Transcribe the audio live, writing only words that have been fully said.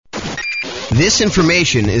This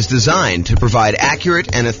information is designed to provide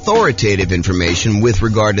accurate and authoritative information with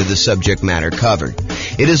regard to the subject matter covered.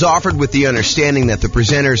 It is offered with the understanding that the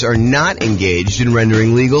presenters are not engaged in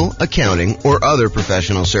rendering legal, accounting, or other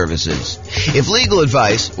professional services. If legal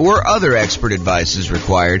advice or other expert advice is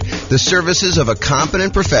required, the services of a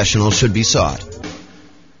competent professional should be sought.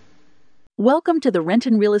 Welcome to the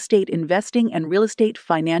Renton Real Estate Investing and Real Estate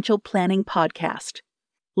Financial Planning Podcast.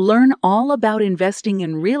 Learn all about investing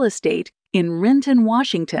in real estate in Renton,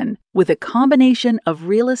 Washington, with a combination of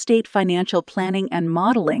real estate financial planning and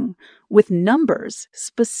modeling with numbers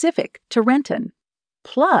specific to Renton,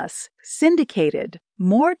 plus syndicated,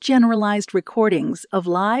 more generalized recordings of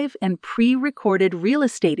live and pre-recorded real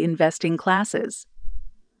estate investing classes.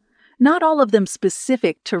 Not all of them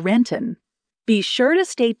specific to Renton. Be sure to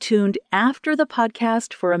stay tuned after the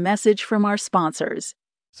podcast for a message from our sponsors.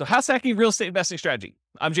 So, house hacking real estate investing strategy.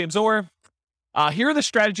 I'm James Orr. Here are the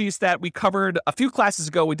strategies that we covered a few classes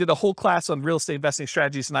ago. We did a whole class on real estate investing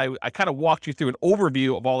strategies, and I kind of walked you through an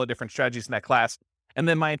overview of all the different strategies in that class. And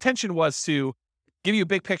then my intention was to give you a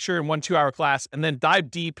big picture in 1 2-hour class and then dive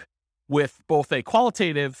deep with both a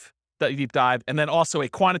qualitative deep dive and then also a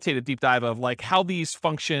quantitative deep dive of like how these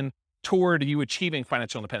function toward you achieving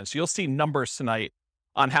financial independence. So you'll see numbers tonight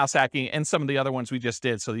on house hacking and some of the other ones we just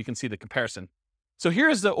did so you can see the comparison. So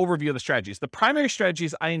here's the overview of the strategies. The primary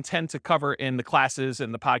strategies I intend to cover in the classes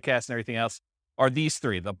and the podcast and everything else are these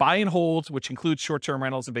three: the buy and hold, which includes short-term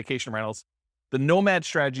rentals and vacation rentals, the nomad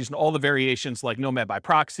strategies and all the variations like nomad by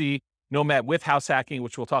proxy, nomad with house hacking,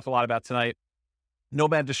 which we'll talk a lot about tonight,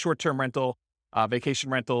 nomad to short-term rental,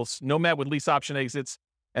 vacation rentals, nomad with lease option exits,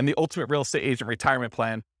 and the ultimate real estate agent retirement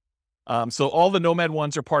plan. So all the nomad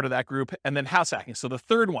ones are part of that group, and then house hacking. So the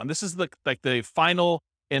third one, this is the final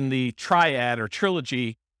in the triad or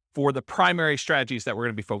trilogy for the primary strategies that we're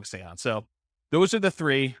going to be focusing on. So those are the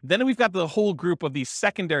three. Then we've got the whole group of these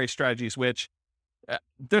secondary strategies, which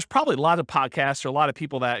there's probably a lot of podcasts or a lot of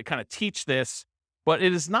people that kind of teach this, but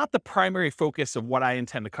it is not the primary focus of what I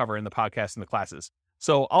intend to cover in the podcast and the classes.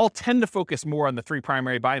 So I'll tend to focus more on the three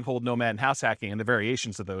primary: buy and hold, nomad, and house hacking, and the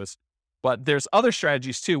variations of those. But there's other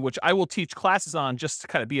strategies too, which I will teach classes on just to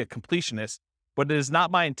kind of be a completionist. But it is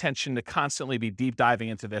not my intention to constantly be deep diving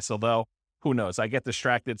into this, although who knows, I get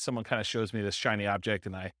distracted. Someone kind of shows me this shiny object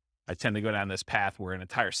and I tend to go down this path where an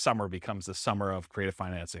entire summer becomes the summer of creative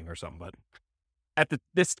financing or something. But at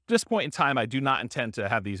this point in time, I do not intend to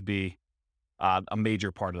have these be a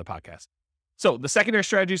major part of the podcast. So the secondary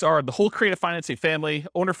strategies are the whole creative financing family: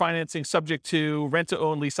 owner financing subject to rent to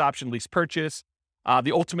own, lease option, lease purchase,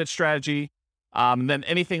 the ultimate strategy, then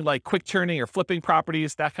anything like quick turning or flipping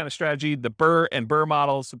properties, that kind of strategy, the BRRRR and BRRRR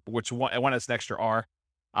models, which one has an extra R,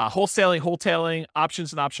 wholetailing,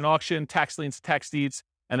 options and option auction, tax liens, tax deeds,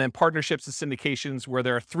 and then partnerships and syndications, where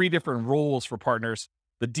there are three different roles for partners: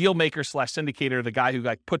 the deal maker / syndicator, the guy who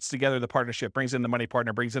like puts together the partnership, brings in the money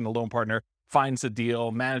partner, brings in the loan partner, finds the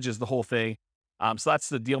deal, manages the whole thing. So that's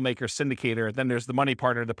the deal maker syndicator. Then there's the money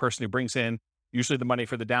partner, the person who brings in usually the money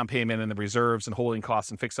for the down payment and the reserves and holding costs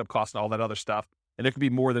and fixed up costs and all that other stuff. And there could be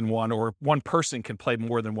more than one, or one person can play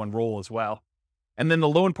more than one role as well. And then the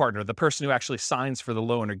loan partner, the person who actually signs for the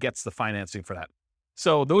loan or gets the financing for that.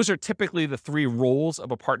 So those are typically the three roles of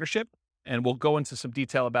a partnership. And we'll go into some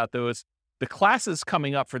detail about those. The classes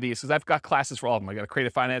coming up for these, because I've got classes for all of them. I got a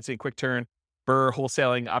creative financing, quick turn, BRRRR,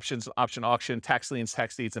 wholesaling, options, option auction, tax liens,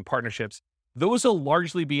 tax deeds, and partnerships. Those will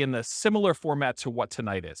largely be in the similar format to what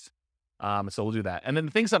tonight is. So we'll do that. And then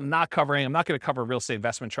the things I'm not covering, I'm not going to cover real estate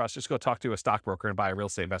investment trust. Just go talk to a stockbroker and buy a real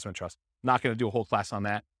estate investment trust. Not going to do a whole class on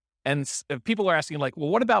that. And if people are asking like, well,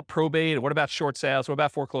 what about probate? What about short sales? What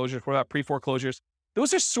about foreclosures? What about pre-foreclosures?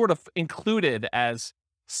 Those are sort of included as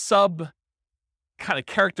sub kind of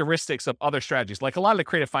characteristics of other strategies. Like a lot of the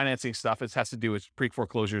creative financing stuff, it has to do with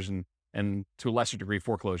pre-foreclosures and to a lesser degree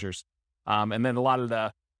foreclosures. And then a lot of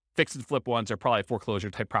the fix and flip ones are probably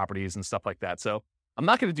foreclosure type properties and stuff like that. So I'm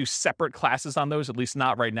not going to do separate classes on those, at least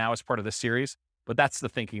not right now as part of this series, but that's the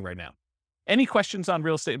thinking right now. Any questions on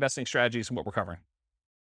real estate investing strategies and what we're covering?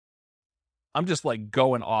 I'm just like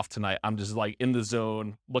going off tonight. I'm just like in the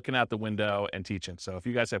zone, looking out the window and teaching. So if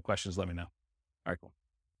you guys have questions, let me know. All right, cool.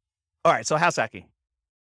 All right, so house hacking.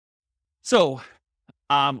 So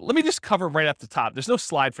let me just cover right up the top. There's no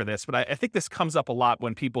slide for this, but I think this comes up a lot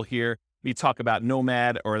when people hear me talk about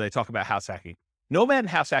nomad or they talk about house hacking. Nomad and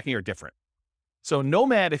house hacking are different. So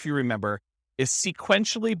nomad, if you remember, is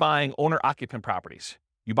sequentially buying owner-occupant properties.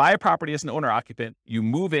 You buy a property as an owner-occupant, you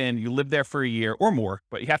move in, you live there for a year or more,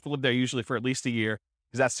 but you have to live there usually for at least a year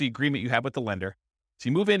because that's the agreement you have with the lender. So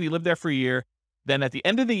you move in, you live there for a year. Then at the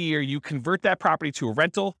end of the year, you convert that property to a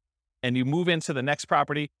rental and you move into the next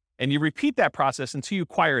property And you repeat that process until you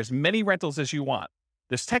acquire as many rentals as you want.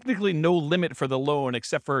 There's technically no limit for the loan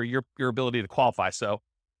except for your ability to qualify. So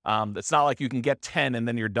it's not like you can get 10 and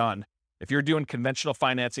then you're done. If you're doing conventional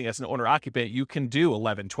financing as an owner occupant, you can do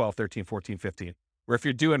 11, 12, 13, 14, 15. Where if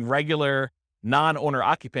you're doing regular non-owner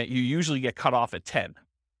occupant, you usually get cut off at 10.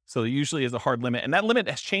 So there usually is a hard limit. And that limit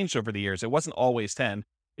has changed over the years. It wasn't always 10.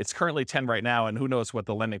 It's currently 10 right now. And who knows what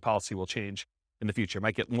the lending policy will change in the future. It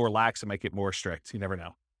might get more lax. It might get more strict. You never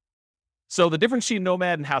know. So the difference between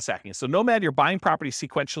nomad and house hacking. So nomad, you're buying property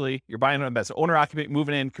sequentially. You're buying them as an owner occupant,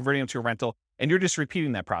 moving in, converting them to a rental, and you're just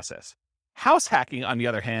repeating that process. House hacking, on the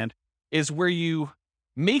other hand, is where you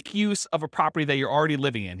make use of a property that you're already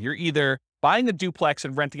living in. You're either buying a duplex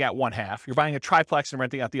and renting out one half, you're buying a triplex and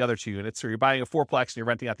renting out the other 2 units, or you're buying a fourplex and you're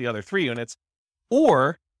renting out the other 3 units,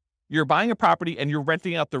 or you're buying a property and you're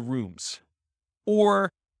renting out the rooms,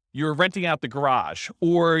 or you're renting out the garage,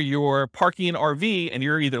 or you're parking an RV and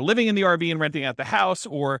you're either living in the RV and renting out the house,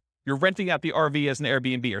 or you're renting out the RV as an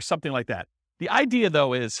Airbnb or something like that. The idea,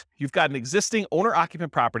 though, is you've got an existing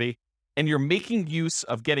owner-occupant property and you're making use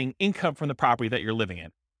of getting income from the property that you're living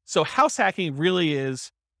in. So house hacking really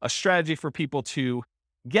is a strategy for people to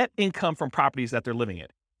get income from properties that they're living in.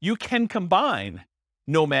 You can combine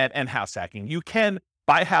nomad and house hacking. You can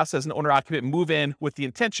buy a house as an owner-occupant, move in with the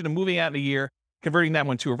intention of moving out in a year, converting that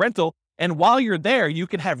one to a rental. And while you're there, you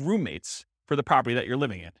can have roommates for the property that you're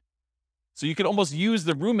living in. So you can almost use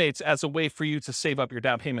the roommates as a way for you to save up your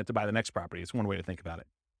down payment to buy the next property. It's one way to think about it.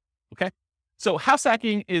 Okay. So house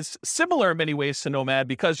hacking is similar in many ways to nomad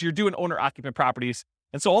because you're doing owner occupant properties.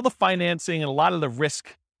 And so all the financing and a lot of the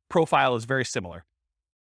risk profile is very similar.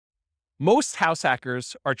 Most house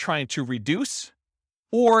hackers are trying to reduce,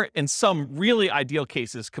 or in some really ideal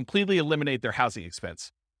cases, completely eliminate their housing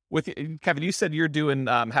expense. With Kevin, you said you're doing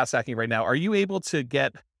house hacking right now. Are you able to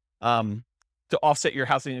get to offset your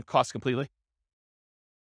housing costs completely?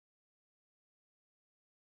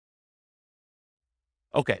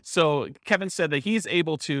 Okay, so Kevin said that he's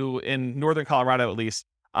able to, in Northern Colorado at least,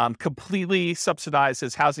 completely subsidize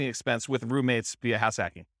his housing expense with roommates via house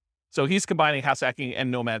hacking. So he's combining house hacking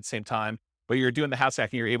and nomad at the same time, but you're doing the house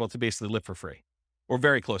hacking, you're able to basically live for free or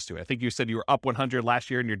very close to it. I think you said you were up 100 last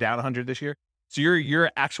year and you're down 100 this year. So your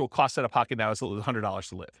actual cost out of pocket now is $100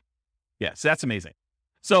 to live. Yeah, so that's amazing.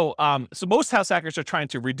 So most house hackers are trying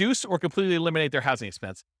to reduce or completely eliminate their housing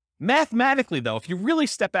expense. Mathematically, though, if you really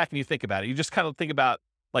step back and you think about it, you just kind of think about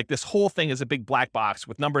like this whole thing as a big black box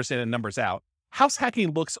with numbers in and numbers out. House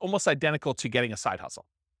hacking looks almost identical to getting a side hustle,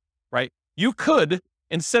 right? You could,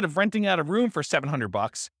 instead of renting out a room for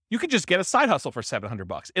 $700, you could just get a side hustle for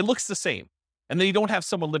 $700. It looks the same. And then you don't have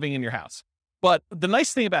someone living in your house. But the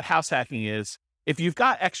nice thing about house hacking is if you've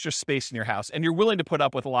got extra space in your house and you're willing to put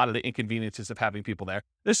up with a lot of the inconveniences of having people there,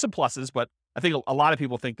 there's some pluses, but I think a lot of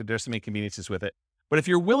people think that there's some inconveniences with it. But if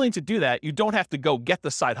you're willing to do that, you don't have to go get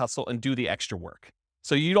the side hustle and do the extra work.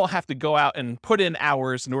 So you don't have to go out and put in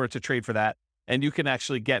hours in order to trade for that. And you can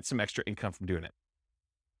actually get some extra income from doing it.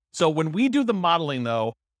 So when we do the modeling,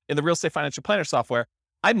 though, in the Real Estate Financial Planner software,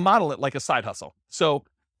 I model it like a side hustle. So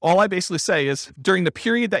all I basically say is during the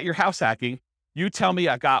period that you're house hacking, you tell me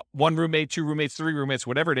I got 1 roommate, 2 roommates, 3 roommates,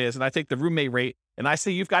 whatever it is. And I take the roommate rate and I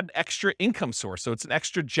say you've got an extra income source. So it's an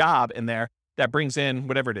extra job in there that brings in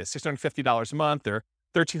whatever it is, $650 a month or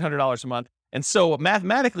 $1,300 a month. And so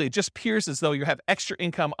mathematically, it just appears as though you have extra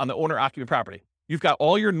income on the owner occupant property. You've got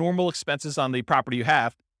all your normal expenses on the property you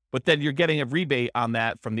have, but then you're getting a rebate on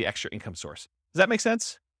that from the extra income source. Does that make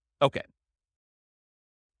sense? Okay.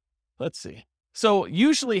 Let's see. So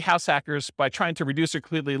usually house hackers, by trying to reduce or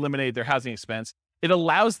completely eliminate their housing expense, it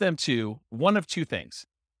allows them to one of 2 things.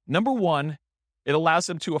 Number one, it allows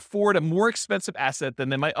them to afford a more expensive asset than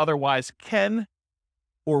they might otherwise can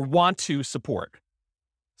or want to support.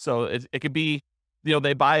 So it could be,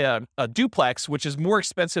 they buy a duplex, which is more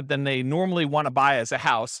expensive than they normally want to buy as a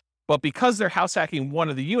house, but because they're house hacking one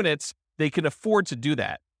of the units, they can afford to do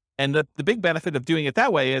that. And the big benefit of doing it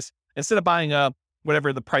that way is instead of buying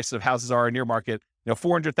whatever the prices of houses are in your market,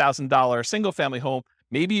 $400,000 single family home,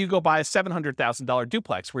 maybe you go buy a $700,000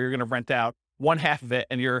 duplex where you're going to rent out one half of it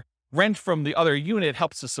and your rent from the other unit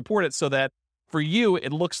helps to support it so that for you,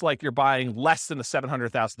 it looks like you're buying less than a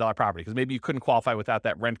 $700,000 property because maybe you couldn't qualify without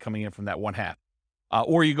that rent coming in from that one half.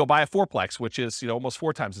 Or you go buy a fourplex, which is almost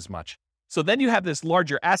 4 times as much. So then you have this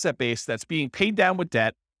larger asset base that's being paid down with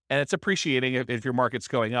debt and it's appreciating if your market's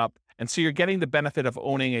going up. And so you're getting the benefit of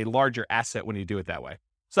owning a larger asset when you do it that way.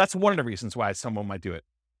 So that's one of the reasons why someone might do it.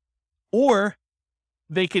 Or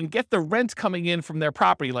they can get the rent coming in from their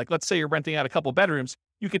property. Like let's say you're renting out a couple bedrooms,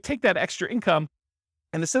 you could take that extra income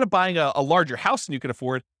and instead of buying a larger house than you can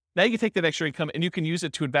afford, Now you can take that extra income and you can use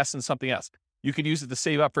it to invest in something else. You could use it to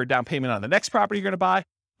save up for a down payment on the next property you're going to buy,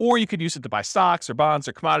 or you could use it to buy stocks or bonds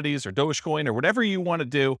or commodities or Dogecoin or whatever you want to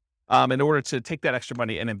do in order to take that extra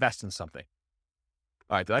money and invest in something.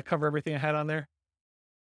 All right, did I cover everything I had on there?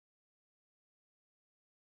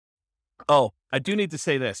 Oh, I do need to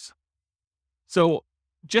say this. So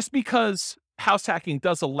just because house hacking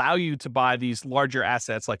does allow you to buy these larger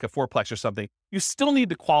assets like a fourplex or something, you still need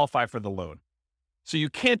to qualify for the loan. So you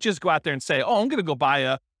can't just go out there and say, oh, I'm going to go buy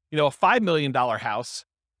a $5 million house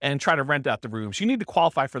and try to rent out the rooms. You need to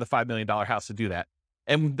qualify for the $5 million house to do that.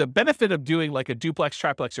 And the benefit of doing like a duplex,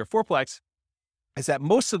 triplex, or fourplex is that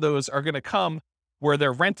most of those are going to come where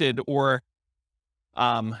they're rented, or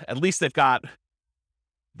at least they've got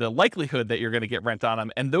the likelihood that you're going to get rent on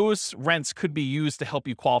them. And those rents could be used to help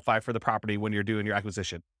you qualify for the property when you're doing your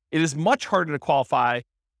acquisition. It is much harder to qualify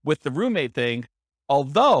with the roommate thing.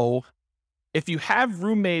 Although if you have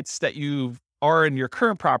roommates that you are in your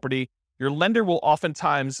current property, your lender will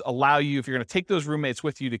oftentimes allow you, if you're going to take those roommates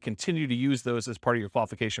with you, to continue to use those as part of your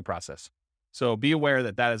qualification process. So be aware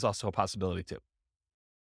that that is also a possibility too.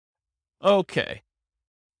 Okay.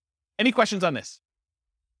 Any questions on this?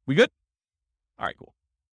 We good? All right, cool.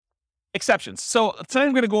 Exceptions. So tonight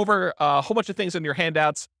I'm going to go over a whole bunch of things in your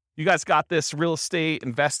handouts. You guys got this real estate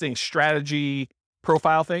investing strategy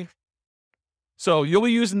profile thing. So you'll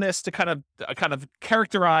be using this to kind of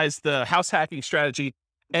characterize the house hacking strategy.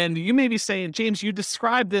 And you may be saying, James, you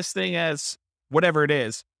described this thing as whatever it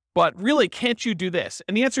is, but really, can't you do this?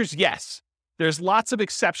 And the answer is yes. There's lots of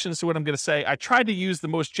exceptions to what I'm going to say. I tried to use the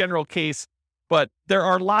most general case, but there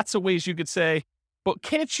are lots of ways you could say, but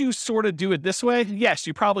can't you sort of do it this way? Yes,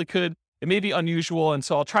 you probably could. It may be unusual, and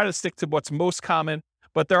so I'll try to stick to what's most common,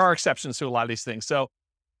 but there are exceptions to a lot of these things. So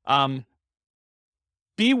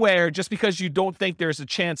beware, just because you don't think there's a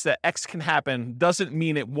chance that X can happen doesn't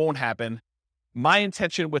mean it won't happen. My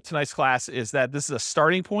intention with tonight's class is that this is a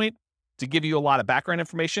starting point to give you a lot of background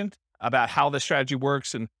information about how the strategy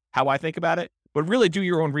works and how I think about it, but really do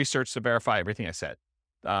your own research to verify everything I said.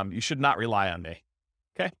 You should not rely on me.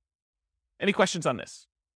 Okay? Any questions on this?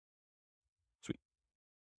 Sweet.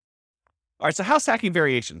 All right, so house hacking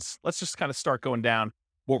variations. Let's just kind of start going down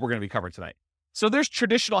what we're going to be covering tonight. So there's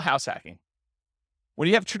traditional house hacking. When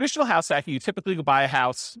you have traditional house hacking, you typically go buy a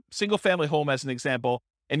house, single family home as an example,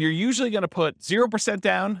 and you're usually going to put 0%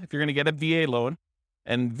 down if you're going to get a VA loan.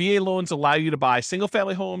 And VA loans allow you to buy single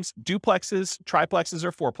family homes, duplexes, triplexes,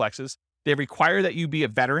 or fourplexes. They require that you be a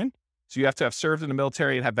veteran. So you have to have served in the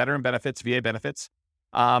military and have veteran benefits, VA benefits.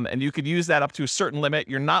 And you could use that up to a certain limit.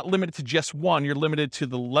 You're not limited to just one. You're limited to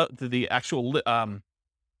the actual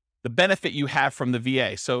the benefit you have from the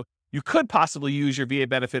VA. So you could possibly use your VA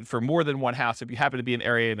benefit for more than one house if you happen to be in an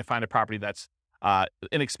area and to find a property that's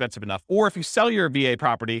inexpensive enough. Or if you sell your VA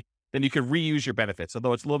property, then you can reuse your benefits,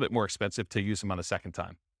 although it's a little bit more expensive to use them on a second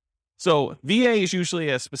time. So VA is usually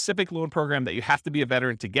a specific loan program that you have to be a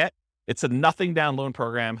veteran to get. It's a nothing down loan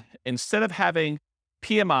program. Instead of having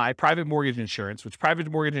PMI, private mortgage insurance, which private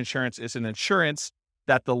mortgage insurance is an insurance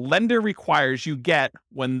that the lender requires you get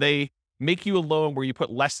when they make you a loan where you put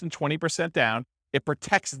less than 20% down, it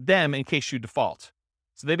protects them in case you default.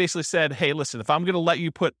 So they basically said, hey, listen, if I'm going to let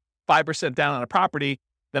you put 5% down on a property,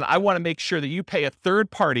 then I want to make sure that you pay a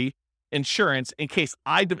third party insurance in case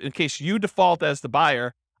you default as the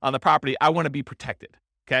buyer on the property. I want to be protected.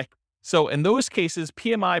 Okay. So in those cases,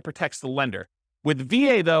 PMI protects the lender. With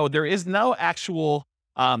VA though, there is no actual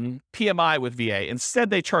PMI with VA. Instead,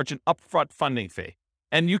 they charge an upfront funding fee.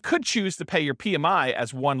 And you could choose to pay your PMI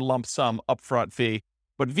as one lump sum upfront fee,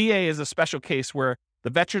 but VA is a special case where the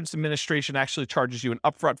Veterans Administration actually charges you an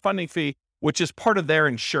upfront funding fee, which is part of their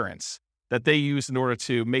insurance that they use in order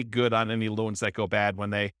to make good on any loans that go bad when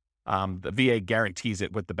the VA guarantees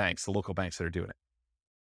it with the banks, the local banks that are doing it.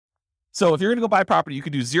 So if you're going to go buy property, you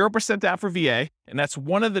could do 0% down for VA, and that's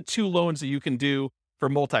one of the two loans that you can do for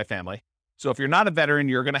multifamily. So if you're not a veteran,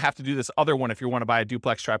 you're going to have to do this other one if you want to buy a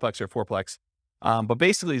duplex, triplex, or fourplex. But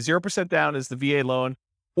basically 0% down is the VA loan,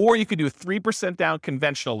 or you could do a 3% down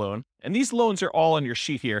conventional loan. And these loans are all on your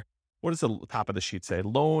sheet here. What does the top of the sheet say?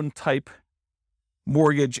 Loan type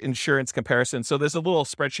mortgage insurance comparison. So there's a little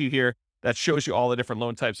spreadsheet here that shows you all the different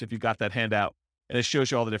loan types if you got that handout, and it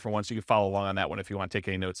shows you all the different ones. So you can follow along on that one if you want to take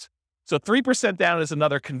any notes. So 3% down is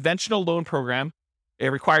another conventional loan program. It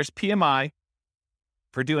requires PMI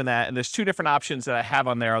for doing that. And there's two different options that I have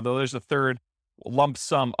on there, although there's a third lump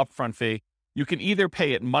sum upfront fee. You can either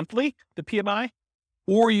pay it monthly, the PMI,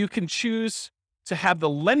 or you can choose to have the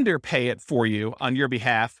lender pay it for you on your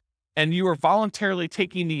behalf, and you are voluntarily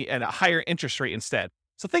taking at a higher interest rate instead.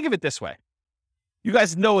 So think of it this way. You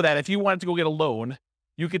guys know that if you wanted to go get a loan,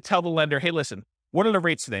 you could tell the lender, hey, listen, what are the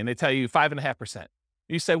rates today? And they tell you 5.5%.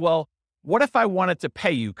 You say, well, what if I wanted to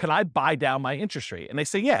pay you? Could I buy down my interest rate? And they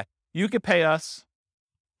say, yeah, you could pay us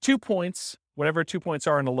 2 points, whatever 2 points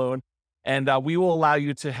are in the loan, and we will allow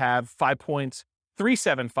you to have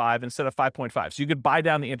 5.375 instead of 5.5. So you could buy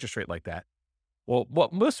down the interest rate like that. Well,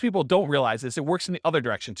 what most people don't realize is it works in the other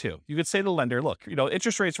direction too. You could say to the lender, look,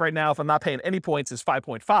 interest rates right now, if I'm not paying any points, is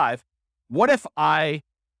 5.5.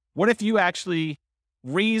 What if you actually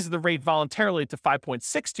raise the rate voluntarily to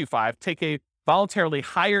 5.625, take a voluntarily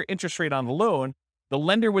higher interest rate on the loan? The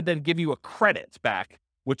lender would then give you a credit back,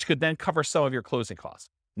 which could then cover some of your closing costs.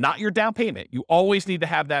 Not your down payment. You always need to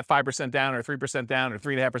have that 5% down or 3% down or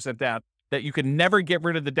 3.5% down, that you can never get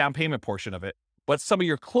rid of the down payment portion of it. But some of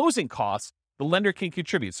your closing costs, the lender can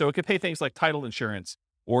contribute. So it could pay things like title insurance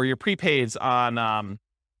or your prepaids on,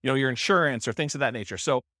 your insurance or things of that nature.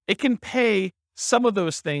 So it can pay some of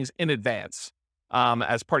those things in advance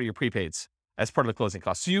as part of your prepaids, as part of the closing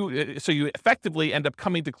costs. So you effectively end up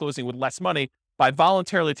coming to closing with less money by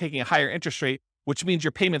voluntarily taking a higher interest rate, which means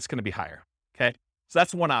your payment's going to be higher. Okay, so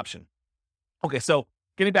that's one option. Okay, so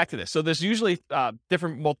getting back to this, so there's usually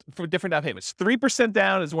different down payments. 3%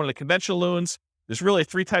 down is one of the conventional loans. There's really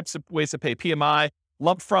 3 types of ways to pay PMI: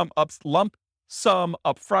 lump sum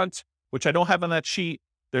upfront, which I don't have on that sheet.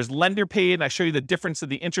 There's lender paid, and I show you the difference of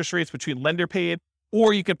the interest rates between lender paid,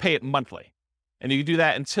 or you can pay it monthly. And you can do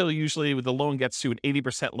that until usually the loan gets to an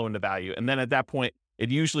 80% loan to value. And then at that point, it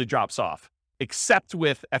usually drops off, except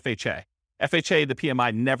with FHA. FHA, the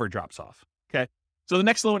PMI never drops off. Okay. So the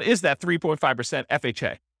next loan is that 3.5%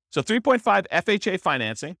 FHA. So 3.5 FHA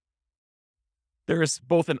financing. There is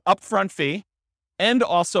both an upfront fee and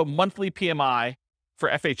also monthly PMI for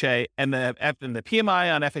FHA, and the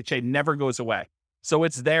PMI on FHA never goes away. So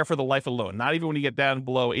it's there for the life of the loan. Not even when you get down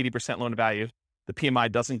below 80% loan to value, the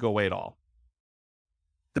PMI doesn't go away at all.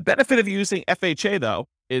 The benefit of using FHA, though,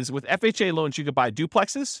 is with FHA loans, you could buy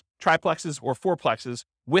duplexes, triplexes, or fourplexes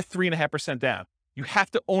with 3.5% down. You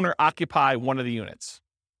have to owner occupy one of the units.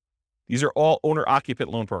 These are all owner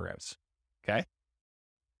occupant loan programs. Okay.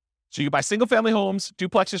 So you can buy single family homes,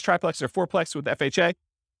 duplexes, triplexes, or fourplex with FHA,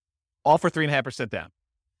 all for 3.5% down,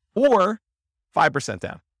 or 5%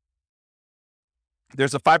 down.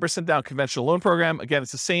 There's a 5% down conventional loan program. Again,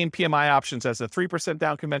 it's the same PMI options as a 3%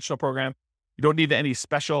 down conventional program. You don't need any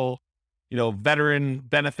special, veteran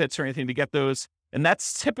benefits or anything to get those. And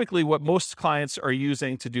that's typically what most clients are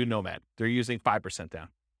using to do Nomad. They're using 5% down.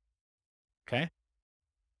 Okay.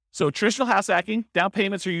 So traditional house hacking, down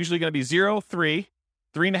payments are usually going to be 0, 3,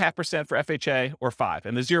 3.5% for FHA, or 5.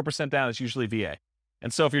 And the 0% down is usually VA.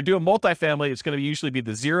 And so if you're doing multifamily, it's going to usually be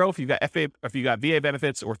the 0 if you've got VA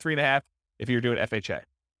benefits, or 3.5 if you're doing FHA.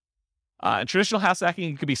 In traditional house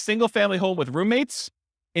hacking, it could be single family home with roommates,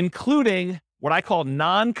 including what I call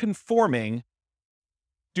non-conforming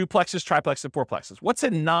duplexes, triplexes, and fourplexes. What's a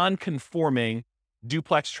non-conforming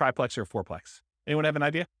duplex, triplex, or fourplex? Anyone have an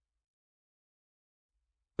idea?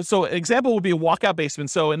 So an example would be a walkout basement.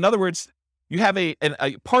 So in other words, you have a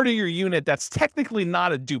part of your unit that's technically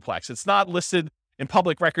not a duplex. It's not listed in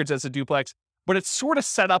public records as a duplex, but it's sort of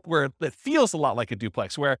set up where it feels a lot like a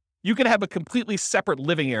duplex, where you can have a completely separate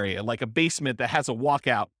living area, like a basement that has a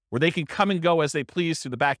walkout where they can come and go as they please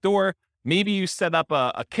through the back door. Maybe you set up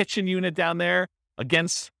a kitchen unit down there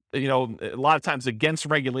against, a lot of times against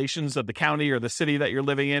regulations of the county or the city that you're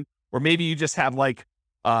living in. Or maybe you just have like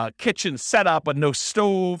a kitchen set up, but no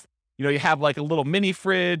stove. You have like a little mini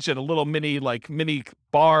fridge and a little mini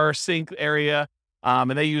bar sink area.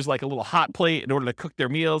 And they use like a little hot plate in order to cook their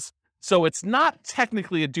meals. So it's not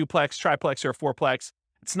technically a duplex, triplex, or fourplex.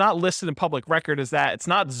 It's not listed in public record as that. It's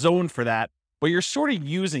not zoned for that, but you're sort of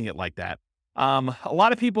using it like that. A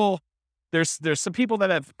lot of people, there's some people that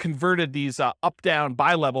have converted these up-down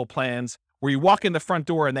bi-level plans where you walk in the front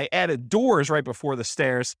door and they added doors right before the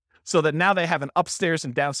stairs so that now they have an upstairs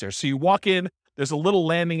and downstairs. So you walk in, there's a little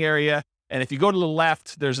landing area, and if you go to the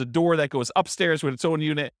left, there's a door that goes upstairs with its own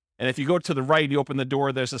unit. And if you go to the right, you open the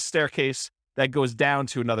door, there's a staircase that goes down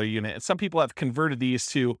to another unit. And some people have converted these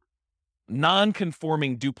to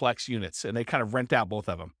non-conforming duplex units, and they kind of rent out both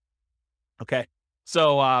of them. Okay.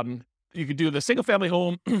 So you could do the single family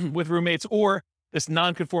home with roommates, or this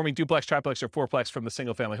non-conforming duplex, triplex, or fourplex from the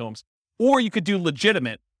single family homes. Or you could do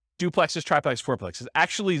legitimate duplexes, triplexes, fourplexes,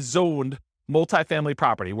 actually zoned multifamily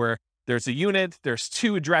property where there's a unit, there's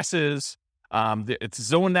 2 addresses, it's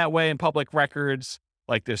zoned that way in public records.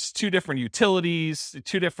 Like there's 2 different utilities,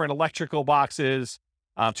 2 different electrical boxes,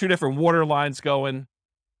 2 different water lines going,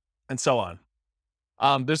 and so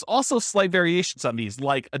on. There's also slight variations on these,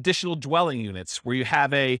 like additional dwelling units where you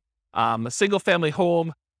have a single family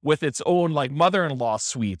home with its own like mother-in-law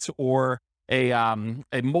suite or a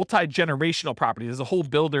multi-generational property. There's a whole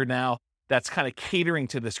builder now that's kind of catering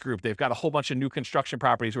to this group. They've got a whole bunch of new construction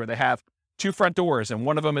properties where they have 2 front doors, and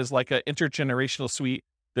one of them is like an intergenerational suite.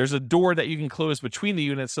 There's a door that you can close between the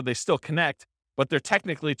units so they still connect, but they're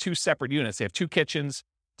technically 2 separate units. They have 2 kitchens,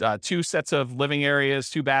 2 sets of living areas,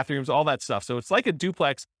 2 bathrooms, all that stuff. So it's like a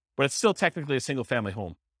duplex, but it's still technically a single family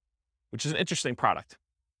home, which is an interesting product.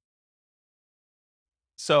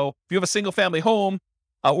 So if you have a single family home,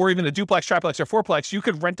 or even a duplex, triplex, or fourplex, you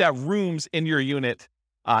could rent out rooms in your unit,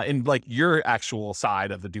 in like your actual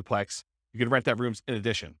side of the duplex. You could rent out rooms in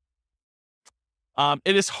addition.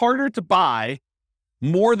 It is harder to buy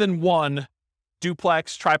more than one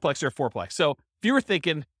duplex, triplex, or fourplex. So if you were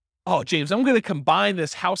thinking, oh, James, I'm going to combine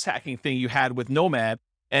this house hacking thing you had with Nomad,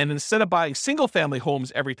 and instead of buying single family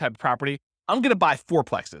homes every type of property, I'm going to buy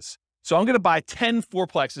fourplexes. So I'm going to buy 10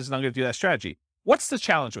 fourplexes, and I'm going to do that strategy. What's the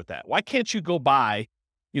challenge with that? Why can't you go buy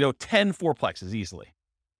 10 fourplexes easily?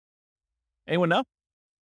 Anyone know?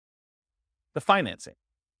 The financing.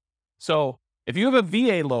 So if you have a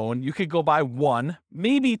VA loan, you could go buy 1,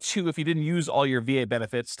 maybe 2 if you didn't use all your VA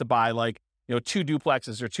benefits to buy 2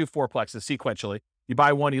 duplexes or 2 fourplexes sequentially. You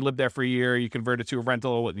buy 1, you live there for a year, you convert it to a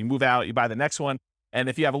rental, you move out, you buy the next one. And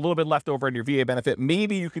if you have a little bit left over in your VA benefit,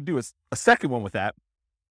 maybe you could do a second one with that.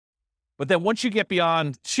 But then once you get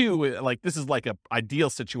beyond 2, this is like an ideal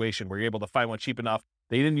situation where you're able to find one cheap enough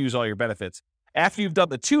that you didn't use all your benefits. After you've done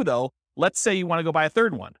the 2 though, let's say you want to go buy a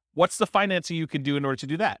third one. What's the financing you can do in order to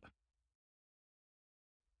do that?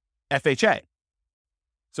 FHA.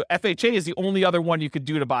 So FHA is the only other one you could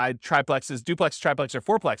do to buy triplexes, duplex, triplex, or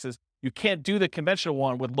fourplexes. You can't do the conventional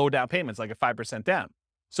one with low down payments, like a 5% down.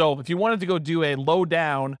 So if you wanted to go do a low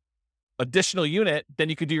down additional unit, then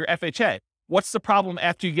you could do your FHA. What's the problem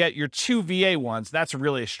after you get your 2 VA ones? That's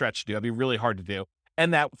really a stretch to do. It'd be really hard to do.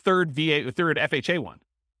 And that third FHA one.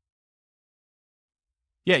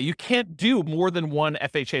 Yeah, you can't do more than 1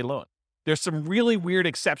 FHA loan. There's some really weird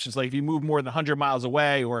exceptions. Like if you move more than 100 miles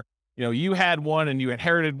away, or, you had one and you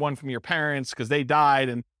inherited one from your parents because they died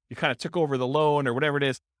and you kind of took over the loan or whatever it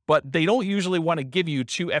is. But they don't usually want to give you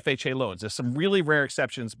 2 FHA loans. There's some really rare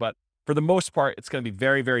exceptions, but for the most part, it's going to be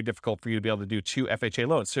very, very difficult for you to be able to do 2 FHA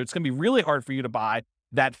loans. So it's going to be really hard for you to buy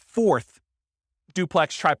that 4th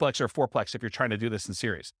duplex, triplex, or fourplex if you're trying to do this in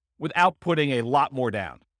series without putting a lot more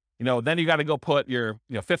down. Then you got to go put your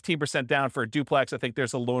 15% down for a duplex. I think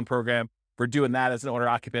there's a loan program for doing that as an owner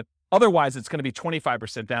occupant. Otherwise, it's going to be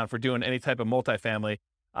 25% down for doing any type of multifamily.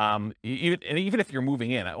 Even if you're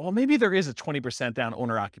moving in, well, maybe there is a 20% down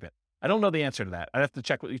owner occupant. I don't know the answer to that. I'd have to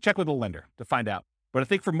check with the lender to find out. But I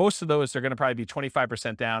think for most of those, they're going to probably be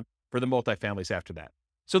 25% down for the multifamilies after that.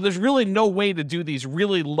 So there's really no way to do these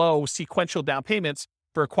really low sequential down payments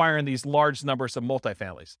for acquiring these large numbers of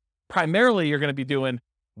multifamilies. Primarily, you're going to be doing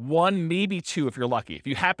 1, maybe 2 if you're lucky. If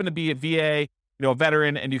you happen to be a VA, a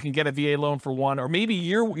veteran, and you can get a VA loan for 1, or maybe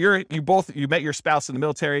you met your spouse in the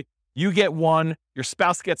military, you get 1, your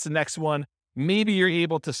spouse gets the next one. Maybe you're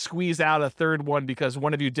able to squeeze out a third one because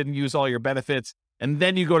one of you didn't use all your benefits. And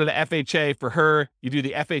then you go to the FHA for her, you do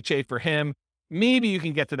the FHA for him. Maybe you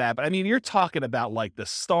can get to that. But I mean, you're talking about like the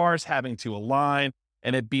stars having to align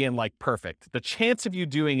and it being like perfect. The chance of you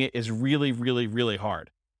doing it is really, really, really hard.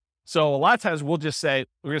 So a lot of times we'll just say,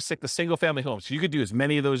 we're going to stick to single family homes. So you could do as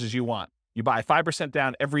many of those as you want. You buy 5%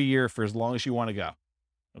 down every year for as long as you want to go.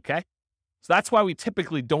 Okay. So that's why we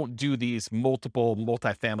typically don't do these multiple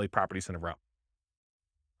multifamily properties in a row.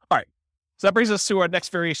 All right. So that brings us to our next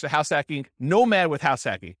variation of house hacking, Nomad with house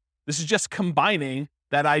hacking. This is just combining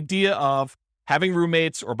that idea of having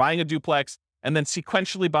roommates or buying a duplex and then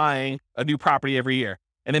sequentially buying a new property every year.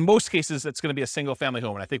 And in most cases, it's going to be a single family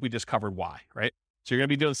home. And I think we just covered why, right? So you're going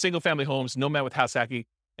to be doing single family homes, Nomad with house hacking.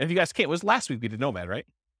 And if you guys can't, it was last week we did Nomad, right?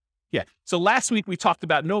 Yeah. So last week we talked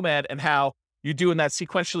about Nomad and how you're doing that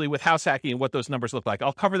sequentially with house hacking and what those numbers look like.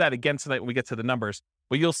 I'll cover that again tonight when we get to the numbers,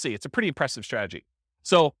 but you'll see it's a pretty impressive strategy.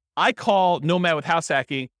 So I call Nomad with house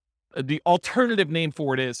hacking, the alternative name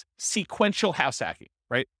for it is sequential house hacking,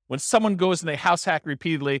 right? When someone goes and they house hack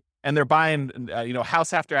repeatedly and they're buying,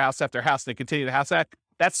 house after house after house, and they continue to house hack.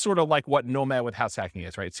 That's sort of like what Nomad with house hacking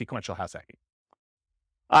is, right? Sequential house hacking.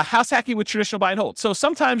 House hacking with traditional buy and hold. So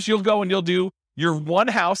sometimes you'll go and you'll do your one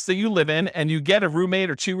house that you live in and you get a roommate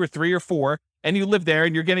or 2 or 3 or 4 and you live there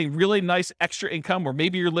and you're getting really nice extra income, or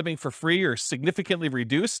maybe you're living for free or significantly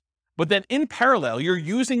reduced. But then in parallel, you're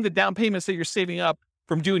using the down payments that you're saving up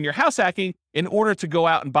from doing your house hacking in order to go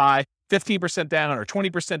out and buy 15% down or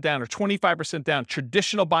 20% down or 25% down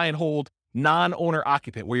traditional buy and hold non-owner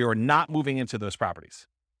occupant where you're not moving into those properties.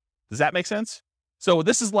 Does that make sense? So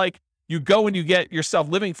this is like you go and you get yourself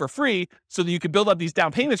living for free so that you can build up these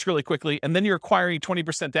down payments really quickly. And then you're acquiring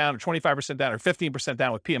 20% down or 25% down or 15%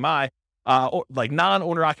 down with PMI, or like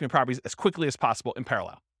non-owner occupant properties as quickly as possible in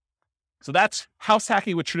parallel. So that's house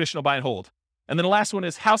hacking with traditional buy and hold. And then the last one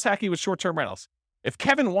is house hacking with short-term rentals. If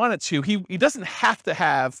Kevin wanted to, he doesn't have to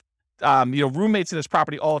have roommates in his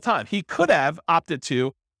property all the time. He could have opted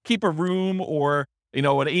to keep a room or an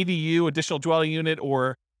ADU, additional dwelling unit,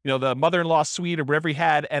 or the mother-in-law suite or whatever he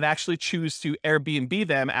had, and actually choose to Airbnb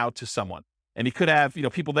them out to someone. And he could have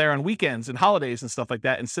people there on weekends and holidays and stuff like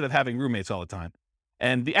that instead of having roommates all the time.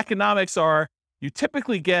 And the economics are you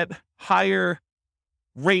typically get higher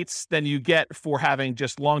rates than you get for having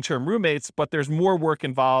just long-term roommates, but there's more work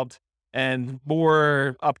involved and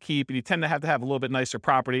more upkeep, and you tend to have a little bit nicer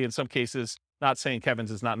property in some cases. Not saying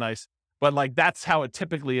Kevin's is not nice, but like that's how it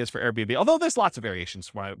typically is for Airbnb, although there's lots of variations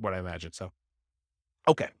from what I imagine. So,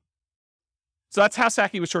 okay. So that's house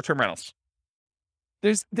hacking with short-term rentals.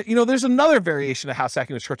 There's another variation of house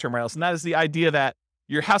hacking with short-term rentals, and that is the idea that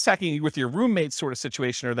you're house hacking with your roommate sort of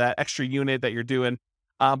situation or that extra unit that you're doing.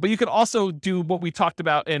 But you could also do what we talked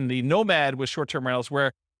about in the nomad with short-term rentals,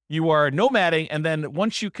 where you are nomading, and then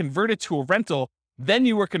once you convert it to a rental, then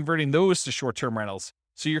you are converting those to short-term rentals.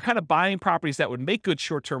 So you're kind of buying properties that would make good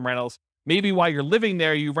short-term rentals. Maybe while you're living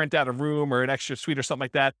there, you rent out a room or an extra suite or something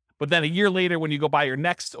like that. But then a year later, when you go buy your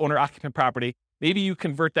next owner-occupant property, maybe you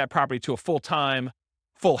convert that property to a full-time,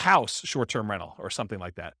 full house short-term rental or something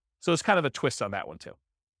like that. So it's kind of a twist on that one too.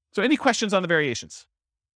 So any questions on the variations?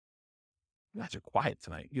 You guys are quiet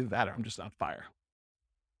tonight. Either that or I'm just on fire.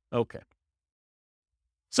 Okay.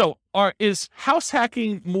 So is house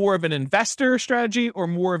hacking more of an investor strategy or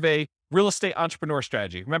more of a real estate entrepreneur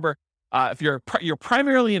strategy? Remember, if you're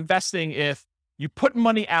primarily investing, if you put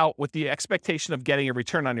money out with the expectation of getting a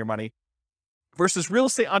return on your money, versus real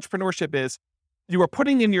estate entrepreneurship is you are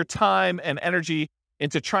putting in your time and energy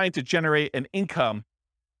into trying to generate an income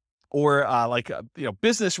or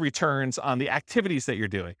business returns on the activities that you're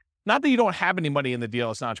doing. Not that you don't have any money in the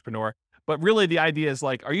deal as an entrepreneur, but really the idea is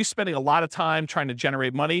like, are you spending a lot of time trying to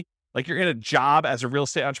generate money? Like you're in a job as a real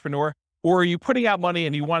estate entrepreneur, or are you putting out money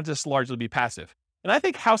and you want it to largely be passive? And I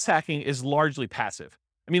think house hacking is largely passive.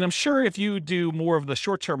 I mean, I'm sure if you do more of the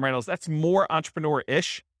short-term rentals, that's more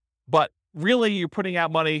entrepreneur-ish, but really you're putting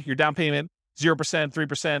out money, your down payment, 0%, 3%,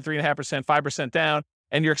 3.5%, 5% down,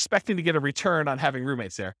 and you're expecting to get a return on having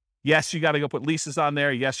roommates there. Yes, you got to go put leases on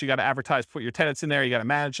there. Yes, you got to advertise, put your tenants in there. You got to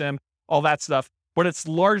manage them, all that stuff. But it's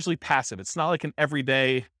largely passive. It's not like an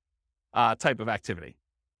everyday type of activity.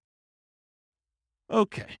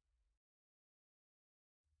 Okay.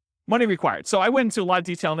 Money required. So I went into a lot of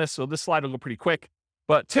detail on this, so this slide will go pretty quick.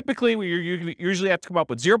 But typically, you usually have to come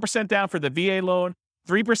up with 0% down for the VA loan,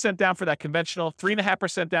 3% down for that conventional,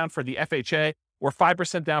 3.5% down for the FHA, or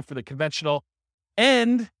 5% down for the conventional,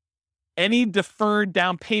 and any deferred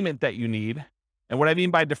down payment that you need. And what I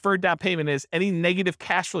mean by deferred down payment is any negative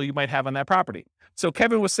cash flow you might have on that property. So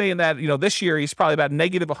Kevin was saying that, this year he's probably about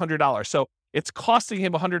negative $100. So it's costing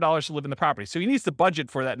him $100 to live in the property. So he needs to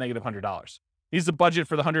budget for that negative $100. He needs to budget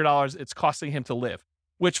for the $100 it's costing him to live,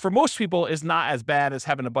 which for most people is not as bad as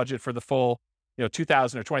having a budget for the full,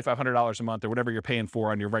 $2,000 or $2,500 a month or whatever you're paying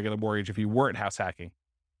for on your regular mortgage if you weren't house hacking.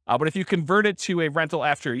 But if you convert it to a rental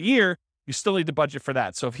after a year, you still need to budget for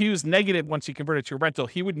that. So if he was negative once he converted to a rental,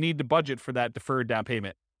 he would need to budget for that deferred down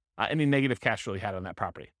payment, any negative cash flow he had on that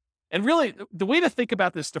property. And really, the way to think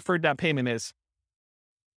about this deferred down payment is,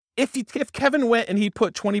 if Kevin went and he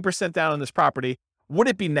put 20% down on this property, would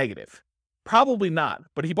it be negative? Probably not.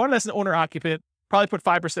 But he bought it as an owner occupant, probably put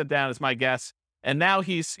 5% down is my guess. And now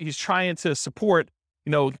he's trying to support,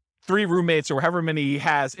 3 roommates or however many he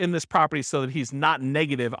has in this property so that he's not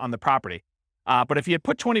negative on the property. But if he had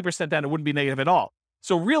put 20% down, it wouldn't be negative at all.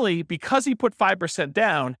 So really, because he put 5%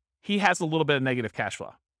 down, he has a little bit of negative cash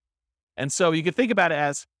flow. And so you could think about it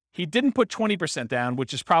as he didn't put 20% down,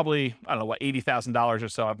 which is probably, $80,000 or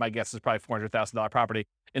so. My guess is probably $400,000 property.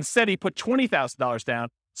 Instead, he put $20,000 down.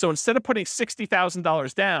 So instead of putting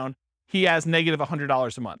 $60,000 down, he has negative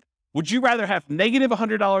 $100 a month. Would you rather have negative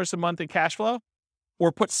 $100 a month in cash flow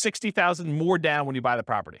or put $60,000 more down when you buy the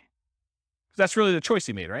property? Because that's really the choice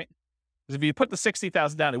he made, right? Because if you put the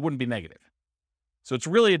 $60,000 down, it wouldn't be negative. So it's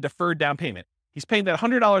really a deferred down payment. He's paying that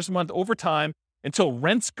 $100 a month over time until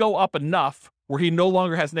rents go up enough where he no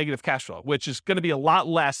longer has negative cash flow, which is going to be a lot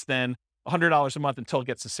less than $100 a month until it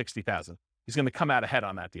gets to $60,000. He's going to come out ahead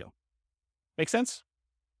on that deal. Make sense?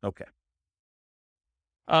 Okay.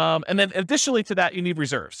 And then additionally to that, you need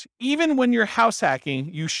reserves. Even when you're house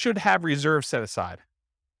hacking, you should have reserves set aside.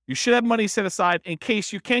 You should have money set aside in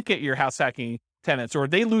case you can't get your house hacking tenants or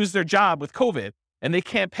they lose their job with COVID. and they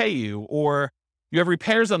can't pay you, or you have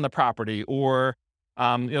repairs on the property, or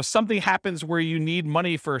something happens where you need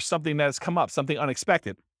money for something that has come up, something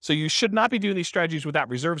unexpected. So you should not be doing these strategies without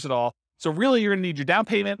reserves at all. So really, you're going to need your down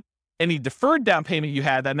payment, any deferred down payment you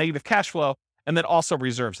had, that negative cash flow, and then also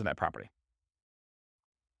reserves in that property.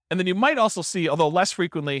 And then you might also see, although less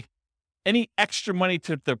frequently, any extra money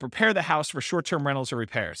to prepare the house for short-term rentals or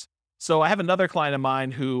repairs. So I have another client of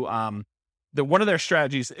mine who, one of their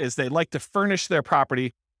strategies is they like to furnish their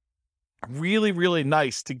property really, really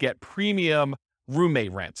nice to get premium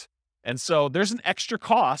roommate rent. And so there's an extra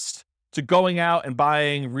cost to going out and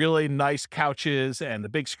buying really nice couches and the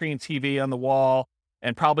big screen TV on the wall,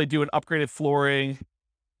 and probably doing upgraded flooring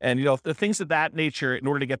and, the things of that nature in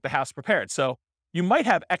order to get the house prepared. So you might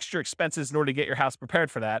have extra expenses in order to get your house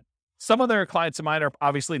prepared for that. Some other clients of mine are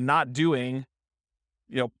obviously not doing,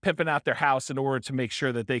 pimping out their house in order to make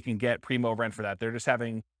sure that they can get primo rent for that. They're just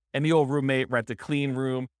having any old roommate rent a clean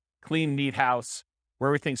room, clean, neat house where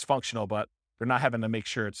everything's functional, but they're not having to make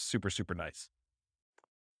sure it's super, super nice.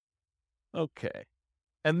 Okay.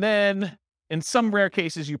 And then in some rare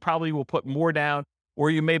cases, you probably will put more down, or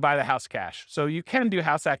you may buy the house cash. So you can do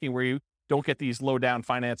house hacking where you don't get these low down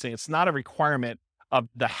financing. It's not a requirement of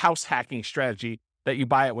the house hacking strategy that you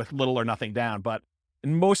buy it with little or nothing down. But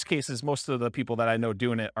in most cases, most of the people that I know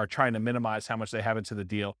doing it are trying to minimize how much they have into the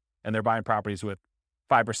deal, and they're buying properties with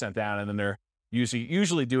 5% down, and then they're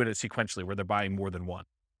usually doing it sequentially where they're buying more than one.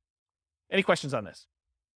 Any questions on this?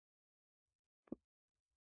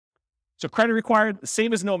 So credit required, the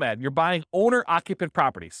same as Nomad. You're buying owner-occupant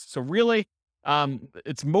properties. So really,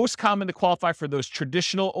 it's most common to qualify for those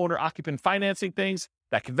traditional owner-occupant financing things,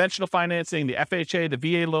 that conventional financing, the FHA, the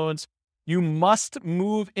VA loans. You must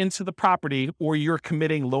move into the property or you're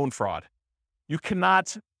committing loan fraud. You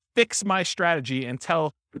cannot fix my strategy and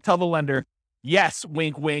tell the lender, yes,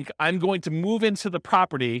 wink, wink, I'm going to move into the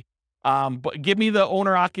property, but give me the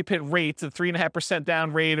owner-occupant rate, the 3.5%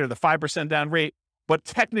 down rate or the 5% down rate. But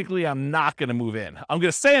technically, I'm not going to move in. I'm going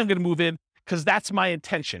to say I'm going to move in because that's my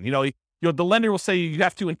intention. The lender will say you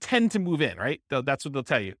have to intend to move in, right? That's what they'll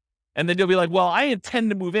tell you. And then you'll be like, well, I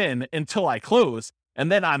intend to move in until I close, and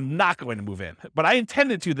then I'm not going to move in. But I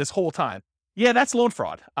intended to this whole time. Yeah, that's loan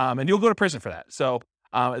fraud. And you'll go to prison for that. So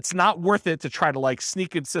it's not worth it to try to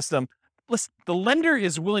sneak in system. Listen, the lender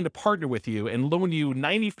is willing to partner with you and loan you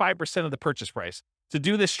 95% of the purchase price to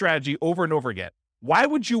do this strategy over and over again. Why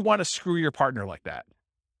would you want to screw your partner like that?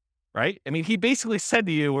 Right? I mean, he basically said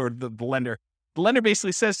to you, or the lender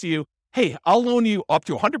basically says to you, hey, I'll loan you up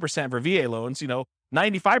to 100% for VA loans,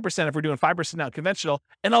 95% if we're doing 5% now conventional,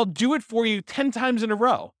 and I'll do it for you 10 times in a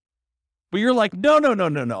row. But you're like,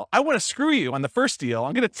 no. I want to screw you on the first deal.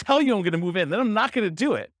 I'm going to tell you I'm going to move in, then I'm not going to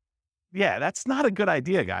do it. Yeah, that's not a good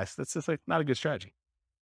idea, guys. That's just not a good strategy.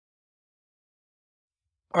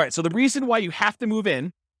 All right, so the reason why you have to move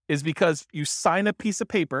in is because you sign a piece of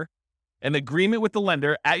paper, an agreement with the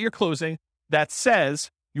lender at your closing that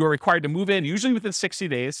says you are required to move in, usually within 60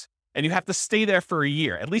 days, and you have to stay there for a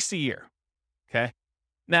year, at least a year. Okay.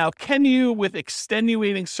 Now, can you, with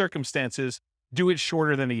extenuating circumstances, do it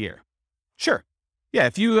shorter than a year? Sure. Yeah.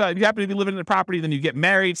 If you happen to be living in a property, then you get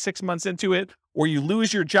married 6 months into it, or you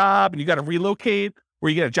lose your job and you got to relocate, or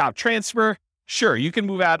you get a job transfer. Sure. You can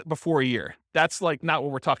move out before a year. That's not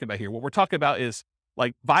what we're talking about here. What we're talking about is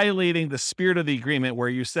violating the spirit of the agreement where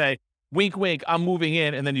you say, wink, wink, I'm moving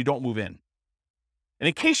in, and then you don't move in. And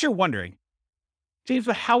in case you're wondering, James,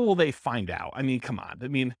 but how will they find out? I mean, come on. I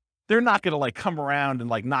mean, they're not going to come around and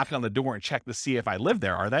knock on the door and check to see if I live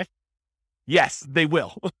there, are they? Yes, they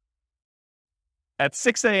will. At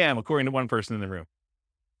 6 a.m., according to one person in the room.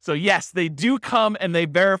 So yes, they do come and they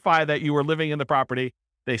verify that you are living in the property.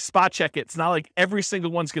 They spot check it. It's not like every single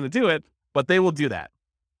one's going to do it, but they will do that.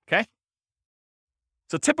 Okay.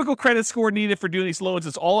 So typical credit score needed for doing these loans,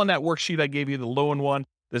 it's all on that worksheet I gave you, the loan one.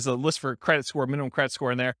 There's a list for credit score, minimum credit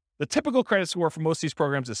score in there. The typical credit score for most of these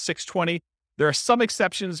programs is 620. There are some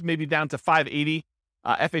exceptions, maybe down to 580,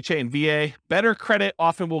 FHA and VA. Better credit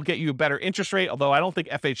often will get you a better interest rate, although I don't think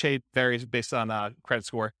FHA varies based on credit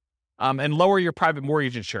score, and lower your private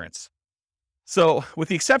mortgage insurance. So with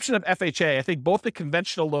the exception of FHA, I think both the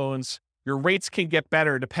conventional loans, your rates can get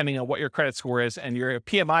better depending on what your credit score is, and your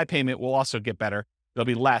PMI payment will also get better. It'll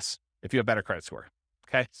be less if you have better credit score.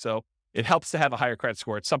 Okay. So it helps to have a higher credit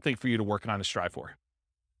score. It's something for you to work on and strive for.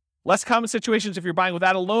 Less common situations, if you're buying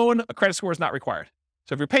without a loan, a credit score is not required.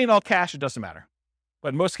 So if you're paying all cash, it doesn't matter. But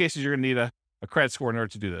in most cases, you're going to need a credit score in order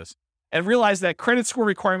to do this. And realize that credit score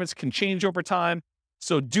requirements can change over time.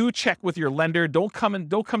 So do check with your lender. Don't come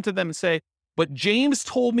to them and say, but James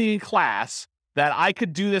told me in class that I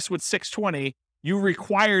could do this with 620. you're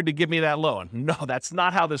required to give me that loan. No, that's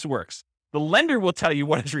not how this works. The lender will tell you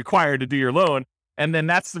what is required to do your loan, and then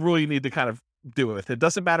that's the rule you need to kind of do with. It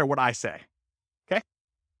doesn't matter what I say. Okay?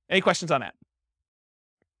 Any questions on that?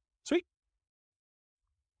 Sweet.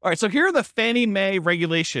 All right, so here are the Fannie Mae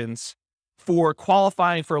regulations for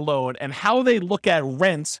qualifying for a loan and how they look at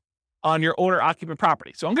rents on your owner-occupant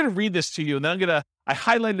property. So I'm going to read this to you, and then I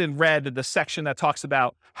highlighted in red the section that talks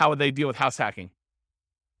about how they deal with house hacking.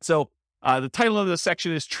 So the title of the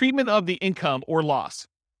section is Treatment of the Income or Loss.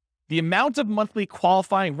 The amount of monthly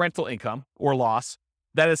qualifying rental income or loss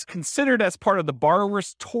that is considered as part of the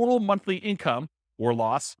borrower's total monthly income or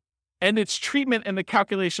loss, and its treatment in the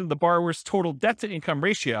calculation of the borrower's total debt-to-income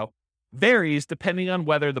ratio varies depending on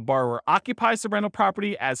whether the borrower occupies the rental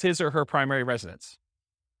property as his or her primary residence.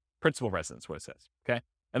 Principal residence, what it says, okay?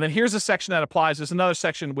 And then here's a section that applies. There's another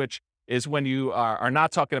section which is when you are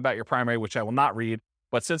not talking about your primary, which I will not read.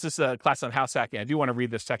 But since it's a class on house hacking, I do want to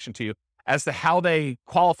read this section to you as to how they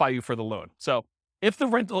qualify you for the loan. So if the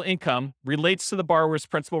rental income relates to the borrower's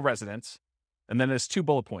principal residence, and then there's 2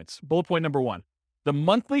 bullet points. Bullet point number 1, the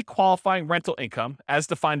monthly qualifying rental income, as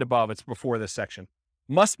defined above, it's before this section,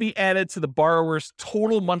 must be added to the borrower's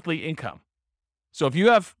total monthly income. So if you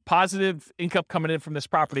have positive income coming in from this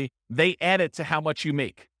property, they add it to how much you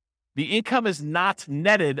make. The income is not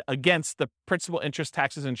netted against the principal, interest,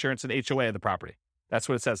 taxes, insurance, and HOA of the property. That's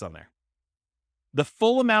what it says on there. The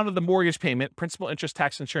full amount of the mortgage payment, principal, interest,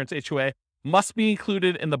 tax, insurance, HOA, must be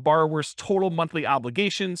included in the borrower's total monthly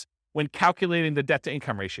obligations when calculating the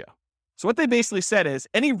debt-to-income ratio. So what they basically said is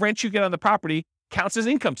any rent you get on the property counts as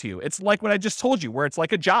income to you. It's like what I just told you, where it's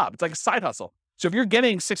like a job. It's like a side hustle. So if you're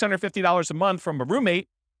getting $650 a month from a roommate,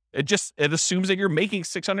 it assumes that you're making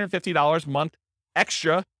 $650 a month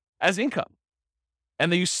extra as income.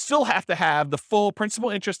 And then you still have to have the full principal,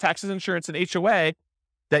 interest, taxes, insurance, and HOA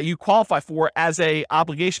that you qualify for as a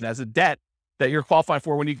obligation, as a debt that you're qualifying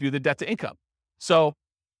for when you do the debt to income. So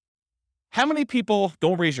how many people,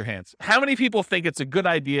 don't raise your hands, how many people think it's a good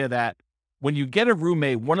idea that when you get a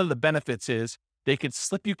roommate, one of the benefits is they could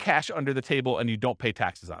slip you cash under the table and you don't pay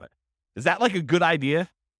taxes on it? Is that like a good idea?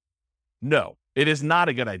 No, it is not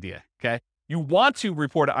a good idea, okay? You want to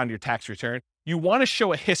report it on your tax return. You want to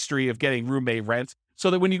show a history of getting roommate rent so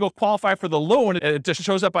that when you go qualify for the loan, it just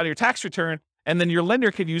shows up on your tax return and then your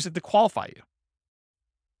lender can use it to qualify you.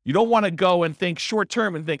 You don't want to go and think short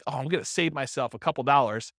term and think, oh, I'm going to save myself a couple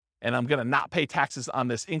dollars and I'm going to not pay taxes on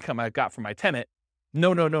this income I got from my tenant.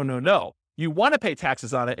 No. You want to pay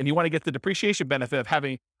taxes on it and you want to get the depreciation benefit of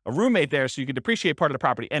having a roommate there so you can depreciate part of the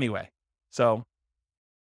property anyway. So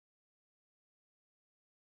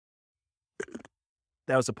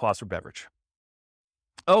that was a pause for beverage.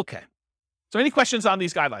 Okay. So any questions on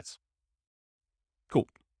these guidelines? Cool.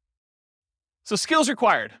 So skills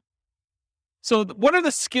required. So what are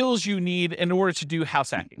the skills you need in order to do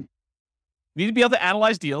house hacking? You need to be able to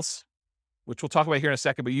analyze deals, which we'll talk about here in a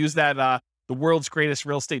second, but use that the world's greatest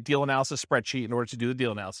real estate deal analysis spreadsheet in order to do the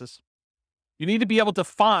deal analysis. You need to be able to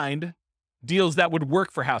find deals that would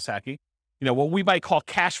work for house hacking. You know, what we might call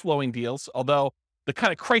cash flowing deals, although the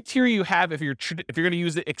kind of criteria you have if you're going to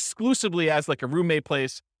use it exclusively as like a roommate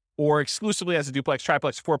place or exclusively as a duplex,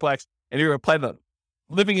 triplex, fourplex, and you're going to plan on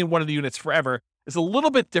living in one of the units forever is a little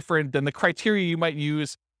bit different than the criteria you might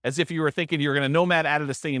use as if you were thinking you're going to nomad out of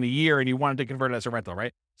this thing in a year and you wanted to convert it as a rental,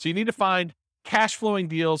 right? So you need to find cash flowing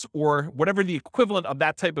deals or whatever the equivalent of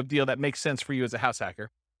that type of deal that makes sense for you as a house hacker.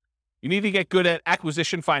 You need to get good at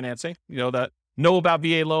acquisition financing, know about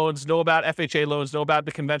VA loans, know about FHA loans, know about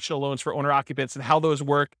the conventional loans for owner occupants and how those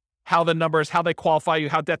work, how the numbers, how they qualify you,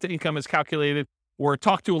 how debt to income is calculated, or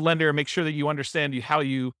talk to a lender and make sure that you understand how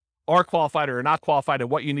you are qualified or are not qualified and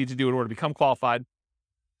what you need to do in order to become qualified.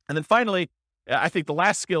 And then finally, I think the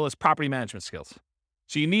last skill is property management skills.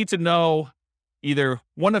 So you need to know either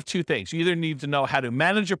one of two things. You either need to know how to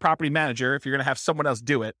manage a property manager if you're going to have someone else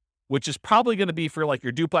do it, which is probably going to be for like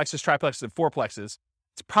your duplexes, triplexes, and fourplexes.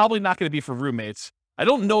 It's probably not going to be for roommates. I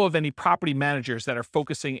don't know of any property managers that are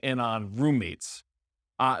focusing in on roommates.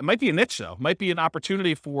 It might be a niche though. It might be an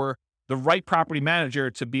opportunity for the right property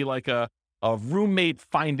manager to be like a roommate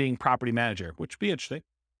finding property manager, which would be interesting.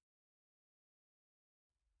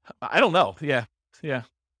 I don't know. Yeah.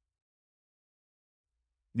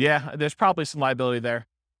 There's probably some liability there.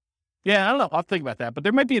 Yeah, I don't know. I'll think about that, but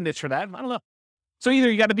there might be a niche for that. I don't know. So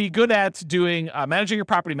either you got to be good at doing managing your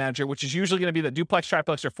property manager, which is usually going to be the duplex,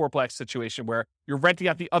 triplex, or fourplex situation where you're renting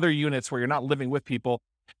out the other units where you're not living with people,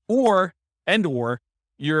 or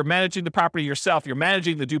you're managing the property yourself. You're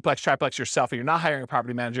managing the duplex, triplex yourself, and you're not hiring a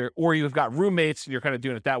property manager, or you've got roommates and you're kind of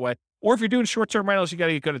doing it that way. Or if you're doing short-term rentals, you got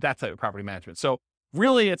to get good at that type of property management. So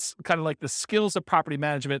Really, it's kind of like the skills of property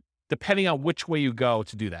management, depending on which way you go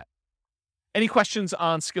to do that. Any questions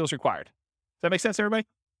on skills required? Does that make sense, everybody?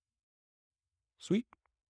 Sweet.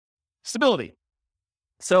 Stability.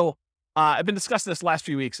 So I've been discussing this last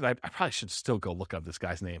few weeks, and I probably should still go look up this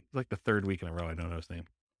guy's name. It's like the third week in a row I don't know his name.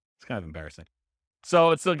 It's kind of embarrassing.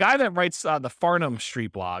 So it's the guy that writes the Farnham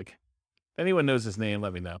Street blog. If anyone knows his name,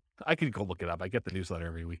 let me know. I could go look it up. I get the newsletter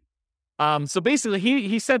every week. So basically,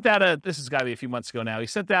 he sent out this has got to be a few months ago now. He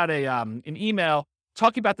sent out an email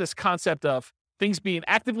talking about this concept of things being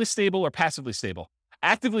actively stable or passively stable.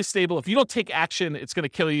 Actively stable, if you don't take action, it's going to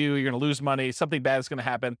kill you. You're going to lose money. Something bad is going to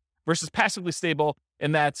happen. Versus passively stable,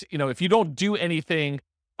 in that, if you don't do anything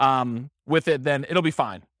with it, then it'll be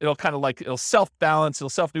fine. It'll kind of it'll self-balance, it'll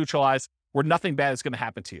self-neutralize, where nothing bad is going to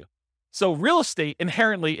happen to you. So real estate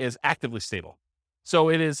inherently is actively stable. So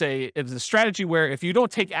it's a strategy where if you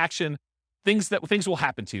don't take action, things will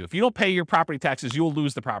happen to you. If you don't pay your property taxes, you'll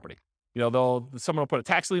lose the property. Someone will put a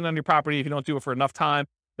tax lien on your property. If you don't do it for enough time,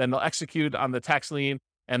 then they'll execute on the tax lien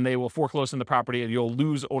and they will foreclose on the property and you'll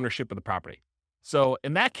lose ownership of the property. So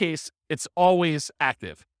in that case, it's always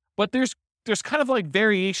active. But there's kind of like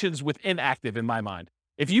variations within active in my mind.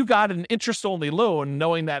 If you got an interest-only loan,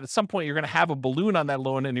 knowing that at some point you're going to have a balloon on that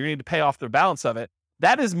loan and you're going to pay off the balance of it,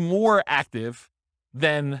 that is more active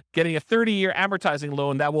than getting a 30-year amortizing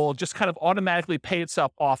loan that will just kind of automatically pay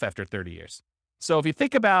itself off after 30 years. So if you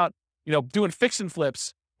think about, doing fix and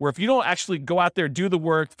flips, where if you don't actually go out there, do the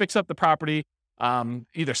work, fix up the property,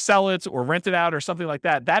 either sell it or rent it out or something like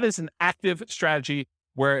that, that is an active strategy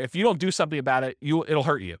where if you don't do something about it, it'll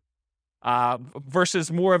hurt you.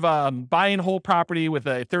 Versus more of a buy and hold property with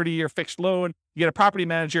a 30-year fixed loan, you get a property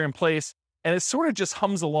manager in place, and it sort of just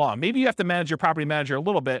hums along. Maybe you have to manage your property manager a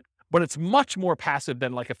little bit, but it's much more passive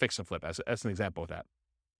than like a fix and flip, as an example of that.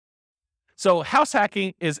 So house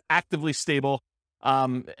hacking is actively stable.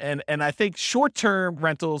 And I think short-term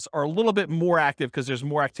rentals are a little bit more active because there's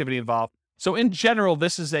more activity involved. So in general,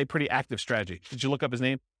 this is a pretty active strategy. Did you look up his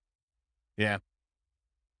name? Yeah,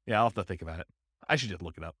 I'll have to think about it. I should just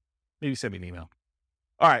look it up. Maybe send me an email.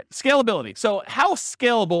 All right, scalability. So how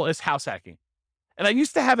scalable is house hacking? And I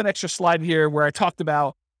used to have an extra slide here where I talked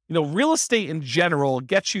about, real estate in general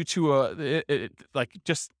gets you to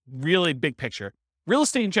just really big picture. Real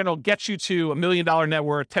estate in general gets you to $1 million net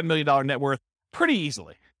worth, $10 million net worth pretty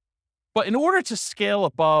easily. But in order to scale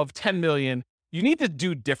above 10 million, you need to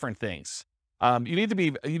do different things. You need to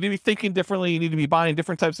be thinking differently. You need to be buying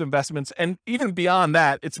different types of investments. And even beyond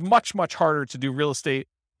that, it's much, much harder to do real estate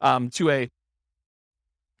to a,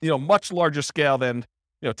 much larger scale than,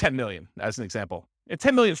 10 million as an example. And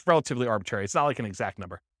 10 million is relatively arbitrary. It's not like an exact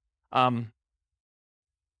number.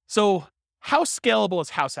 So how scalable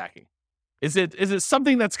is house hacking? Is it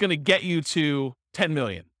something that's going to get you to 10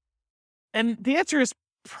 million? And the answer is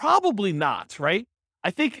probably not, right?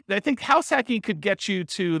 I think house hacking could get you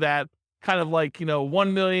to that kind of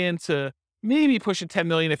 1 million to maybe pushing 10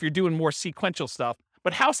 million if you're doing more sequential stuff.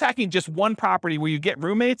 But house hacking just one property where you get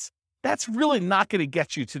roommates, that's really not going to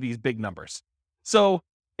get you to these big numbers. So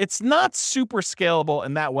it's not super scalable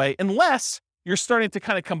in that way, unless you're starting to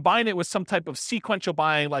kind of combine it with some type of sequential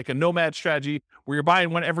buying, like a nomad strategy where you're buying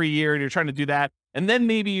one every year and you're trying to do that. And then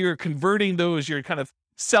maybe you're converting those, you're kind of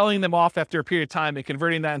selling them off after a period of time and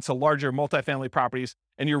converting that into larger multifamily properties.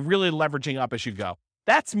 And you're really leveraging up as you go.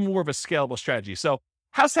 That's more of a scalable strategy. So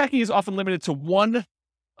house hacking is often limited to one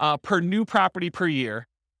per new property per year.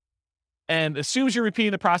 And as soon as you're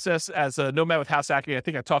repeating the process as a nomad with house hacking, I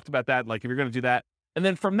think I talked about that, like if you're going to do that. And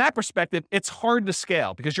then from that perspective, it's hard to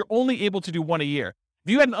scale because you're only able to do one a year.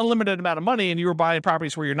 If you had an unlimited amount of money and you were buying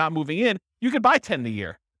properties where you're not moving in, you could buy 10 a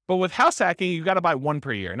year. But with house hacking, you got to buy one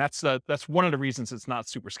per year. And that's one of the reasons it's not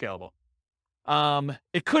super scalable.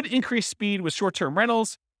 It could increase speed with short-term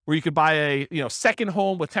rentals where you could buy a second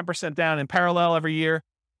home with 10% down in parallel every year.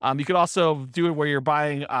 You could also do it where you're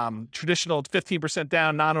buying traditional 15%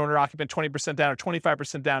 down, non-owner occupant, 20% down, or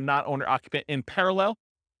 25% down, non-owner occupant in parallel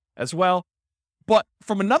as well. But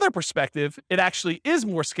from another perspective, it actually is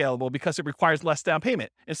more scalable because it requires less down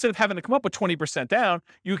payment. Instead of having to come up with 20% down,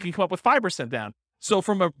 you can come up with 5% down. So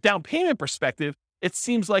from a down payment perspective, it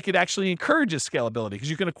seems like it actually encourages scalability because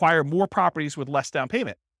you can acquire more properties with less down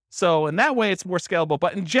payment. So in that way, it's more scalable.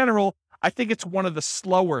 But in general, I think it's one of the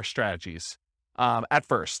slower strategies at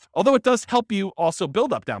first, although it does help you also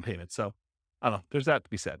build up down payment. So I don't know, there's that to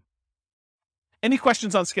be said. Any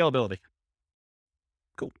questions on scalability?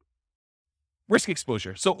 Cool. Risk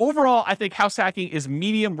exposure. So overall, I think house hacking is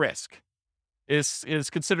medium risk, is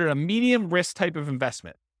considered a medium risk type of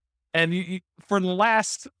investment. And for the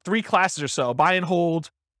last 3 classes or so, buy and hold,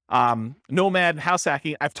 Nomad, and house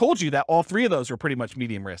hacking, I've told you that all three of those are pretty much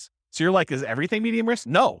medium risk. So you're like, is everything medium risk?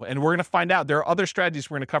 No. And we're going to find out. There are other strategies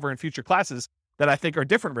we're going to cover in future classes that I think are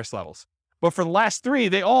different risk levels. But for the last three,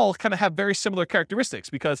 they all kind of have very similar characteristics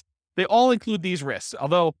because they all include these risks.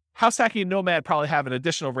 Although house hacking and Nomad probably have an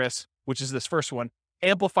additional risk, which is this first one,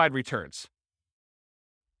 amplified returns.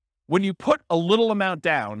 When you put a little amount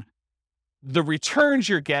down, the returns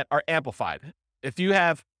you get are amplified. If you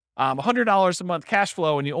have $100 a month cash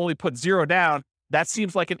flow and you only put $0 down, that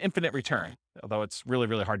seems like an infinite return, although it's really,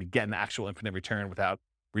 really hard to get an actual infinite return without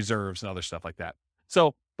reserves and other stuff like that.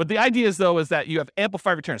 So, but the idea is that you have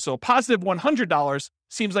amplified returns. So a positive $100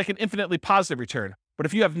 seems like an infinitely positive return. But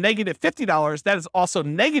if you have negative $50, that is also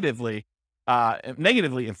negatively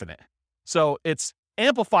infinite. So it's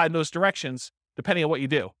amplified in those directions depending on what you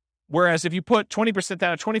do. Whereas if you put 20%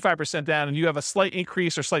 down or 25% down and you have a slight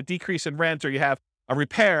increase or slight decrease in rent, or you have a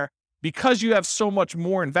repair, because you have so much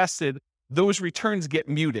more invested, those returns get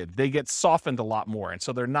muted. They get softened a lot more. And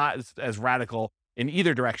so they're not as radical in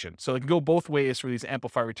either direction. So it can go both ways for these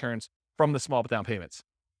amplified returns from the small down payments.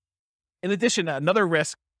 In addition, another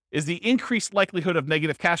risk is the increased likelihood of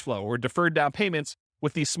negative cash flow or deferred down payments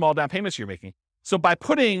with these small down payments you're making. So by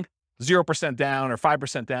putting 0% down or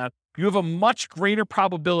 5% down, you have a much greater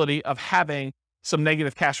probability of having some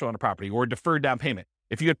negative cash flow on a property or deferred down payment.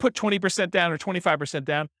 If you had put 20% down or 25%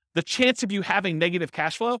 down, the chance of you having negative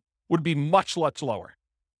cash flow would be much, much lower.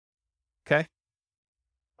 Okay.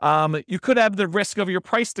 You could have the risk of your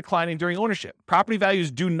price declining during ownership. Property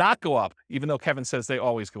values do not go up, even though Kevin says they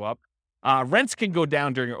always go up. Rents can go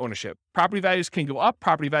down during your ownership. Property values can go up,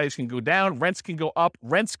 property values can go down, rents can go up,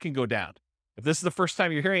 rents can go down. If this is the first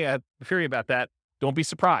time you're hearing about that, don't be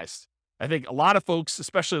surprised. I think a lot of folks,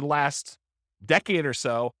 especially the last decade or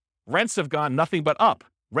so, rents have gone nothing but up.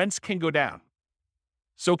 Rents can go down.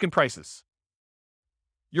 So can prices.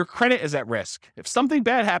 Your credit is at risk. If something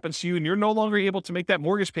bad happens to you and you're no longer able to make that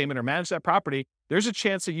mortgage payment or manage that property, there's a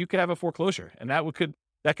chance that you could have a foreclosure, and that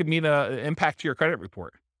could mean an impact to your credit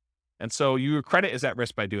report. And so your credit is at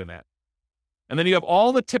risk by doing that. And then you have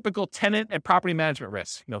all the typical tenant and property management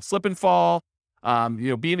risks, slip and fall,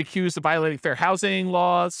 being accused of violating fair housing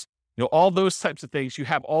laws, all those types of things. You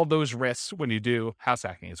have all those risks when you do house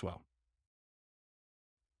hacking as well.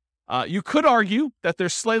 You could argue that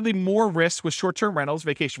there's slightly more risk with short-term rentals,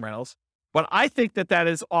 vacation rentals, but I think that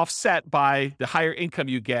is offset by the higher income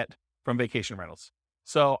you get from vacation rentals.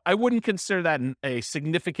 So I wouldn't consider that a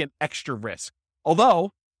significant extra risk.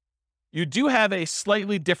 Although you do have a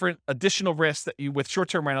slightly different additional risk that you with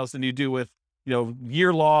short-term rentals than you do with,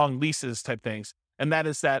 year-long leases type things. And that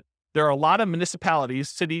is that there are a lot of municipalities,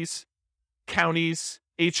 cities, counties,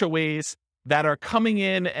 HOAs that are coming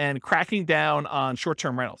in and cracking down on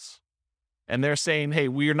short-term rentals. And they're saying, hey,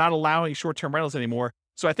 we are not allowing short-term rentals anymore.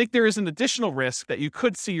 So I think there is an additional risk that you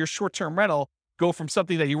could see your short-term rental go from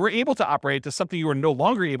something that you were able to operate to something you are no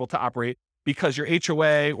longer able to operate because your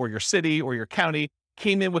HOA or your city or your county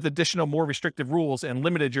came in with additional, more restrictive rules and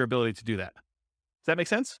limited your ability to do that. Does that make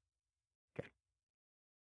sense? Okay.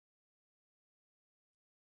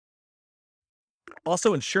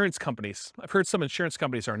 Also, insurance companies. I've heard some insurance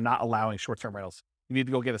companies are not allowing short-term rentals. You need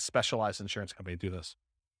to go get a specialized insurance company to do this.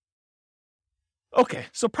 Okay,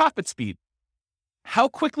 so profit speed. How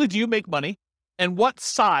quickly do you make money? And what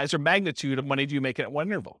size or magnitude of money do you make at one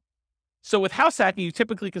interval? So with house hacking, you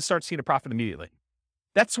typically can start seeing a profit immediately.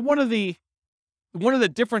 That's one of the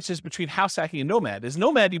differences between house hacking and nomad. Is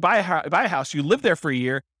nomad, you buy a house, you live there for a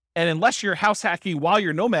year, and unless you're house hacking while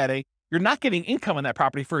you're nomading, you're not getting income on that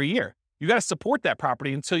property for a year. You got to support that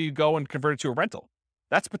property until you go and convert it to a rental.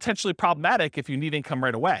 That's potentially problematic if you need income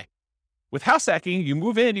right away. With house hacking, you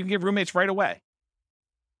move in, you can get roommates right away.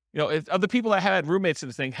 Of the people that had roommates in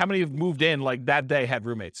this thing, how many have moved in like that day had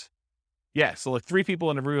roommates? Yeah, so like 3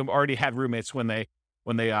 people in a room already had roommates when they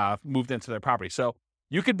moved into their property. So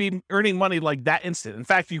you could be earning money like that instant. In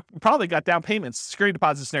fact, you probably got down payments, security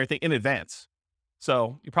deposits and everything in advance.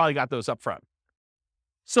 So you probably got those up front.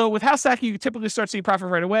 So with house hacking, you typically start seeing profit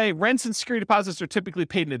right away. Rents and security deposits are typically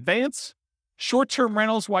paid in advance. Short-term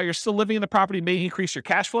rentals while you're still living in the property may increase your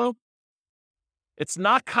cash flow. It's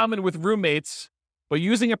not common with roommates, but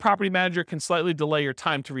using a property manager can slightly delay your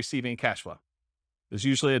time to receiving cash flow. There's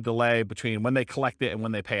usually a delay between when they collect it and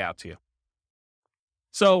when they pay out to you.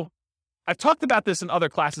 So I've talked about this in other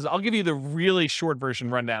classes. I'll give you the really short version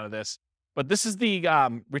rundown of this, but this is the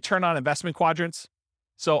return on investment quadrants.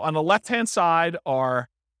 So on the left-hand side are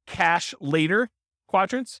cash later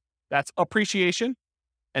quadrants. That's appreciation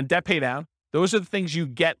and debt pay down. Those are the things you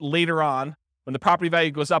get later on when the property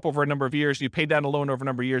value goes up over a number of years. You pay down a loan over a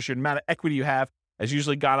number of years. Your amount of equity you have has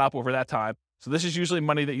usually gone up over that time. So this is usually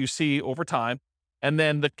money that you see over time. And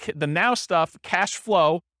then the now stuff, cash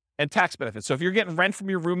flow and tax benefits. So if you're getting rent from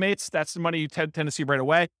your roommates, that's the money you tend to see right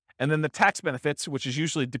away. And then the tax benefits, which is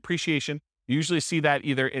usually depreciation. You usually see that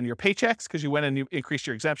either in your paychecks because you went and you increased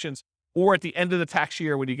your exemptions, or at the end of the tax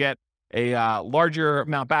year when you get a larger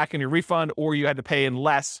amount back in your refund, or you had to pay in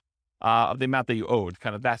less of the amount that you owed.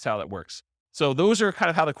 Kind of that's how that works. So those are kind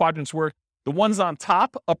of how the quadrants work. The ones on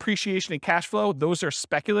top, appreciation and cash flow, those are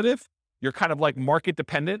speculative. You're kind of like market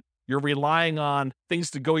dependent. You're relying on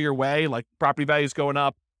things to go your way, like property values going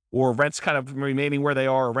up or rents kind of remaining where they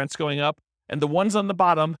are or rents going up. And the ones on the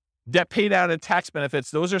bottom, debt pay down and tax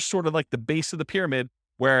benefits, those are sort of like the base of the pyramid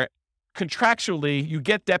where contractually you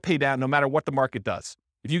get debt pay down no matter what the market does.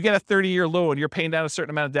 If you get a 30-year loan, you're paying down a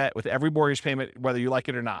certain amount of debt with every mortgage payment, whether you like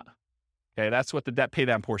it or not. Okay, that's what the debt pay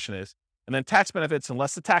down portion is. And then tax benefits,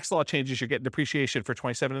 unless the tax law changes, you're getting depreciation for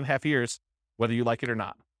 27 and a half years, whether you like it or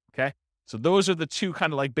not. Okay, so those are the two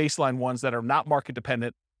kind of like baseline ones that are not market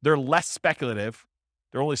dependent. They're less speculative.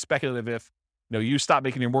 They're only speculative if you stop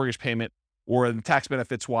making your mortgage payment, or the tax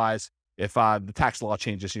benefits wise, if the tax law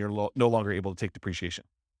changes and you're no longer able to take depreciation.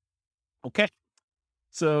 Okay,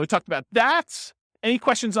 so we talked about that. Any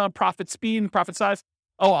questions on profit speed and profit size?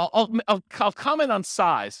 Oh, I'll comment on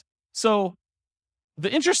size. So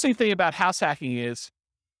the interesting thing about house hacking is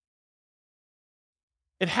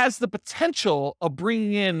it has the potential of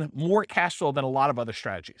bringing in more cash flow than a lot of other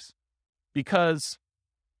strategies. Because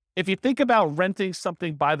if you think about renting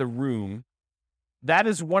something by the room, that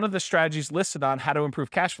is one of the strategies listed on how to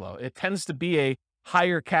improve cash flow. It tends to be a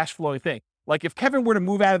higher cash flowing thing. Like if Kevin were to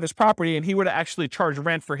move out of this property and he were to actually charge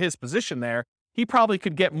rent for his position there, he probably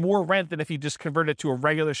could get more rent than if he just converted to a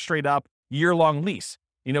regular straight up year-long lease.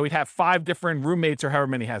 He'd have 5 different roommates or however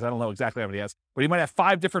many he has. I don't know exactly how many he has, but he might have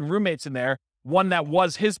 5 different roommates in there. One that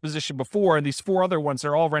was his position before, and these 4 other ones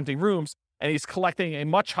are all renting rooms, and he's collecting a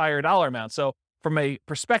much higher dollar amount. So from a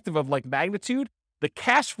perspective of like magnitude, the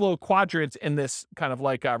cash flow quadrant in this kind of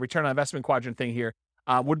like return on investment quadrant thing here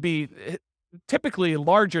would be typically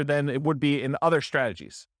larger than it would be in other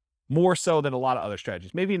strategies, more so than a lot of other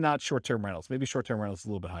strategies. Maybe not short-term rentals. Maybe short-term rentals is a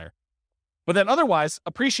little bit higher. But then otherwise,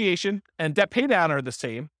 appreciation and debt pay down are the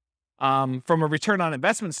same. From a return on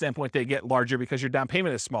investment standpoint, they get larger because your down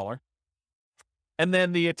payment is smaller. And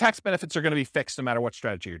then the tax benefits are going to be fixed no matter what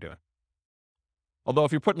strategy you're doing. Although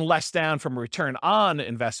if you're putting less down from a return on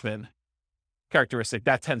investment characteristic,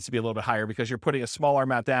 that tends to be a little bit higher because you're putting a smaller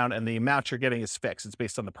amount down and the amount you're getting is fixed. It's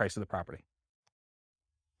based on the price of the property.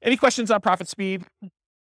 Any questions on profit speed? All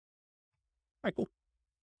right, cool.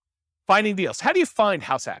 Finding deals. How do you find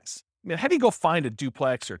house hacks? How do you go find a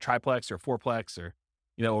duplex or triplex or fourplex or,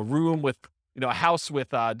 a room with, a house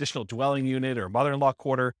with additional dwelling unit or mother-in-law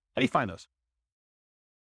quarter? How do you find those?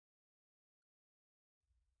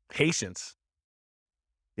 Patience.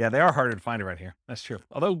 Yeah, they are harder to find around here. That's true.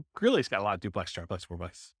 Although Greeley's got a lot of duplex, triplex,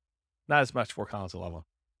 fourplex. Not as much Fort Collins or Loveland.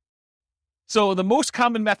 So the most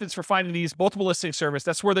common methods for finding these, multiple listing service,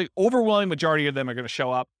 that's where the overwhelming majority of them are going to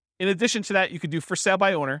show up. In addition to that, you could do for sale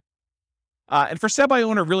by owner. And for sale by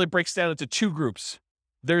owner really breaks down into 2 groups.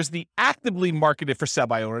 There's the actively marketed for sale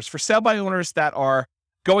by owners that are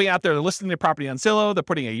going out there, they're listing their property on Zillow, they're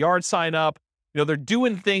putting a yard sign up, they're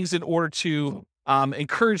doing things in order to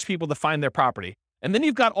encourage people to find their property. And then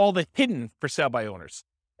you've got all the hidden for sale by owners.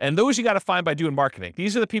 And those you got to find by doing marketing.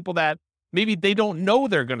 These are the people that maybe they don't know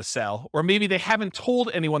they're going to sell, or maybe they haven't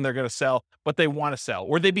told anyone they're going to sell, but they want to sell,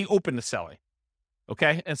 or they'd be open to selling.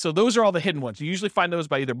 Okay. And so those are all the hidden ones. You usually find those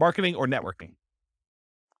by either marketing or networking.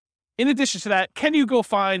 In addition to that, can you go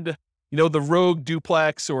find, the rogue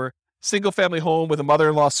duplex or single family home with a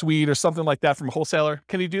mother-in-law suite or something like that from a wholesaler?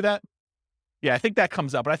 Can you do that? Yeah, I think that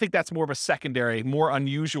comes up, but I think that's more of a secondary, more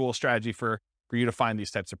unusual strategy for you to find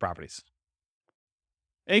these types of properties.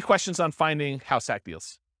 Any questions on finding house hack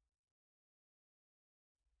deals?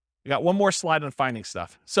 We got one more slide on finding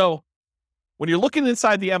stuff. So when you're looking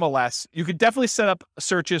inside the MLS, you could definitely set up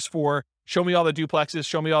searches for show me all the duplexes,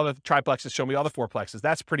 show me all the triplexes, show me all the fourplexes.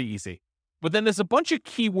 That's pretty easy. But then there's a bunch of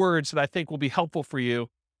keywords that I think will be helpful for you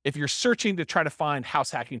if you're searching to try to find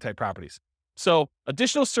house hacking type properties. So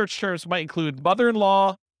additional search terms might include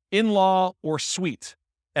mother-in-law, in-law, or suite.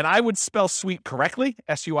 And I would spell suite correctly,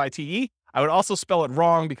 S-U-I-T-E. I would also spell it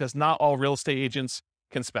wrong because not all real estate agents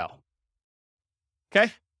can spell.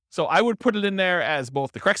 Okay? So I would put it in there as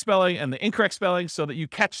both the correct spelling and the incorrect spelling so that you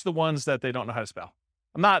catch the ones that they don't know how to spell.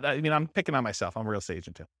 I'm picking on myself. I'm a real estate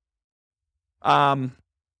agent too.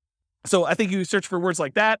 So I think you search for words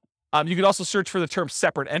like that. You could also search for the term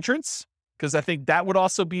separate entrance, because I think that would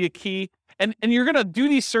also be a key. And you're going to do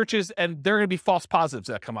these searches and there are going to be false positives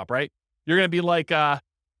that come up, right? You're going to be like,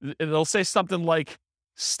 It'll say something like,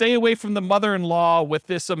 stay away from the mother-in-law with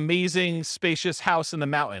this amazing spacious house in the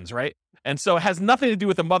mountains, right? And so it has nothing to do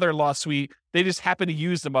with the mother-in-law suite. They just happen to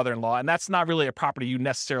use the mother-in-law, and that's not really a property you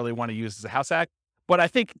necessarily want to use as a house hack. But I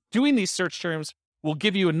think doing these search terms will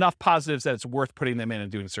give you enough positives that it's worth putting them in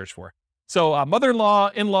and doing a search for. So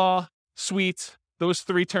mother-in-law, in-law, suite, those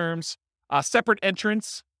 3 terms. Separate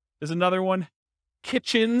entrance is another one.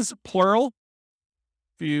 Kitchens, plural.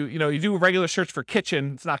 If you do a regular search for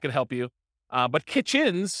kitchen, it's not going to help you. But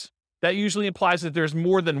kitchens, that usually implies that there's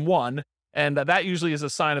more than one, and that usually is a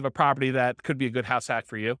sign of a property that could be a good house hack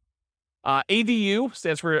for you. ADU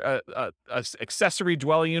stands for accessory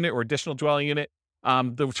dwelling unit or additional dwelling unit.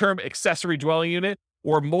 The term accessory dwelling unit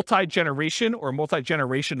or multi-generation or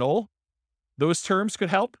multi-generational, those terms could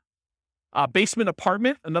help. Basement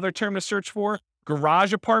apartment, another term to search for.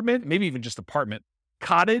 Garage apartment, maybe even just apartment.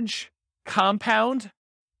 Cottage, compound,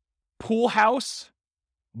 pool house,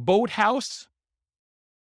 boat house,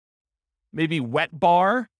 maybe wet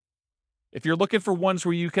bar. If you're looking for ones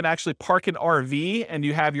where you can actually park an RV and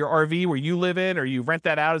you have your RV where you live in, or you rent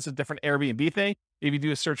that out as a different Airbnb thing, maybe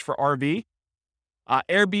do a search for RV.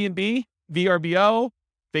 Airbnb, VRBO,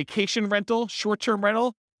 vacation rental, short-term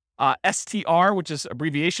rental, STR, which is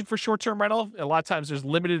abbreviation for short-term rental. A lot of times there's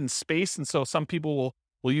limited in space, and so some people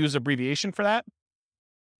will use abbreviation for that.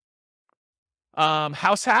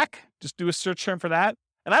 House hack, just do a search term for that.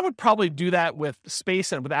 And I would probably do that with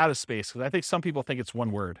space and without a space, because I think some people think it's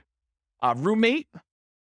one word. Roommate,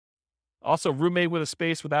 also roommate with a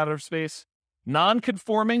space, without a space.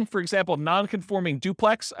 Non-conforming, for example, non-conforming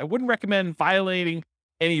duplex. I wouldn't recommend violating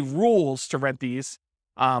any rules to rent these,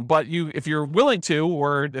 but if you're willing to,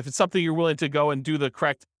 or if it's something you're willing to go and do the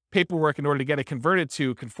correct paperwork in order to get it converted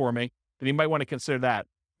to conforming, then you might want to consider that.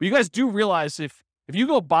 But you guys do realize if you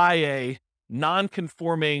go buy a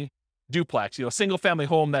non-conforming duplex, a single family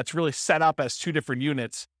home that's really set up as 2 different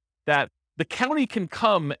units, that the county can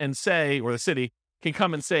come and say, or the city can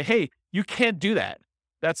come and say, hey, you can't do that.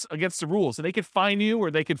 That's against the rules. And they could fine you,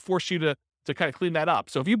 or they could force you to kind of clean that up.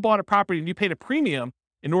 So if you bought a property and you paid a premium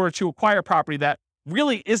in order to acquire a property that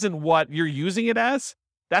really isn't what you're using it as,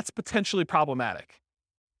 that's potentially problematic,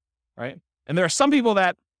 right? And there are some people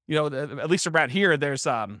that, at least around here, there's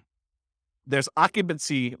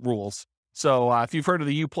occupancy rules. So if you've heard of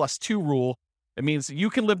the U+2 rule, it means you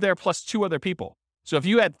can live there plus 2 other people. So if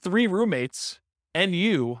you had 3 roommates and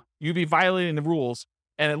you'd be violating the rules.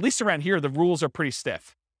 And at least around here, the rules are pretty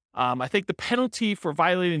stiff. I think the penalty for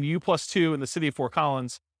violating U+2 in the city of Fort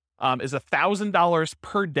Collins is $1,000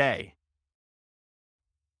 per day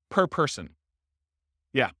per person.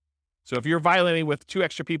 Yeah. So if you're violating with 2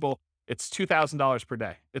 extra people, it's $2,000 per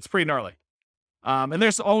day. It's pretty gnarly. And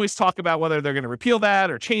there's always talk about whether they're going to repeal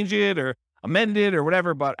that or change it or amend it or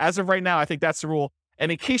whatever. But as of right now, I think that's the rule.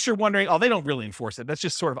 And in case you're wondering, they don't really enforce it. That's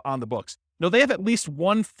just sort of on the books. No, they have at least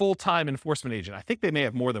 1 full-time enforcement agent. I think they may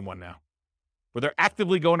have more than one now, where they're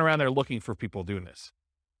actively going around there looking for people doing this.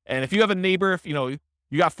 And if you have a neighbor, if you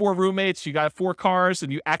got 4 roommates, you got 4 cars,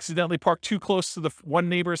 and you accidentally park too close to the one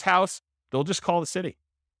neighbor's house, they'll just call the city.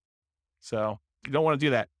 So you don't want to do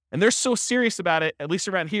that. And they're so serious about it, at least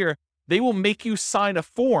around here, they will make you sign a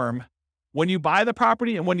form when you buy the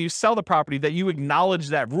property and when you sell the property that you acknowledge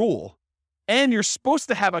that rule. And you're supposed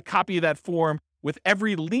to have a copy of that form with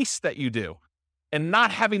every lease that you do. And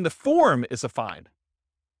not having the form is a fine.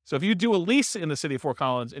 So if you do a lease in the city of Fort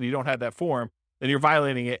Collins and you don't have that form, then you're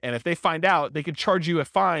violating it. And if they find out, they can charge you a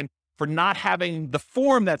fine for not having the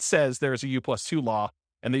form that says there's a U+2 law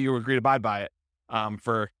and that you agree to abide by it,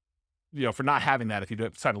 for not having that if you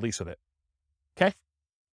don't sign a lease with it. Okay?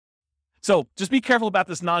 So just be careful about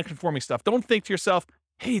this non-conforming stuff. Don't think to yourself,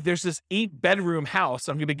 hey, there's this 8-bedroom house.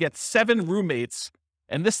 I'm going to get 7 roommates,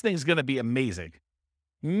 and this thing's going to be amazing.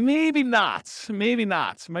 Maybe not. Maybe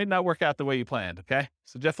not. Might not work out the way you planned, okay?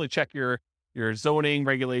 So definitely check your zoning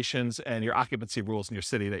regulations and your occupancy rules in your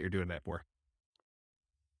city that you're doing that for.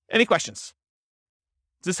 Any questions?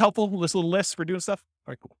 Is this helpful, this little list for doing stuff?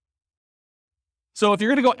 All right, cool. So if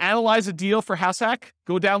you're going to go analyze a deal for House Hack,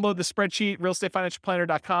 go download the spreadsheet,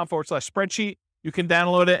 realestatefinancialplanner.com/spreadsheet. You can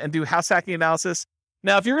download it and do house hacking analysis.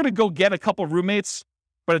 Now, if you're going to go get a couple roommates,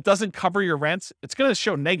 but it doesn't cover your rent, it's going to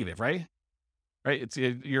show negative, right? Right?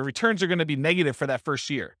 Your returns are going to be negative for that first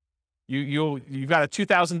year. You've got a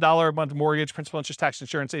 $2,000 a month mortgage, principal, interest, tax,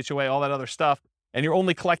 insurance, HOA, all that other stuff, and you're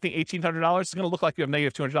only collecting $1,800. It's going to look like you have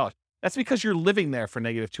negative $200. That's because you're living there for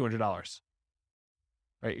negative $200.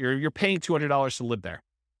 Right? You're paying $200 to live there.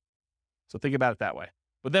 So think about it that way.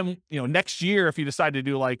 But then, next year, if you decide to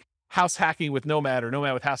do like house hacking with Nomad or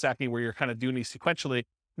Nomad with house hacking, where you're kind of doing these sequentially,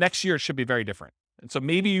 next year it should be very different. And so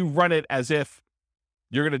maybe you run it as if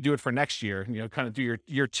you're going to do it for next year, kind of do your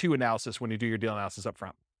year 2 analysis when you do your deal analysis up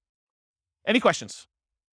front. Any questions?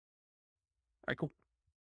 All right, cool.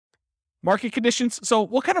 Market conditions. So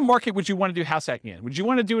what kind of market would you want to do house hacking in? Would you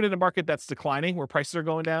want to do it in a market that's declining, where prices are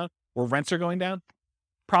going down, or rents are going down?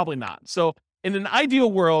 Probably not. So in an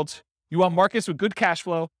ideal world, you want markets with good cash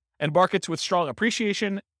flow and markets with strong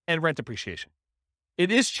appreciation and rent appreciation.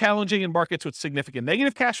 It is challenging in markets with significant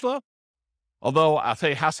negative cash flow, although I'll tell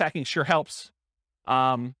you, house hacking sure helps.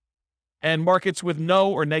 And markets with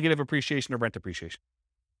no or negative appreciation or rent appreciation.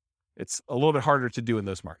 It's a little bit harder to do in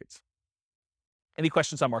those markets. Any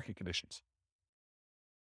questions on market conditions?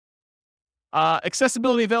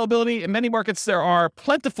 Accessibility, availability. In many markets, there are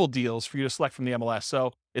plentiful deals for you to select from the MLS.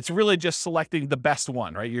 So it's really just selecting the best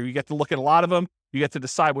one, right? You get to look at a lot of them. You get to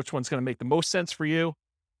decide which one's going to make the most sense for you.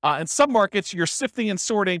 In some markets, you're sifting and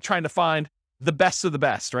sorting, trying to find the best of the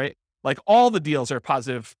best, right? Like all the deals are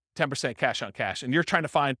positive 10% cash on cash, and you're trying to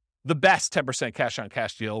find the best 10% cash on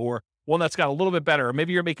cash deal, or one that's got a little bit better. Or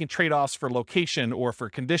maybe you're making trade-offs for location or for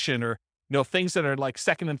condition, or things that are like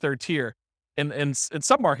second and third tier. And in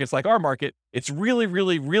some markets, like our market, it's really,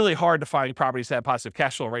 really, really hard to find properties that have positive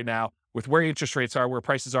cash flow right now with where interest rates are, where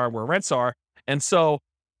prices are, where rents are. And so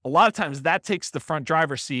a lot of times that takes the front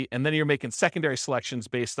driver's seat, and then you're making secondary selections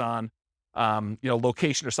based on,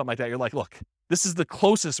 location or something like that. You're like, look, this is the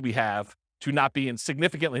closest we have to not being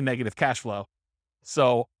significantly negative cash flow.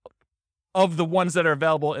 So of the ones that are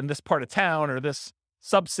available in this part of town or this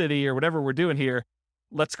sub-city or whatever we're doing here,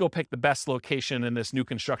 let's go pick the best location in this new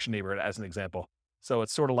construction neighborhood as an example. So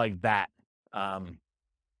it's sort of like that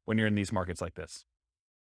when you're in these markets like this.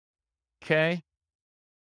 Okay.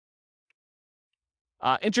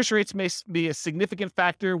 Interest rates may be a significant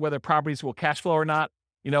factor whether properties will cash flow or not.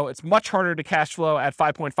 It's much harder to cash flow at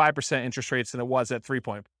 5.5% interest rates than it was at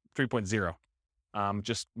 3.0.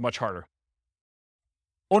 Just much harder.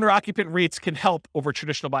 Owner-occupant REITs can help over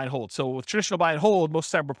traditional buy and hold. So with traditional buy and hold, most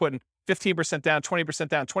of the time we're putting 15% down, 20%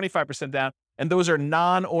 down, 25% down, and those are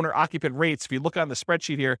non-owner-occupant rates. If you look on the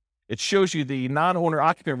spreadsheet here, it shows you the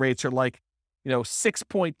non-owner-occupant rates are like,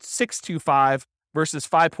 6.625 versus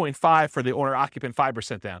 5.5 for the owner-occupant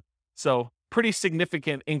 5% down. So pretty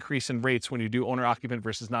significant increase in rates when you do owner-occupant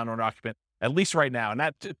versus non-owner-occupant, at least right now. And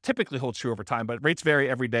that typically holds true over time, but rates vary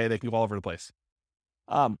every day. They can go all over the place.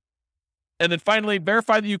 And then finally,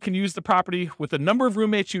 verify that you can use the property with the number of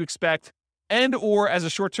roommates you expect and or as a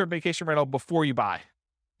short-term vacation rental before you buy.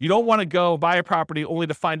 You don't want to go buy a property only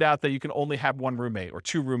to find out that you can only have one roommate or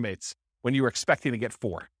two roommates when you were expecting to get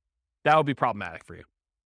 4. That would be problematic for you.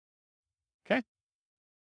 Okay?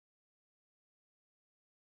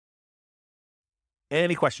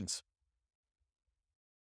 Any questions?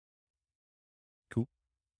 Cool.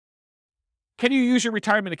 Can you use your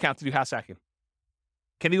retirement account to do house hacking?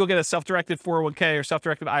 Can you go get a self-directed 401k or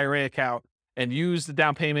self-directed IRA account and use the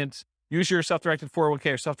down payments, use your self-directed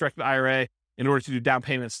 401k or self-directed IRA in order to do down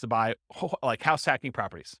payments to buy like house hacking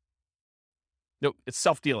properties? No, it's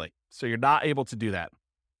self-dealing. So you're not able to do that.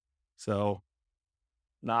 So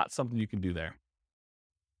not something you can do there.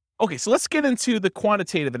 Okay, so let's get into the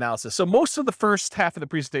quantitative analysis. So most of the first half of the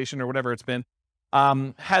presentation or whatever it's been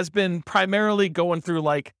has been primarily going through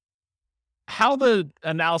like how the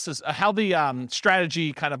analysis, how the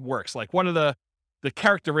strategy kind of works. Like what are the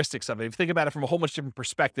characteristics of it? If you think about it from a whole bunch of different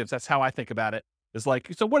perspectives, that's how I think about it. Is like,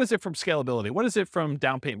 so what is it from scalability? What is it from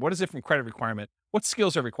down payment? What is it from credit requirement? What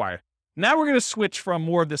skills are required? Now we're going to switch from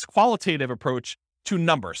more of this qualitative approach to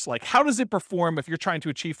numbers. Like how does it perform if you're trying to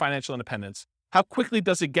achieve financial independence? How quickly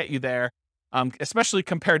does it get you there? Especially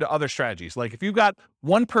compared to other strategies. Like if you've got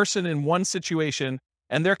one person in one situation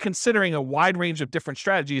and they're considering a wide range of different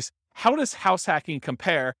strategies, how does house hacking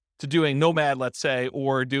compare to doing Nomad, let's say,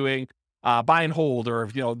 or doing buy and hold, or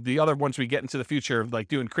the other ones we get into the future, like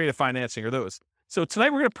doing creative financing or those? So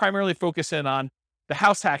tonight we're going to primarily focus in on the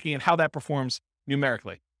house hacking and how that performs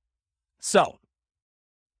numerically. So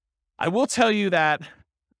I will tell you that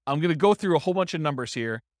I'm going to go through a whole bunch of numbers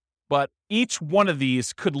here, but each one of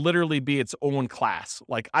these could literally be its own class.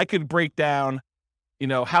 Like I could break down,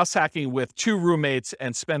 house hacking with 2 roommates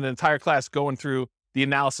and spend an entire class going through the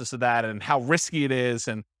analysis of that and how risky it is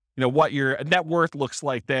and, what your net worth looks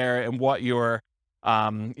like there and what your,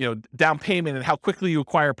 down payment and how quickly you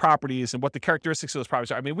acquire properties and what the characteristics of those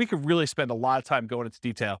properties are. I mean, we could really spend a lot of time going into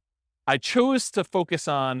detail. I chose to focus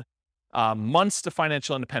on months to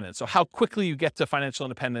financial independence. So how quickly you get to financial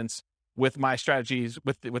independence with my strategies,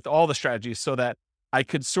 with all the strategies, so that I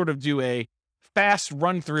could sort of do a fast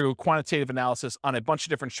run through quantitative analysis on a bunch of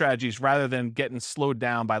different strategies rather than getting slowed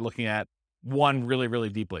down by looking at one really, really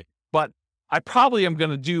deeply. But I probably am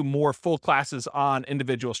going to do more full classes on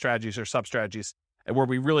individual strategies or sub-strategies and where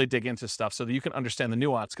we really dig into stuff so that you can understand the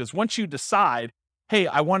nuance. Because once you decide, hey,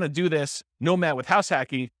 I want to do this nomad with house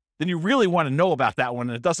hacking, then you really want to know about that one.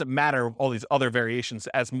 And it doesn't matter all these other variations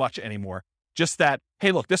as much anymore. Just that,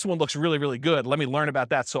 hey, look, this one looks really, really good. Let me learn about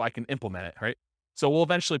that so I can implement it, right? So we'll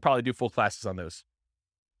eventually probably do full classes on those.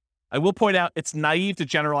 I will point out it's naive to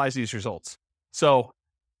generalize these results. So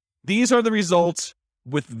these are the results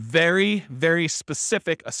with very, very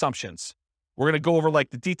specific assumptions. We're going to go over like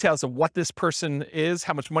the details of what this person is,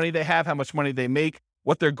 how much money they have, how much money they make,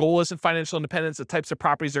 what their goal is in financial independence, the types of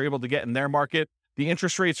properties they're able to get in their market, the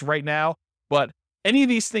interest rates right now. But any of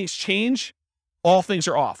these things change, all things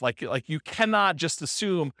are off. Like you cannot just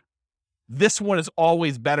assume this one is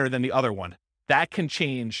always better than the other one. That can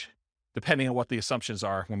change depending on what the assumptions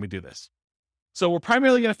are when we do this. So we're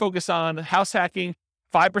primarily going to focus on house hacking,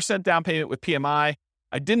 5% down payment with PMI.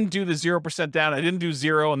 I didn't do the 0% down. I didn't do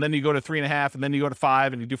 0, and then you go to 3.5, and then you go to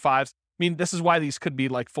 5, and you do 5s. I mean, this is why these could be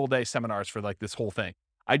like full day seminars for like this whole thing.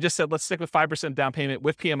 I just said, let's stick with 5% down payment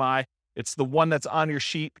with PMI. It's the one that's on your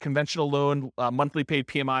sheet, conventional loan, monthly paid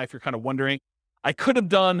PMI, if you're kind of wondering. I could have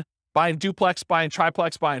done buying duplex, buying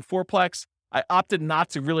triplex, buying fourplex. I opted not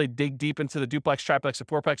to really dig deep into the duplex, triplex, and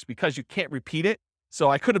fourplex because you can't repeat it. So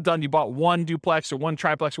I could have done, you bought one duplex or one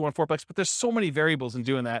triplex or one fourplex, but there's so many variables in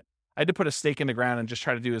doing that. I had to put a stake in the ground and just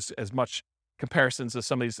try to do as much comparisons of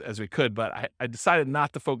some of these as we could. But I decided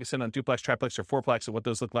not to focus in on duplex, triplex, or fourplex and what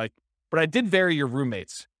those look like. But I did vary your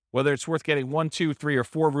roommates, whether it's worth getting 1, 2, 3, or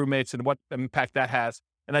 4 roommates and what impact that has.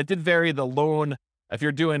 And I did vary the loan. If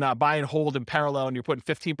you're doing buy and hold in parallel and you're putting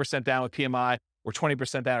 15% down with PMI or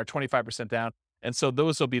 20% down or 25% down. And so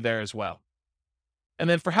those will be there as well. And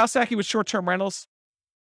then for house hacking with short-term rentals,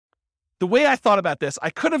 the way I thought about this, I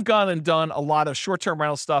could have gone and done a lot of short-term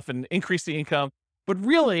rental stuff and increased the income. But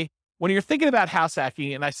really, when you're thinking about house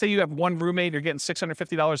hacking, and I say you have one roommate, you're getting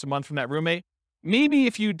 $650 a month from that roommate, maybe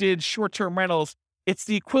if you did short-term rentals, it's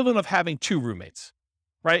the equivalent of having 2 roommates,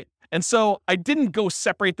 right? And so I didn't go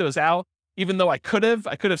separate those out, even though I could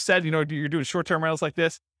have said, you're doing short-term rentals like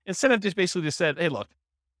this. Instead, I've just basically just said, hey, look,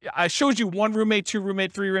 I showed you 1 roommate, 2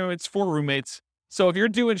 roommate, 3 roommates, 4 roommates. So if you're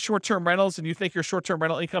doing short-term rentals and you think your short-term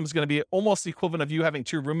rental income is going to be almost the equivalent of you having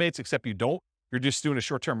 2 roommates, except you don't, you're just doing a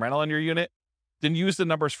short-term rental in your unit, then use the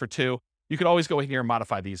numbers for 2. You can always go in here and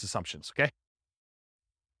modify these assumptions, okay?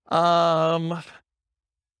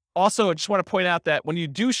 Also, I just want to point out that when you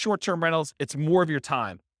do short-term rentals, it's more of your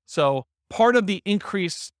time. So part of the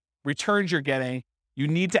increased returns you're getting, you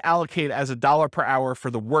need to allocate as $1 per hour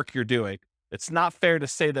for the work you're doing. It's not fair to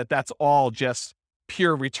say that that's all just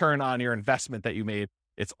pure return on your investment that you made.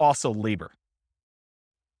 It's also labor.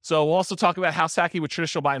 So we'll also talk about house hacking with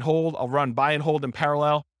traditional buy and hold. I'll run buy and hold in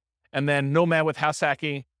parallel, and then nomad with house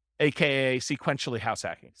hacking, AKA sequentially house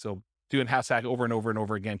hacking. So doing house hacking over and over and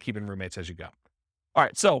over again, keeping roommates as you go. All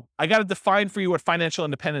right, so I got to define for you what financial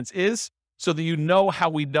independence is so that you know how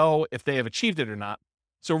we know if they have achieved it or not.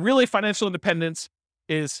 So really, financial independence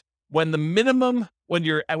is when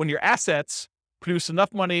your assets produce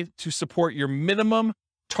enough money to support your minimum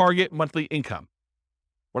target monthly income.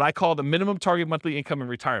 What I call the minimum target monthly income in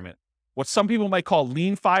retirement. What some people might call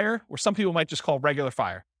lean fire, or some people might just call regular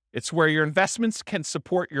fire. It's where your investments can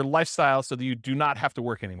support your lifestyle so that you do not have to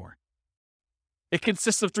work anymore. It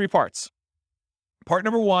consists of 3 parts. Part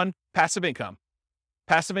number 1, passive income.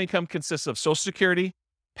 Passive income consists of Social Security,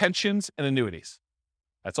 pensions, and annuities.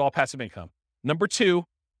 That's all passive income. Number 2,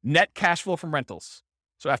 net cash flow from rentals.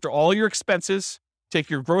 So after all your expenses,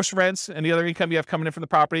 take your gross rents and the other income you have coming in from the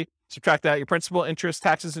property, subtract that, your principal, interest,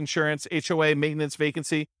 taxes, insurance, HOA, maintenance,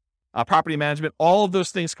 vacancy, property management, all of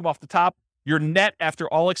those things come off the top. Your net after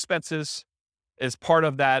all expenses is part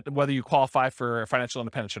of that, whether you qualify for financial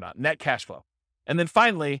independence or not, net cash flow. And then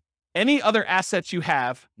finally, any other assets you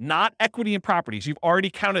have, not equity in properties, you've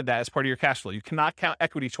already counted that as part of your cash flow. You cannot count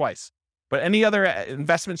equity twice. But any other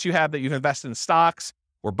investments you have that you've invested in stocks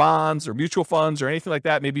or bonds or mutual funds or anything like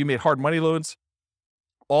that, maybe you made hard money loans,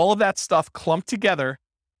 all of that stuff clumped together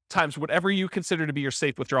times whatever you consider to be your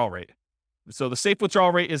safe withdrawal rate. So the safe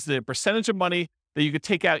withdrawal rate is the percentage of money that you could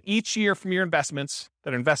take out each year from your investments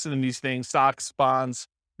that are invested in these things, stocks, bonds,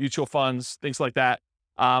 mutual funds, things like that,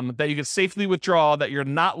 that you can safely withdraw that you're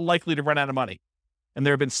not likely to run out of money. And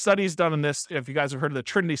there have been studies done on this. If you guys have heard of the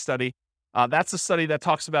Trinity study, that's a study that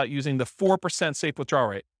talks about using the 4% safe withdrawal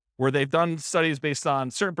rate, where they've done studies based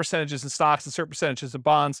on certain percentages in stocks and certain percentages in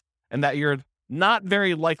bonds, and that you're not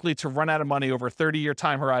very likely to run out of money over a 30-year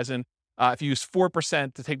time horizon if you use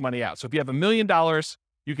 4% to take money out. So if you have $1 million,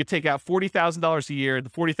 you could take out $40,000 a year.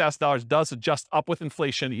 The $40,000 does adjust up with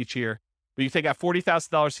inflation each year, but you take out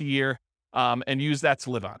 $40,000 a year and use that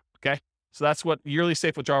to live on, okay? So that's what yearly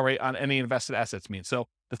safe withdrawal rate on any invested assets means. So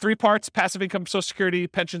the three parts: passive income, Social Security,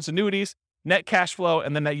 pensions, annuities, net cash flow,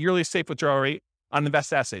 and then that yearly safe withdrawal rate on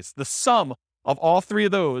invested assets. The sum of all three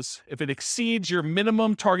of those, if it exceeds your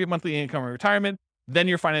minimum target monthly income in retirement, then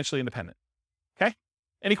you're financially independent. Okay?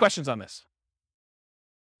 Any questions on this?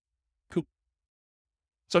 Cool.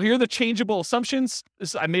 So here are the changeable assumptions.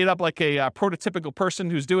 I made up like a prototypical person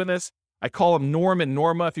who's doing this. I call them Norm and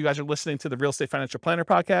Norma if you guys are listening to the Real Estate Financial Planner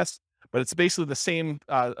podcast, but it's basically the same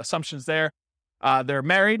assumptions there. They're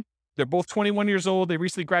married. They're both 21 years old. They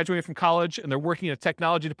recently graduated from college, and they're working in a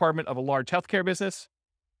technology department of a large healthcare business.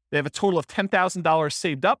 They have a total of $10,000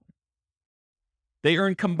 saved up. They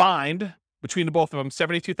earn combined between the both of them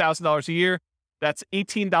 $72,000 a year. That's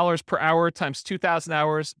 $18 per hour times 2,000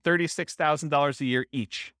 hours, $36,000 a year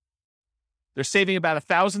each. They're saving about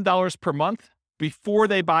 $1,000 per month before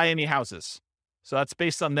they buy any houses. So that's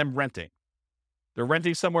based on them renting. They're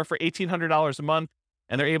renting somewhere for $1,800 a month,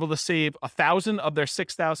 and they're able to save $1,000 of their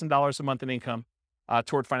 $6,000 a month in income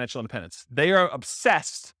toward financial independence. They are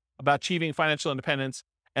obsessed about achieving financial independence,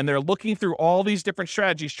 and they're looking through all these different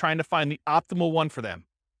strategies, trying to find the optimal one for them,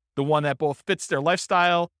 the one that both fits their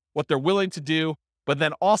lifestyle, what they're willing to do, but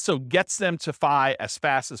then also gets them to FI as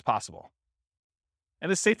fast as possible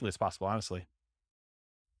and as safely as possible, honestly.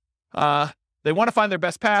 They want to find their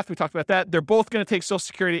best path. We talked about that. They're both going to take Social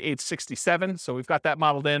Security at age 67, so we've got that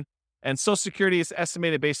modeled in. And Social Security is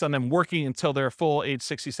estimated based on them working until they're full age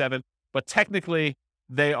 67. But technically,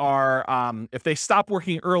 they are, if they stop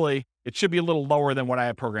working early, it should be a little lower than what I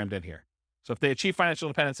have programmed in here. So if they achieve financial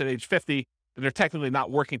independence at age 50, then they're technically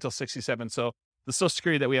not working until 67. So the Social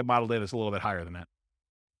Security that we have modeled in is a little bit higher than that.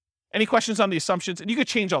 Any questions on the assumptions? And you could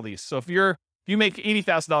change all these. So if you make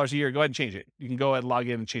 $80,000 a year, go ahead and change it. You can go ahead and log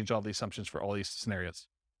in and change all the assumptions for all these scenarios.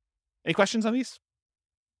 Any questions on these?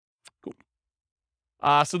 Cool.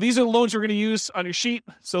 So these are the loans we're going to use on your sheet.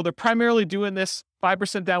 So they're primarily doing this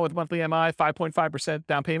 5% down with monthly MI, 5.5%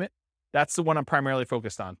 down payment. That's the one I'm primarily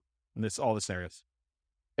focused on in all the scenarios.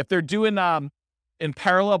 If they're doing in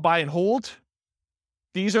parallel buy and hold,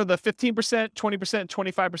 these are the 15%, 20%,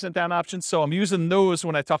 25% down options. So I'm using those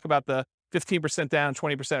when I talk about the 15% down,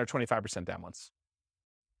 20% or 25% down ones.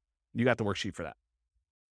 You got the worksheet for that.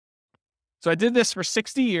 So I did this for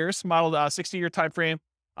 60 years, modeled 60-year time frame.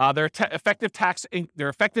 Their effective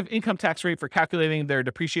income tax rate for calculating their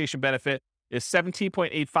depreciation benefit is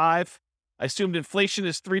 17.85. I assumed inflation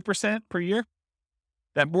is 3% per year.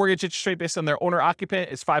 That mortgage interest rate based on their owner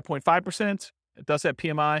occupant is 5.5%. It does have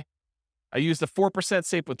PMI. I used the 4%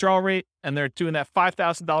 safe withdrawal rate, and they're doing that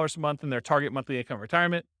 $5,000 a month in their target monthly income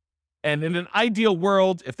retirement. And in an ideal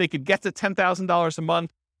world, if they could get to $10,000 a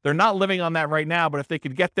month, they're not living on that right now, but if they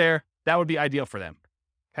could get there, that would be ideal for them.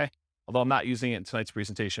 Okay. Although I'm not using it in tonight's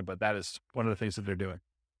presentation, but that is one of the things that they're doing.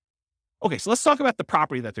 Okay. So let's talk about the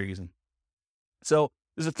property that they're using. So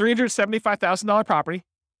there's a $375,000 property.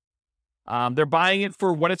 They're buying it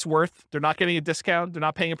for what it's worth. They're not getting a discount. They're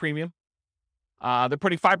not paying a premium. They're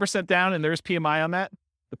putting 5% down, and there's PMI on that.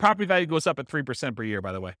 The property value goes up at 3% per year,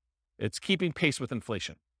 by the way. It's keeping pace with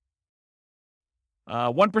inflation.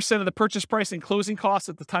 1% of the purchase price and closing costs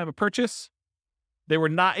at the time of purchase. They were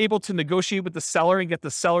not able to negotiate with the seller and get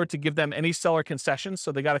the seller to give them any seller concessions,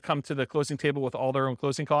 so they got to come to the closing table with all their own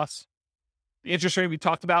closing costs. The interest rate we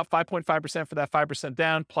talked about, 5.5% for that 5%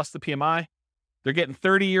 down, plus the PMI. They're getting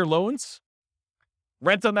 30-year loans.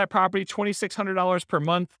 Rent on that property, $2,600 per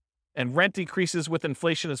month, and rent increases with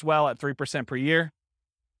inflation as well at 3% per year.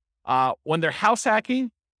 When they're house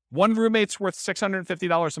hacking, one roommate's worth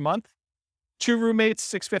 $650 a month. Two roommates,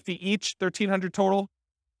 $650 each, $1,300 total.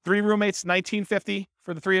 Three roommates, $1,950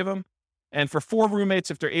 for the three of them. And for four roommates,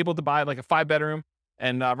 if they're able to buy like a 5-bedroom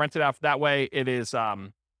and rent it out that way, it is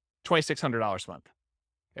 $2,600 a month.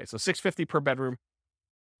 Okay, so $650 per bedroom.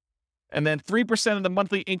 And then 3% of the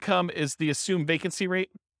monthly income is the assumed vacancy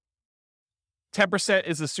rate. 10%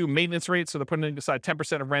 is the assumed maintenance rate, so they're putting aside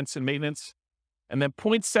 10% of rents and maintenance. And then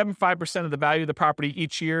 0.75% of the value of the property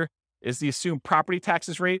each year is the assumed property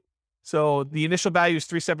taxes rate. So the initial value is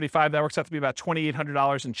 $375. That works out to be about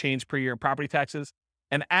 $2,800 in change per year in property taxes.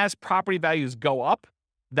 And as property values go up,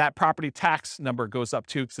 that property tax number goes up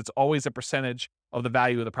too, because it's always a percentage of the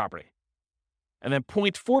value of the property. And then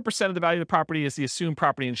 0.4% of the value of the property is the assumed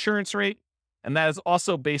property insurance rate. And that is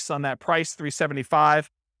also based on that price, $375,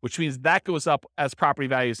 which means that goes up as property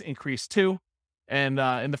values increase too. And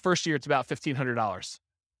in the first year, it's about $1,500.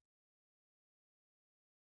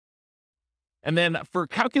 And then for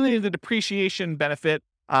calculating the depreciation benefit,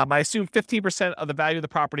 I assume 15% of the value of the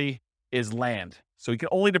property is land. So you can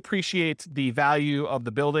only depreciate the value of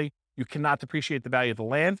the building. You cannot depreciate the value of the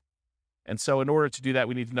land. And so in order to do that,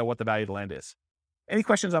 we need to know what the value of the land is. Any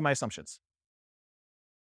questions on my assumptions?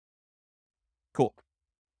 Cool.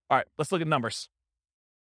 All right, let's look at numbers.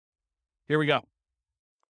 Here we go.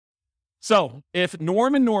 So if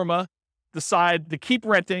Norm and Norma decide to keep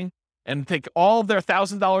renting and take all of their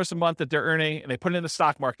 $1,000 a month that they're earning and they put it in the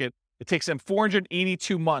stock market, it takes them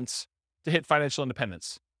 482 months to hit financial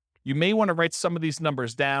independence. You may want to write some of these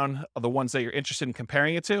numbers down, of the ones that you're interested in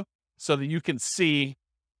comparing it to, so that you can see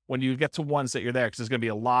when you get to ones that you're there, because there's going to be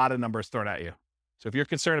a lot of numbers thrown at you. So if you're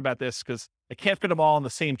concerned about this, because I can't fit them all in the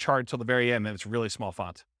same chart until the very end, and it's really small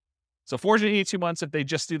font. So 482 months if they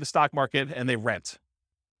just do the stock market and they rent.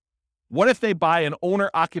 What if they buy an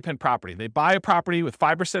owner-occupant property? They buy a property with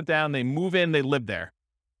 5% down, they move in, they live there.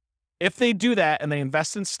 If they do that and they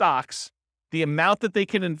invest in stocks, the amount that they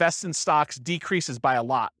can invest in stocks decreases by a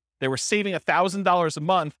lot. They were saving $1,000 a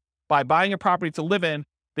month by buying a property to live in.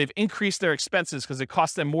 They've increased their expenses because it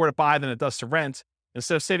costs them more to buy than it does to rent.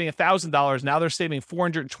 Instead of saving $1,000, now they're saving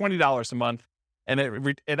 $420 a month. And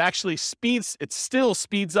it actually still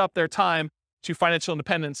speeds up their time to financial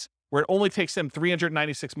independence, where it only takes them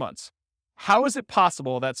 396 months. How is it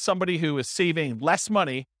possible that somebody who is saving less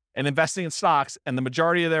money and investing in stocks, and the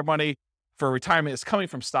majority of their money for retirement is coming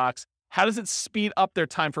from stocks, how does it speed up their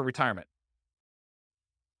time for retirement?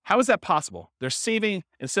 How is that possible? They're saving,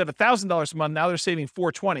 instead of $1,000 a month, now they're saving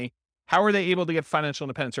 $420. How are they able to get financial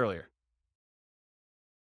independence earlier?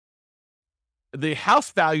 The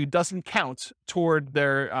house value doesn't count toward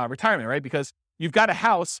their retirement, right? Because you've got a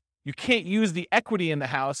house, you can't use the equity in the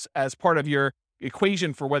house as part of your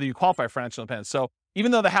equation for whether you qualify for financial independence. So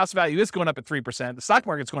even though the house value is going up at 3%, the stock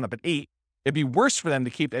market's going up at 8%, it'd be worse for them to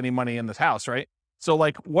keep any money in this house, right? So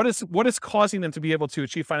like, what is causing them to be able to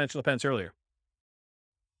achieve financial independence earlier?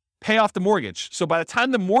 Pay off the mortgage. So by the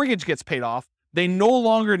time the mortgage gets paid off, they no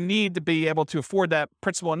longer need to be able to afford that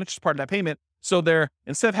principal and interest part of that payment. So they're,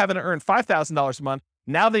 instead of having to earn $5,000 a month,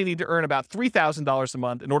 now they need to earn about $3,000 a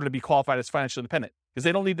month in order to be qualified as financially independent, because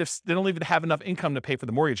they don't even have enough income to pay for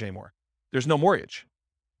the mortgage anymore. There's no mortgage,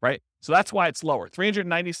 right? So that's why it's lower.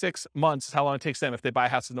 396 months is how long it takes them if they buy a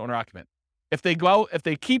house as an owner occupant. If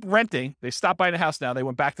they keep renting, they stop buying a house now, they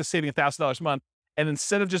went back to saving $1,000 a month, and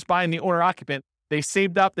instead of just buying the owner occupant, they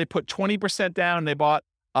saved up, they put 20% down, and they bought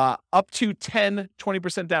up to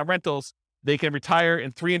 20% down rentals. They can retire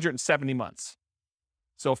in 370 months.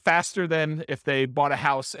 So faster than if they bought a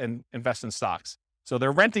house and invest in stocks. So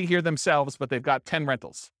they're renting here themselves, but they've got 10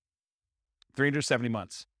 rentals, 370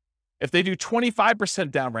 months. If they do 25%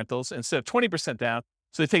 down rentals instead of 20% down,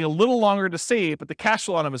 so they take a little longer to save, but the cash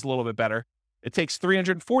flow on them is a little bit better, it takes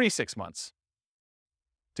 346 months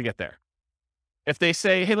to get there. If they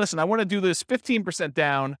say, hey, listen, I want to do this 15%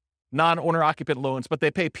 down non-owner occupant loans, but they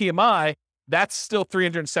pay PMI, that's still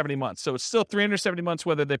 370 months. So it's still 370 months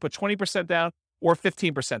whether they put 20% down or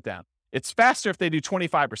 15% down. It's faster if they do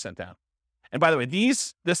 25% down. And by the way,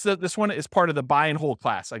 this one is part of the buy and hold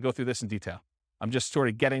class. I go through this in detail. I'm just sort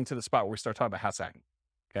of getting to the spot where we start talking about house hacking.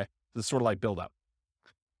 Okay. This is sort of like build up.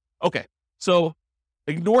 Okay. So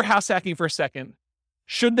ignore house hacking for a second.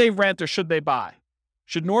 Should they rent or should they buy?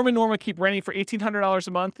 Should Norm and Norma keep renting for $1,800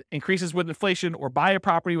 a month, increases with inflation, or buy a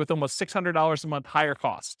property with almost $600 a month higher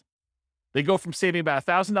cost? They go from saving about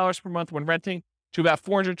 $1,000 per month when renting to about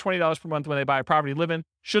 $420 per month when they buy a property to live in.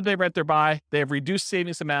 Should they rent or buy? They have reduced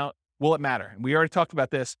savings amount. Will it matter? And we already talked about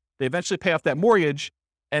this. They eventually pay off that mortgage.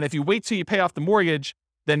 And if you wait till you pay off the mortgage,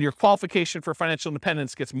 then your qualification for financial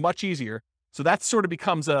independence gets much easier. So that sort of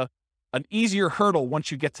becomes an easier hurdle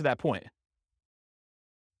once you get to that point.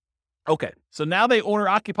 Okay, so now they owner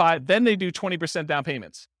occupy, then they do 20% down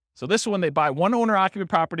payments. So this one, they buy one owner occupant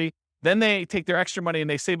property, then they take their extra money and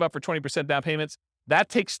they save up for 20% down payments. That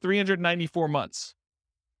takes 394 months.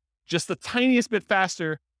 Just the tiniest bit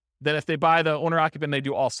faster than if they buy the owner occupant and they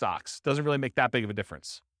do all stocks. Doesn't really make that big of a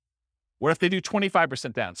difference. What if they do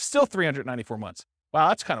 25% down? Still 394 months. Wow,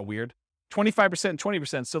 that's kind of weird. 25% and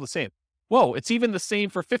 20% still the same. Whoa, it's even the same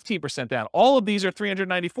for 15% down. All of these are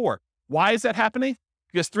 394. Why is that happening?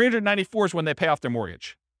 Because 394 is when they pay off their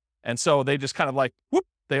mortgage. And so they just kind of like, whoop,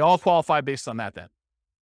 they all qualify based on that then.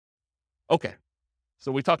 Okay,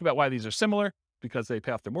 so we talked about why these are similar, because they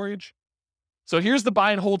pay off their mortgage. So here's the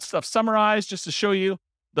buy and hold stuff summarized just to show you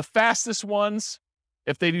the fastest ones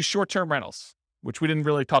if they do short-term rentals, which we didn't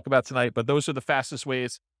really talk about tonight, but those are the fastest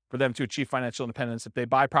ways for them to achieve financial independence if they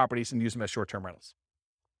buy properties and use them as short-term rentals.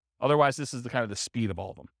 Otherwise, this is the kind of the speed of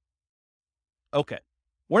all of them. Okay,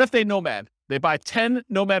 what if they nomad? They buy 10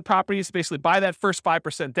 nomad properties, basically buy that first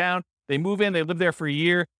 5% down. They move in, they live there for a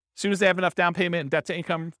year. As soon as they have enough down payment and debt to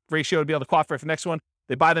income ratio to be able to qualify for the next one,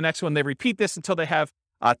 they buy the next one. They repeat this until they have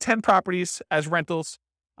 10 properties as rentals.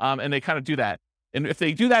 And they kind of do that. And if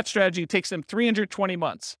they do that strategy, it takes them 320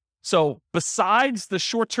 months. So besides the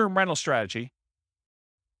short-term rental strategy,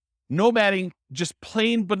 nomading, just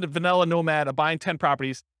plain vanilla nomad of buying 10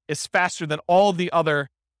 properties, is faster than all the other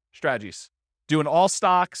strategies. Doing all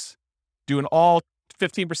stocks, doing all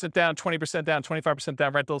 15% down, 20% down, 25%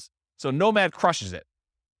 down rentals. So nomad crushes it.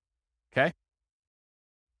 Okay?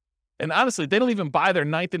 And honestly, they don't even buy their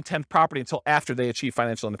 9th and 10th property until after they achieve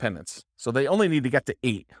financial independence. So they only need to get to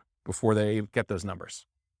 8 before they get those numbers.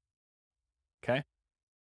 Okay?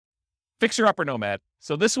 Fixer upper nomad.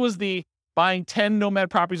 So this was the buying 10 nomad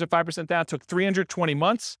properties at 5% down, took 320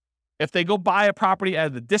 months. If they go buy a property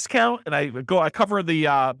at a discount, and I cover the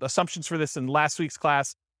assumptions for this in last week's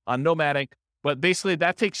class on nomading, but basically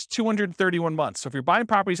that takes 231 months. So if you're buying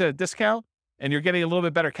properties at a discount and you're getting a little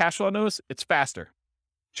bit better cash flow on those, it's faster.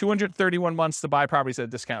 231 months to buy properties at a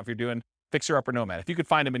discount if you're doing fixer upper nomad, if you could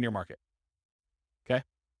find them in your market. Okay.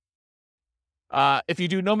 If you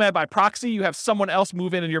do nomad by proxy, you have someone else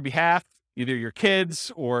move in on your behalf, either your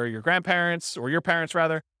kids or your grandparents, or your parents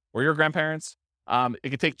rather, or your grandparents. It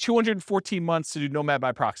could take 214 months to do nomad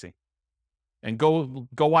by proxy. And go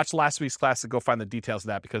watch last week's class to go find the details of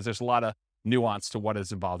that, because there's a lot of nuance to what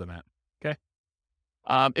is involved in that. Okay.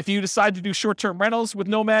 If you decide to do short-term rentals with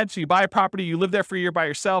nomad, so you buy a property, you live there for a year by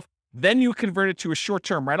yourself, then you convert it to a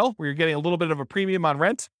short-term rental where you're getting a little bit of a premium on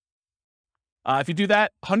rent. If you do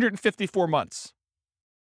that, 154 months.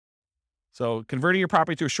 So converting your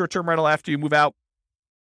property to a short-term rental after you move out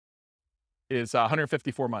is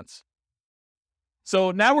 154 months.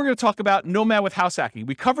 So now we're going to talk about nomad with house hacking.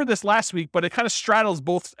 We covered this last week, but it kind of straddles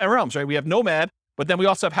both realms, right? We have nomad, but then we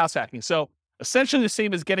also have house hacking. So essentially the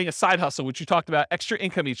same as getting a side hustle, which you talked about, extra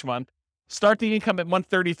income each month. Start the income at month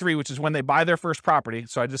 33, which is when they buy their first property.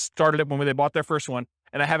 So I just started it when they bought their first one,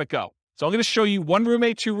 and I have it go. So I'm going to show you 1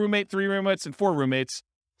 roommate, 2 roommate, 3 roommates, and 4 roommates,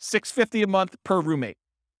 $650 a month per roommate.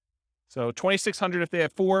 So $2,600 if they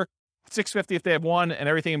have 4, $650 if they have 1, and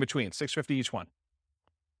everything in between, $650 each one.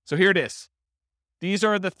 So here it is. These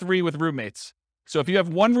are the 3 with roommates. So if you have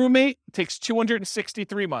 1 roommate, it takes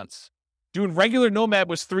 263 months. Doing regular nomad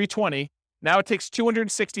was 320. Now it takes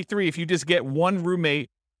 263 if you just get 1 roommate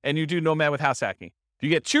and you do nomad with house hacking. If you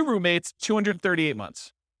get 2 roommates, 238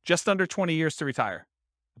 months, just under 20 years to retire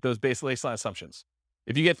with those baseline assumptions.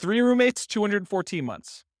 If you get 3 roommates, 214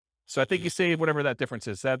 months. So I think you save whatever that difference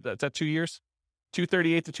is. Is that 2 years?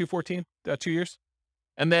 238 to 214, 2 years.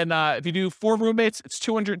 And then if you do 4 roommates, it's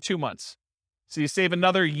 202 months. So you save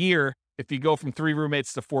another year if you go from 3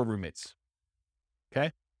 roommates to 4 roommates.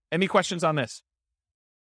 Okay? Any questions on this?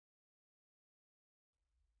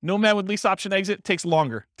 Nomad with lease option exit takes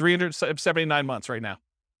longer, 379 months right now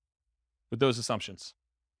with those assumptions.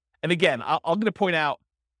 And again, I'm going to point out,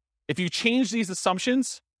 if you change these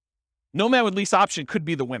assumptions, nomad with lease option could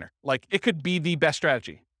be the winner. Like, it could be the best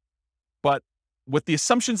strategy. But with the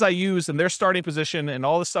assumptions I use and their starting position and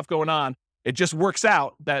all this stuff going on, it just works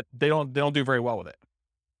out that they don't do very well with it.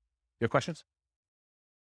 You have questions?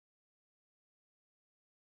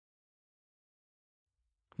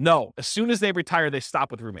 No. As soon as they retire, they stop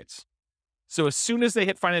with roommates. So as soon as they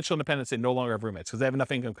hit financial independence, they no longer have roommates because they have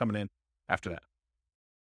enough income coming in after that.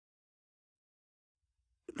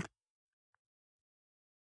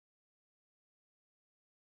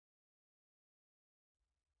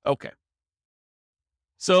 Okay.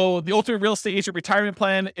 So the ultimate real estate agent retirement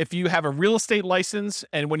plan, if you have a real estate license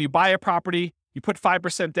and when you buy a property, you put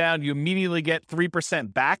 5% down, you immediately get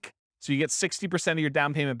 3% back. So you get 60% of your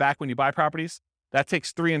down payment back when you buy properties. That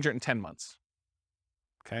takes 310 months.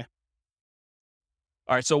 Okay.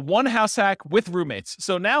 All right. So 1 house hack with roommates.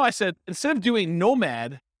 So now I said, instead of doing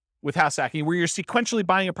nomad with house hacking, where you're sequentially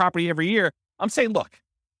buying a property every year, I'm saying, look,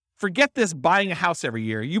 forget this buying a house every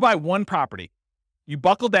year. You buy 1 property. You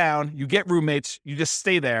buckle down, you get roommates, you just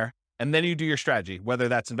stay there, and then you do your strategy, whether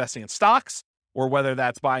that's investing in stocks or whether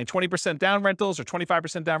that's buying 20% down rentals or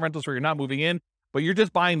 25% down rentals where you're not moving in, but you're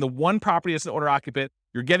just buying the 1 property as an owner occupant,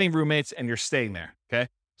 you're getting roommates, and you're staying there, okay?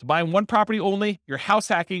 So buying 1 property only, you're house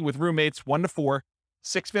hacking with roommates, 1 to 4,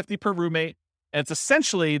 $650 per roommate, and it's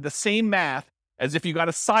essentially the same math as if you got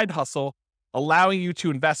a side hustle allowing you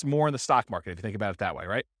to invest more in the stock market, if you think about it that way,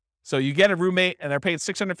 right? So you get a roommate, and they're paying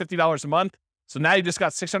 $650 a month, so now you just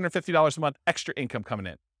got $650 a month extra income coming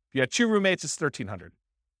in. If you had 2 roommates, it's $1,300.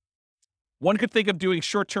 One could think of doing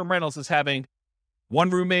short-term rentals as having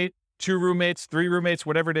 1 roommate, 2 roommates, 3 roommates,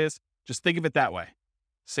 whatever it is. Just think of it that way.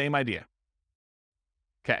 Same idea.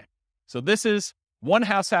 Okay. So this is 1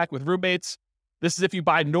 house hack with roommates. This is if you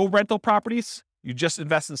buy no rental properties, you just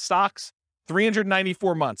invest in stocks,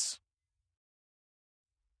 394 months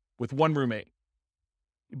with 1 roommate.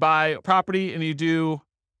 You buy a property and you do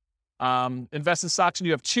Invest in stocks and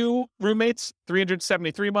you have 2 roommates,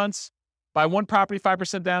 373 months. Buy one property,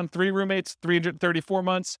 5% down, 3 roommates, 334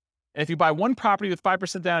 months. And if you buy one property with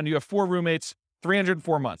 5% down, you have 4 roommates,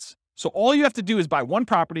 304 months. So all you have to do is buy one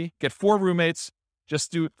property, get 4 roommates,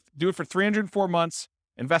 just do it for 304 months,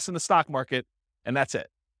 invest in the stock market, and that's it.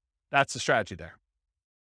 That's the strategy there.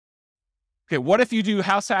 Okay, what if you do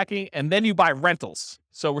house hacking and then you buy rentals?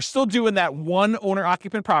 So we're still doing that one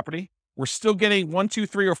owner-occupant property. We're still getting 1, 2,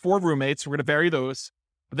 3, or 4 roommates. We're going to vary those.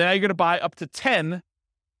 But then you're going to buy up to 10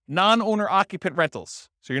 non-owner occupant rentals.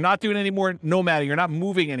 So you're not doing any more nomading. You're not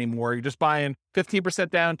moving anymore. You're just buying 15%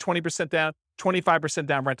 down, 20% down, 25%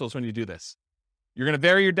 down rentals when you do this. You're going to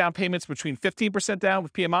vary your down payments between 15% down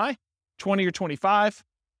with PMI, 20 or 25.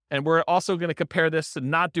 And we're also going to compare this to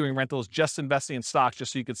not doing rentals, just investing in stocks,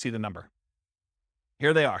 just so you can see the number.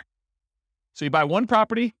 Here they are. So you buy one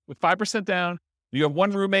property with 5% down, you have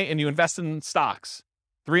 1 roommate, and you invest in stocks,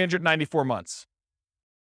 394 months.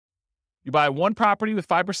 You buy one property with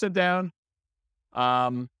 5% down,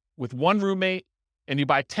 with 1 roommate, and you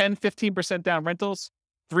buy 10, 15% down rentals,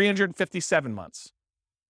 357 months.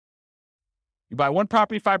 You buy one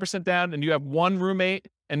property, 5% down, and you have 1 roommate,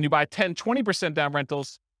 and you buy 10, 20% down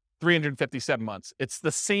rentals, 357 months. It's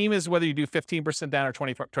the same as whether you do 15% down or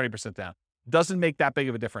 20% down. Doesn't make that big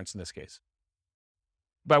of a difference in this case.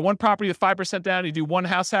 Buy one property with 5% down, you do 1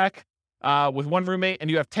 house hack with 1 roommate, and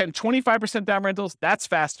you have 10, 25% down rentals. That's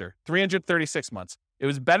faster, 336 months. It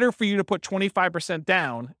was better for you to put 25%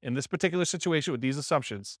 down in this particular situation with these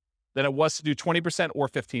assumptions than it was to do 20% or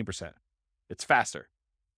 15%. It's faster.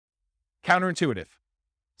 Counterintuitive.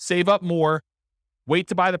 Save up more, wait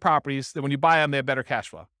to buy the properties, then when you buy them, they have better cash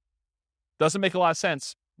flow. Doesn't make a lot of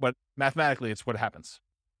sense, but mathematically, it's what happens.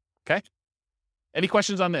 Okay? Any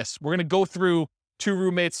questions on this? We're going to go through 2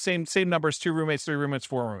 roommates, same numbers, 2 roommates, 3 roommates,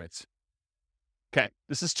 4 roommates. Okay,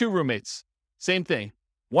 this is 2 roommates. Same thing.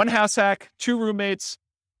 1 house hack, 2 roommates,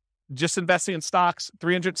 just investing in stocks,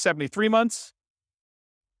 373 months.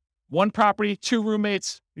 1 property, 2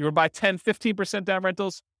 roommates, you would buy 10, 15% down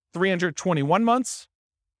rentals, 321 months.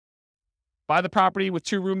 Buy the property with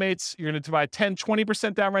 2 roommates, you're going to buy 10,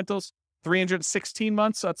 20% down rentals, 316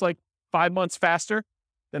 months. So that's like 5 months faster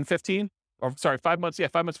than 15. Or sorry, 5 months. Yeah,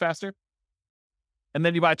 5 months faster. And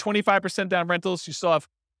then you buy 25% down rentals. You still have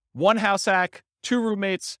 1 house hack, 2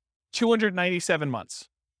 roommates, 297 months.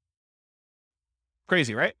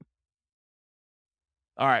 Crazy, right?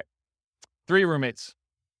 All right. 3 roommates.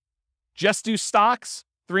 Just do stocks,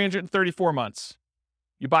 334 months.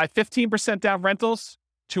 You buy 15% down rentals,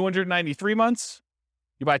 293 months.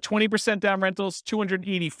 You buy 20% down rentals,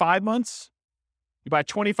 285 months. You buy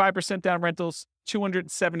 25% down rentals,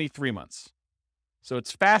 273 months. So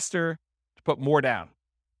it's faster to put more down.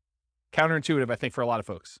 Counterintuitive, I think, for a lot of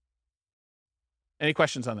folks. Any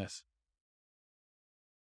questions on this?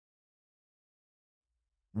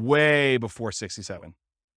 Way before 67.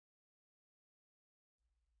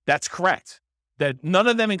 That's correct. That none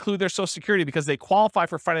of them include their Social Security because they qualify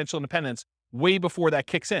for financial independence way before that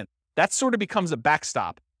kicks in. That sort of becomes a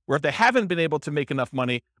backstop, where if they haven't been able to make enough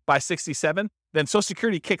money by 67, then Social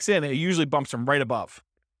Security kicks in and it usually bumps them right above.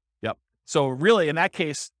 Yep. So really, in that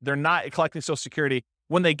case, they're not collecting Social Security.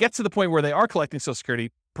 When they get to the point where they are collecting Social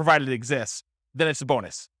Security, provided it exists, then it's a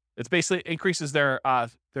bonus. It's basically increases their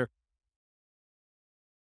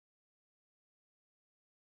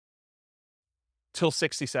till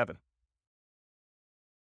 67.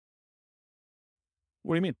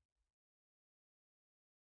 What do you mean?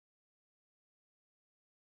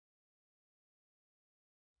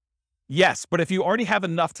 Yes, but if you already have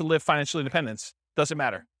enough to live financial independence, doesn't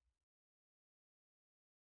matter.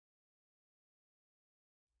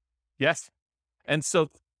 Yes. And so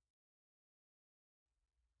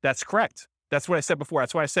that's correct. That's what I said before.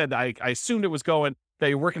 That's why I said I assumed it was going that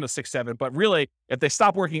you're working to 6-7, but really, if they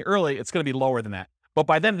stop working early, it's going to be lower than that. But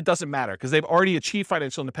by then, it doesn't matter because they've already achieved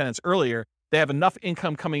financial independence earlier. They have enough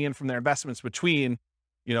income coming in from their investments between,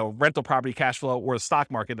 rental property cash flow or the stock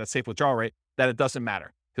market, that safe withdrawal rate, that it doesn't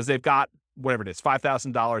matter because they've got whatever it is,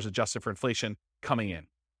 $5,000 adjusted for inflation coming in.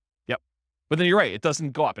 Yep. But then you're right. It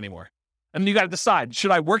doesn't go up anymore. And then you got to decide,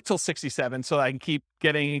 should I work till 67 so that I can keep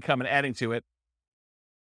getting income and adding to it?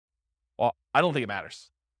 Well, I don't think it matters.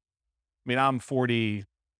 I mean, I'm 47.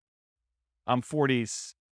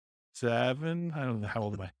 I don't know, how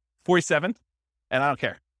old am I? 47, and I don't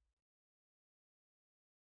care.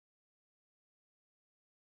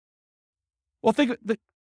 Well,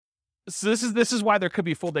 so this is why there could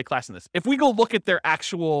be a full day class in this. If we go look at their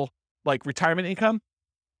actual retirement income,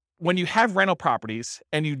 when you have rental properties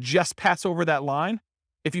and you just pass over that line,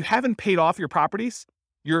 if you haven't paid off your properties,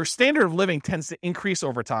 your standard of living tends to increase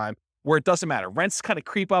over time where it doesn't matter. Rents kind of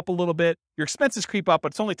creep up a little bit. Your expenses creep up,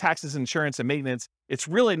 but it's only taxes, insurance, and maintenance. It's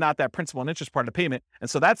really not that principal and interest part of the payment. And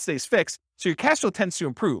so that stays fixed. So your cash flow tends to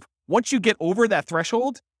improve. Once you get over that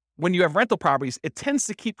threshold, when you have rental properties, it tends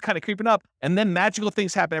to keep kind of creeping up. And then magical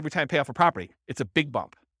things happen every time you pay off a property. It's a big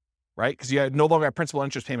bump, right? Because you no longer have principal and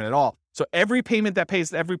interest payment at all. So every payment that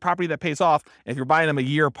pays, every property that pays off, if you're buying them a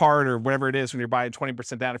year apart or whatever it is, when you're buying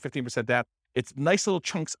 20% down or 15% down, it's nice little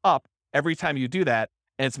chunks up every time you do that.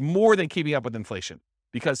 And it's more than keeping up with inflation.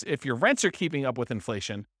 Because if your rents are keeping up with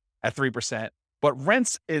inflation at 3%, but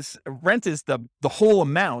rent is the whole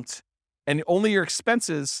amount, and only your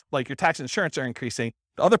expenses, like your tax and insurance, are increasing,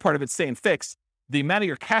 the other part of it's staying fixed, the amount of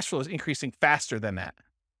your cash flow is increasing faster than that.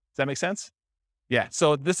 Does that make sense? Yeah.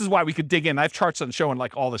 So this is why we could dig in. I have charts on showing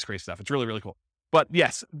like all this great stuff. It's really, really cool. But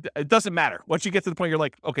yes, it doesn't matter. Once you get to the point, you're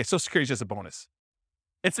like, okay, Social Security is just a bonus.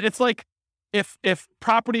 It's like if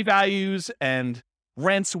property values and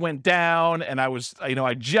rents went down and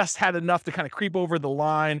I just had enough to kind of creep over the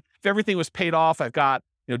line. If everything was paid off, I've got,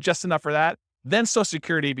 just enough for that. Then Social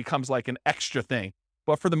Security becomes like an extra thing.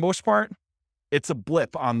 But for the most part, it's a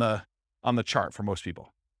blip on the chart for most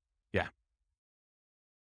people. Yeah.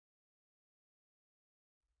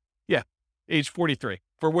 Yeah. Age 43.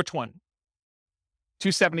 For which one?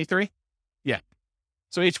 273? Yeah.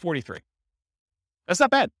 So age 43. That's not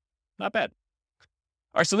bad. Not bad.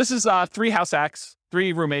 All right, so this is 3 house hacks,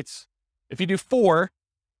 3 roommates. If you do 4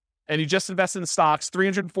 and you just invest in stocks,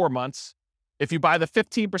 304 months. If you buy the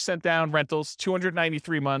 15% down rentals,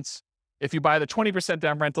 293 months. If you buy the 20%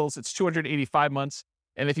 down rentals, it's 285 months.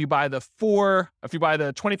 And if you buy the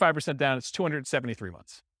 25% down, it's 273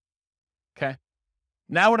 months. Okay.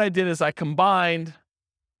 Now what I did is I combined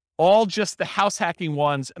all just the house hacking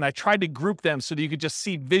ones and I tried to group them so that you could just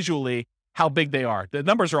see visually how big they are. The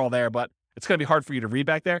numbers are all there, but it's going to be hard for you to read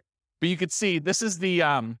back there. But you could see this is the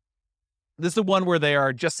one where they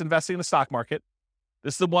are just investing in the stock market.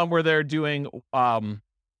 This is the one where they're doing one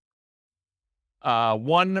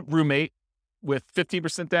roommate with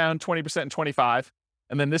 15% down, 20% and 25.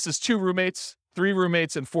 And then this is 2 roommates, 3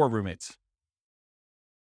 roommates, and 4 roommates.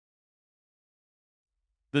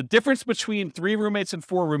 The difference between 3 roommates and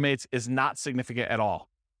 4 roommates is not significant at all.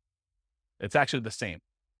 It's actually the same.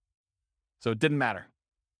 So it didn't matter.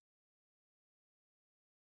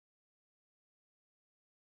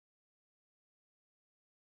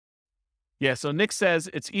 Yeah, so Nick says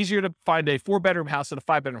it's easier to find a 4-bedroom house than a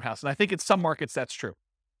 5-bedroom house. And I think in some markets that's true.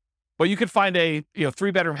 But you could find a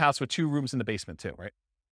 3-bedroom house with 2 rooms in the basement too, right?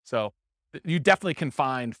 So you definitely can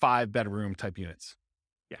find 5-bedroom type units.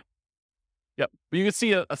 Yeah. Yep. But you can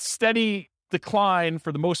see a steady decline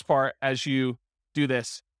for the most part as you do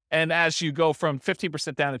this. And as you go from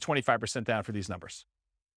 15% down to 25% down for these numbers.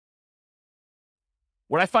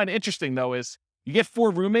 What I find interesting though is you get 4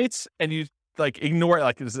 roommates and you ignore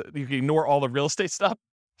all the real estate stuff,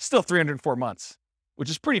 still 304 months, which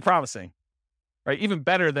is pretty promising, right? Even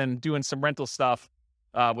better than doing some rental stuff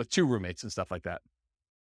with 2 roommates and stuff like that.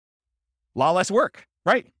 A lot less work,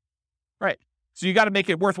 right? Right. So you got to make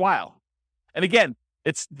it worthwhile. And again,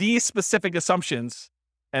 it's these specific assumptions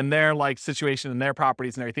and their situation and their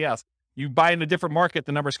properties and everything else. You buy in a different market,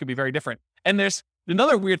 the numbers could be very different. And there's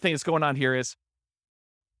another weird thing that's going on here is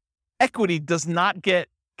equity does not get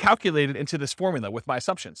calculated into this formula with my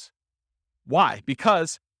assumptions. Why?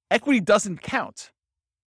 Because equity doesn't count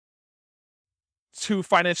to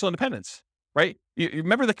financial independence, right? You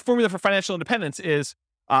remember the formula for financial independence is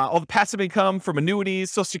all the passive income from annuities,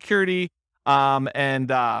 Social Security,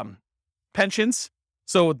 and pensions.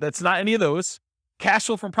 So that's not any of those. Cash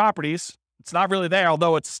flow from properties, it's not really there,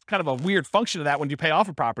 although it's kind of a weird function of that when you pay off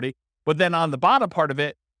a property. But then on the bottom part of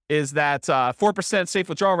it is that 4% safe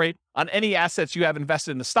withdrawal rate on any assets you have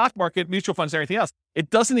invested in the stock market, mutual funds, and everything else. It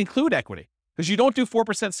doesn't include equity because you don't do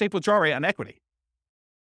 4% safe withdrawal rate on equity.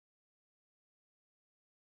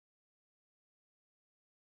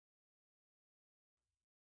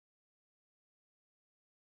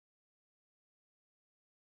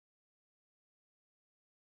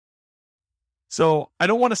 So I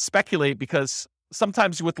don't want to speculate because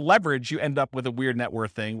sometimes with leverage, you end up with a weird net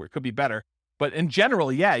worth thing where it could be better. But in general,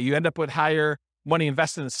 yeah, you end up with higher money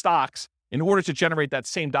invested in stocks in order to generate that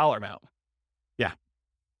same dollar amount. Yeah.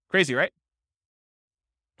 Crazy, right?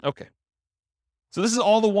 Okay. So this is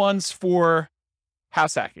all the ones for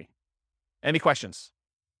house hacking. Any questions?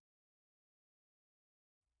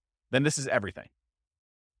 Then this is everything.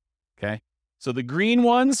 Okay. So the green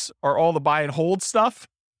ones are all the buy and hold stuff.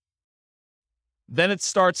 Then it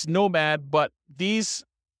starts Nomad, but these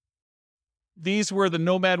were the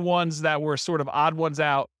Nomad ones that were sort of odd ones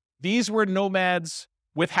out. These were Nomads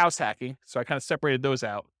with house hacking. So I kind of separated those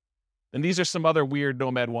out. Then these are some other weird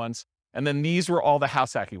Nomad ones. And then these were all the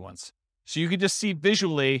house hacking ones. So you could just see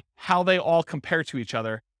visually how they all compare to each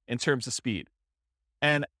other in terms of speed.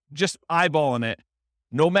 And just eyeballing it,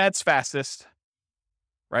 Nomad's fastest,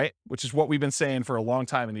 right? Which is what we've been saying for a long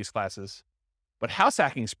time in these classes. But house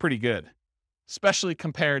hacking is pretty good, especially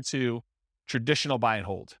compared to traditional buy and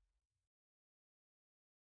hold,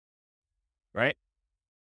 right?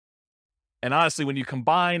 And honestly, when you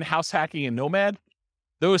combine house hacking and Nomad,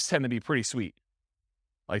 those tend to be pretty sweet.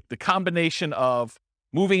 Like the combination of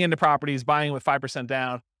moving into properties, buying with 5%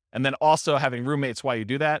 down, and then also having roommates while you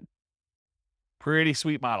do that, pretty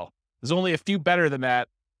sweet model. There's only a few better than that,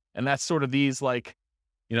 and that's sort of these like,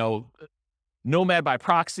 Nomad by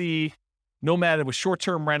proxy, Nomad with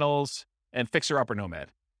short-term rentals, and fixer-upper Nomad.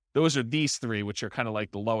 Those are these three, which are kind of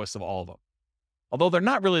like the lowest of all of them. Although they're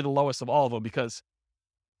not really the lowest of all of them because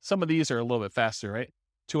some of these are a little bit faster, right?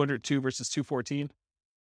 202 versus 214.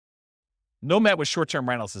 Nomad with short-term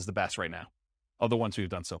rentals is the best right now of the ones we've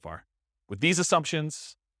done so far. With these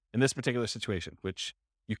assumptions in this particular situation, which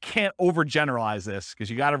you can't overgeneralize this because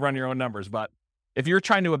you got to run your own numbers. But if you're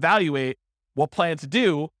trying to evaluate what plan to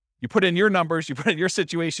do, you put in your numbers, you put in your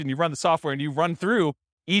situation, you run the software, and you run through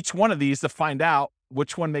each one of these to find out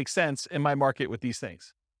which one makes sense in my market with these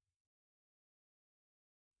things.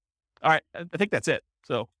 All right, I think that's it.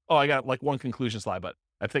 So, I got like one conclusion slide, but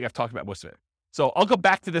I think I've talked about most of it. So I'll go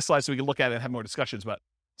back to this slide so we can look at it and have more discussions. But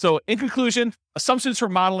so in conclusion, assumptions for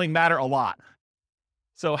modeling matter a lot.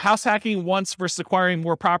 So house hacking once versus acquiring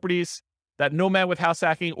more properties, that Nomad with house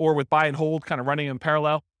hacking or with buy and hold kind of running in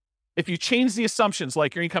parallel. If you change the assumptions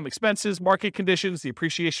like your income expenses, market conditions, the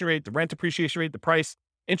appreciation rate, the rent appreciation rate, the price,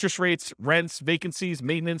 interest rates, rents, vacancies,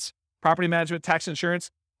 maintenance, property management, tax insurance,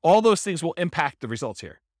 all those things will impact the results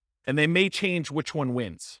here. And they may change which one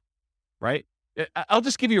wins, right? I'll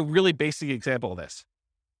just give you a really basic example of this.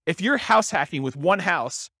 If you're house hacking with one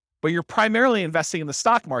house, but you're primarily investing in the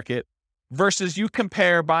stock market versus you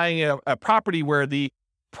compare buying a property where the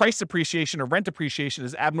price appreciation or rent appreciation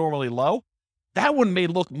is abnormally low, that one may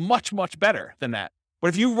look much, much better than that. But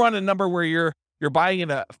if you run a number where you're buying in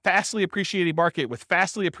a fastly appreciating market with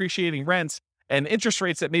fastly appreciating rents and interest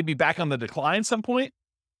rates that may be back on the decline some point,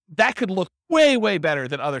 that could look way, way better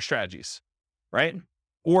than other strategies, right?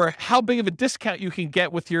 Or how big of a discount you can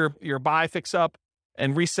get with your buy, fix up,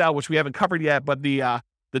 and resell, which we haven't covered yet, but the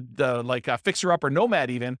fixer up or Nomad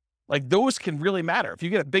even, like those can really matter. If you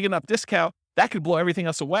get a big enough discount, that could blow everything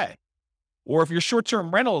else away. Or if your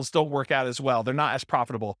short-term rentals don't work out as well, they're not as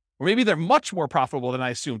profitable, or maybe they're much more profitable than I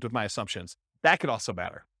assumed with my assumptions. That could also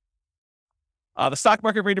matter. The stock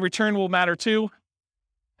market rate of return will matter too.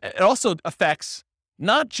 It also affects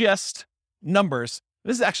not just numbers.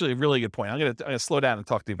 This is actually a really good point. I'm going to slow down and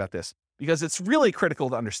talk to you about this because it's really critical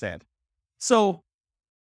to understand. So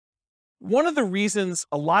one of the reasons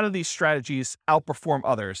a lot of these strategies outperform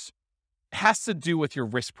others has to do with your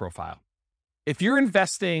risk profile. If you're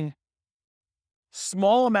investing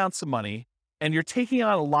small amounts of money and you're taking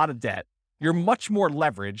on a lot of debt, you're much more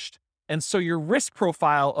leveraged. And so your risk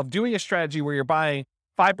profile of doing a strategy where you're buying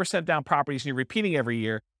 5% down properties and you're repeating every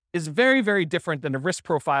year is very, very different than the risk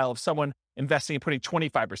profile of someone investing and putting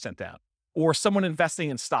 25% down or someone investing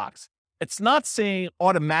in stocks. It's not saying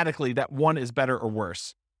automatically that one is better or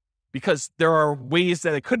worse because there are ways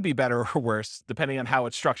that it could be better or worse depending on how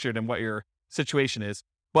it's structured and what your situation is,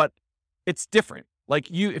 but it's different.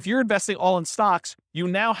 Like if you're investing all in stocks, you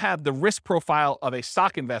now have the risk profile of a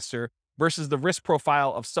stock investor versus the risk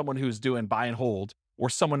profile of someone who's doing buy and hold or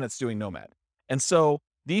someone that's doing Nomad. And so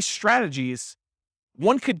these strategies,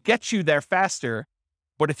 one could get you there faster,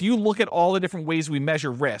 but if you look at all the different ways we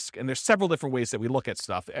measure risk, and there's several different ways that we look at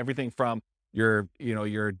stuff, everything from your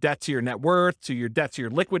debt to your net worth, to your debt to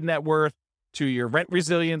your liquid net worth, to your rent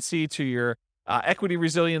resiliency, to your equity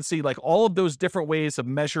resiliency, like all of those different ways of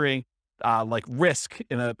measuring like risk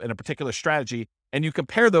in a particular strategy, and you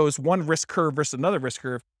compare those one risk curve versus another risk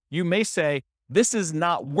curve, you may say, this is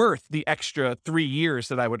not worth the extra 3 years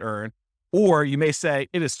that I would earn. Or you may say,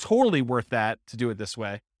 it is totally worth that to do it this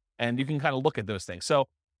way. And you can kind of look at those things. So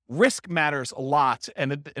risk matters a lot.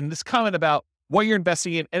 And this comment about what you're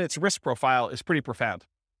investing in and its risk profile is pretty profound.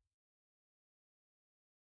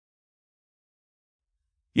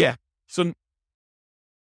 Yeah. So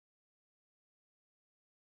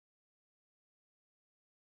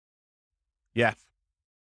yeah.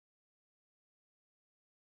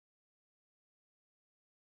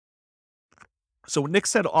 So what Nick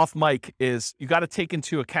said off mic is you got to take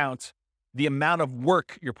into account the amount of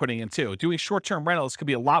work you're putting into. Doing short-term rentals could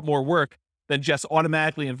be a lot more work than just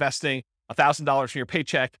automatically investing $1,000 from your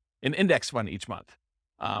paycheck in index fund each month.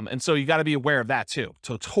 And so you got to be aware of that too.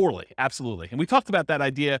 So totally, absolutely. And we talked about that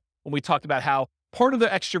idea when we talked about how part of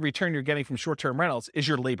the extra return you're getting from short-term rentals is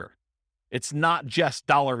your labor. It's not just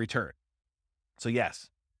dollar return. So yes.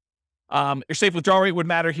 Your safe withdrawal rate would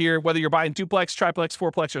matter here. Whether you're buying duplex, triplex,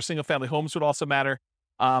 fourplex, or single family homes would also matter.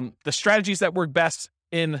 The strategies that work best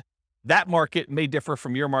in that market may differ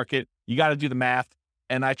from your market. You got to do the math.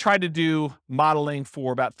 And I tried to do modeling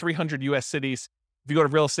for about 300 US cities. If you go to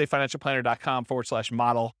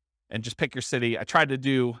realestatefinancialplanner.com/model and just pick your city, I tried to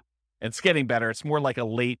do, and it's getting better. It's more like a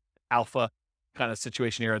late alpha kind of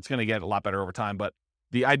situation here. It's going to get a lot better over time. But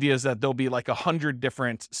the idea is that there'll be like 100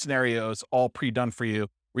 different scenarios all pre-done for you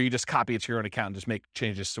where you just copy it to your own account and just make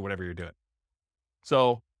changes to whatever you're doing.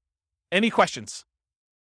 So any questions?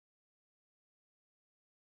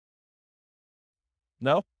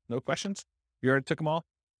 No questions? You already took them all?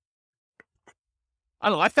 I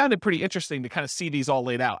don't know. I found it pretty interesting to kind of see these all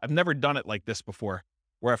laid out. I've never done it like this before,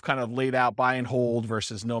 where I've kind of laid out buy and hold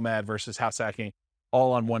versus nomad versus house hacking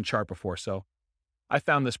all on one chart before. So I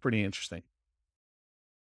found this pretty interesting.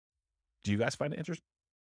 Do you guys find it interesting?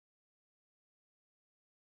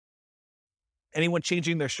 Anyone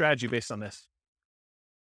changing their strategy based on this?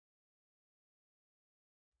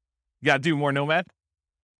 You got to do more nomad?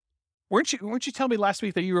 Weren't you telling me last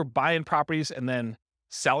week that you were buying properties and then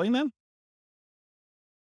selling them?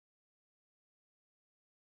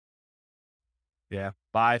 Yeah.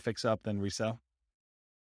 Buy, fix up, then resell.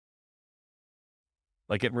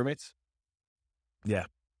 Like getting roommates? Yeah.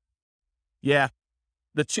 Yeah.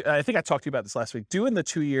 I think I talked to you about this last week. Doing the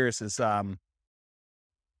 2 years is,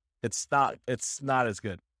 it's not as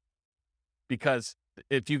good, because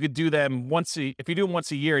if you could do them if you do them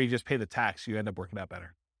once a year, you just pay the tax, you end up working out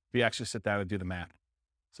better. If you actually sit down and do the math.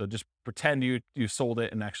 So just pretend you sold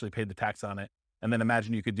it and actually paid the tax on it. And then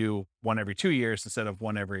imagine you could do one every 2 years instead of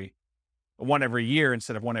one every year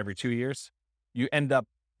instead of one every 2 years. You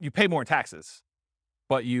pay more taxes,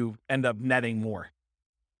 but you end up netting more.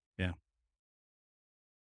 Yeah.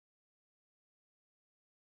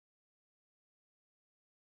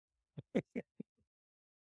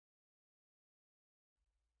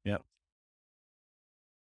 Yep.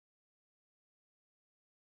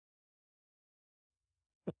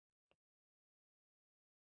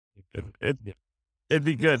 It'd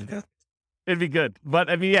be good. It'd be good. But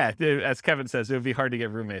I mean, yeah, as Kevin says, it would be hard to get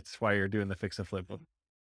roommates while you're doing the fix and flip.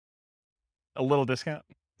 A little discount.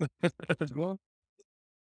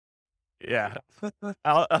 Yeah.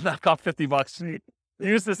 I'll knock off $50.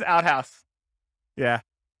 Use this outhouse. Yeah.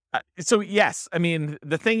 So yes, I mean,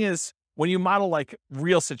 the thing is, when you model like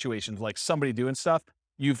real situations, like somebody doing stuff,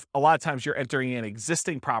 a lot of times you're entering in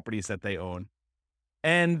existing properties that they own.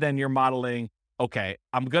 And then you're modeling, okay,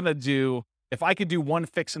 if I could do one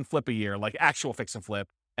fix and flip a year, like actual fix and flip,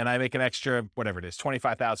 and I make an extra, whatever it is,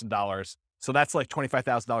 $25,000. So that's like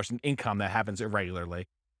 $25,000 in income that happens irregularly.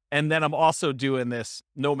 And then I'm also doing this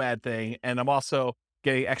nomad thing, and I'm also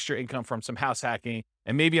getting extra income from some house hacking,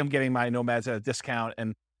 and maybe I'm getting my nomads at a discount.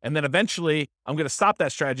 And then eventually I'm going to stop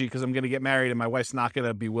that strategy because I'm going to get married and my wife's not going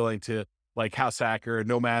to be willing to like house hack or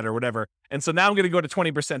nomad or whatever. And so now I'm going to go to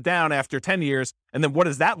 20% down after 10 years. And then what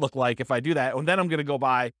does that look like if I do that? And then I'm going to go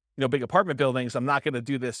buy, big apartment buildings. I'm not going to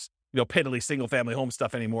do this, piddly single family home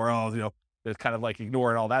stuff anymore. It's kind of like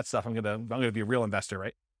ignoring all that stuff. I'm going to be a real investor,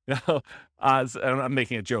 right? I'm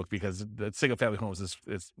making a joke because the single family homes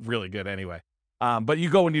is really good anyway. But you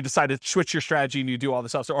go and you decide to switch your strategy and you do all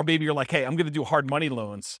this stuff. Or maybe you're like, hey, I'm going to do hard money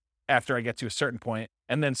loans after I get to a certain point.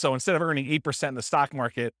 And then so instead of earning 8% in the stock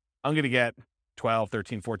market, I'm going to get 12,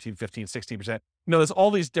 13, 14, 15, 16%. There's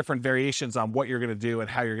all these different variations on what you're going to do and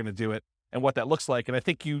how you're going to do it and what that looks like. And I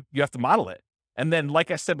think you have to model it. And then,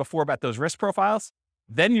 like I said before about those risk profiles,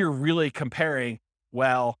 then you're really comparing,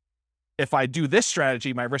 well, if I do this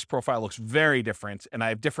strategy, my risk profile looks very different and I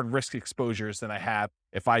have different risk exposures than I have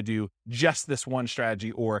if I do just this one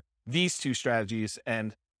strategy or these two strategies,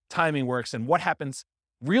 and timing works. And what happens,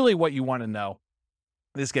 really what you want to know,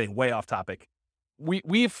 this is getting way off topic. When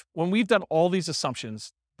we've done all these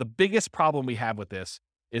assumptions, the biggest problem we have with this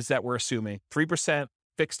is that we're assuming 3%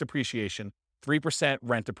 fixed appreciation, 3%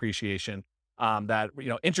 rent appreciation, that,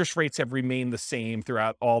 interest rates have remained the same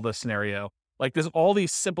throughout all the scenario. Like there's all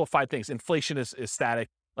these simplified things. Inflation is static,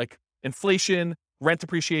 like inflation, rent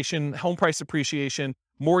appreciation, home price appreciation,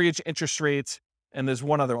 mortgage interest rates, and there's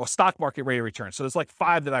one other, stock market rate of return. So there's like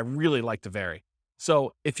 5 that I really like to vary.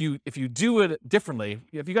 So if you do it differently,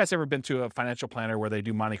 have you guys ever been to a financial planner where they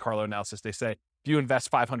do Monte Carlo analysis? They say, if you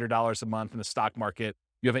invest $500 a month in the stock market,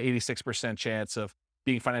 you have an 86% chance of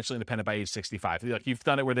being financially independent by age 65. Like you've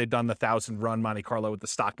done it where they've done the 1,000 run Monte Carlo with the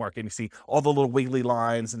stock market, and you see all the little wiggly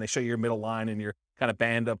lines and they show you your middle line and you're kind of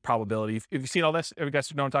band of probability. Have you seen all this? Have you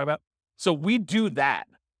guys know what I'm talking about? So we do that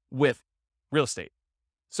with real estate.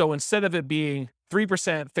 So instead of it being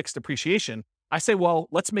 3% fixed appreciation, I say, well,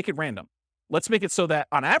 let's make it random. Let's make it so that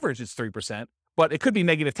on average it's 3%, but it could be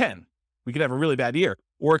negative 10. We could have a really bad year,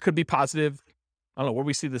 or it could be positive. I don't know, where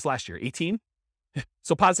we see this last year, 18.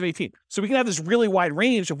 So positive 18. So we can have this really wide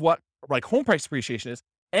range of what like home price appreciation is,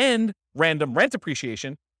 and random rent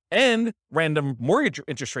appreciation, and random mortgage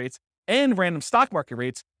interest rates, and random stock market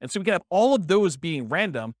rates. And so we can have all of those being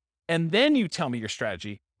random. And then you tell me your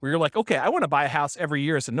strategy where you're like, okay, I want to buy a house every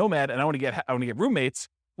year as a nomad, and I want to get roommates.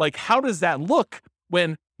 Like, how does that look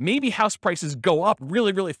when maybe house prices go up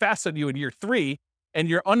really, really fast on you in year 3, and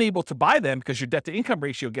you're unable to buy them because your debt to income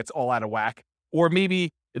ratio gets all out of whack? Or maybe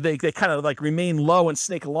they kind of like remain low and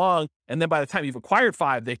snake along, and then by the time you've acquired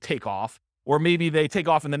 5, they take off. Or maybe they take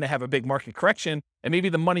off and then they have a big market correction, and maybe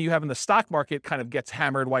the money you have in the stock market kind of gets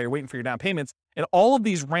hammered while you're waiting for your down payments. And all of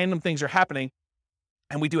these random things are happening,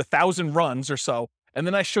 and we do 1,000 runs or so. And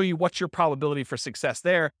then I show you what's your probability for success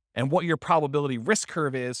there and what your probability risk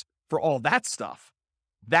curve is for all that stuff.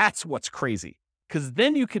 That's what's crazy. Because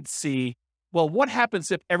then you could see, well, what happens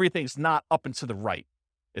if everything's not up and to the right?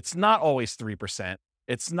 It's not always 3%.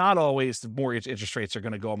 It's not always the mortgage interest rates are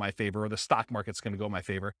going to go in my favor, or the stock market's going to go in my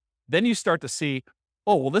favor. Then you start to see,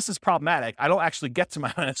 oh, well, this is problematic. I don't actually get to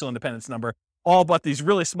my financial independence number all but these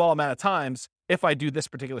really small amount of times if I do this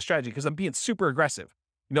particular strategy, because I'm being super aggressive.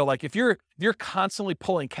 You know, like if you're constantly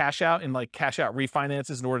pulling cash out and like cash out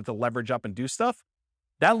refinances in order to leverage up and do stuff,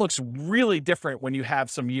 that looks really different when you have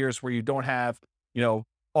some years where you don't have, you know,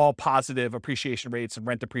 all positive appreciation rates and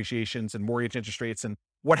rent appreciations and mortgage interest rates. And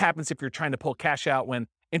what happens if you're trying to pull cash out when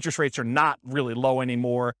interest rates are not really low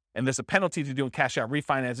anymore, and there's a penalty to doing cash out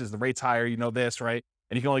refinances, the rate's higher, you know this, right?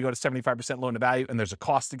 And you can only go to 75% loan to value, and there's a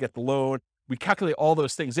cost to get the loan. We calculate all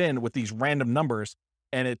those things in with these random numbers,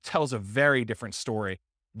 and it tells a very different story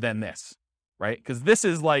than this, right? Because this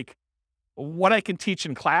is like what I can teach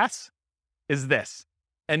in class is this.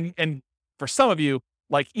 And for some of you,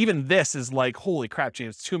 like even this is like, holy crap,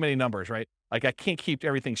 James, too many numbers, right? Like I can't keep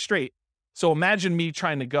everything straight. So imagine me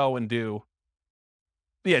trying to go and do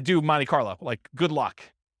Monte Carlo, like good luck,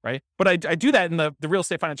 right? But I do that in the Real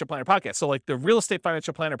Estate Financial Planner podcast. So like the Real Estate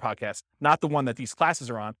Financial Planner podcast, not the one that these classes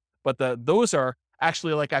are on, but those are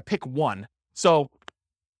actually like I pick one. So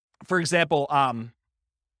for example,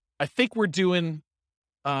 I think we're doing,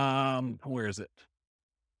 where is it?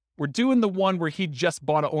 We're doing the one where he just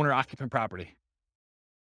bought an owner occupant property.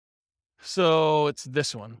 So it's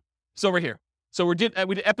this one. So we're here. So we did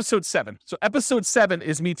episode 7. So episode 7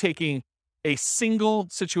 is me taking a single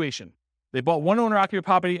situation. They bought one owner occupant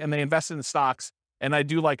property and they invested in stocks. And I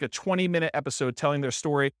do like a 20-minute episode telling their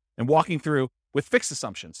story and walking through with fixed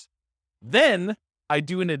assumptions. Then I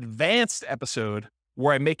do an advanced episode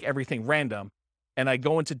where I make everything random. And I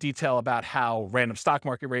go into detail about how random stock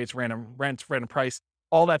market rates, random rent, random price,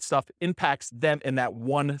 all that stuff impacts them in that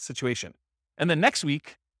one situation. And then next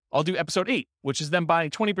week, I'll do episode 8, which is them buying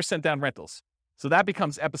 20% down rentals. So that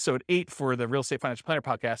becomes episode 8 for the Real Estate Financial Planner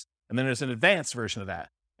podcast. And then there's an advanced version of that.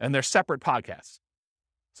 And they're separate podcasts.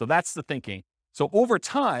 So that's the thinking. So over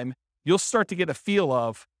time, you'll start to get a feel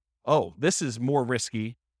of, oh, this is more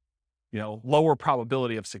risky, lower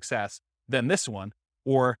probability of success than this one.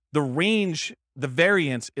 Or the range, the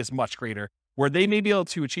variance is much greater, where they may be able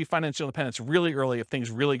to achieve financial independence really early if things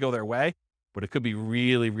really go their way, but it could be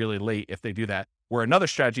really, really late if they do that. Where another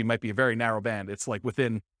strategy might be a very narrow band. It's like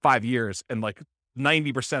within 5 years, and like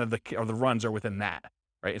 90% of the runs are within that,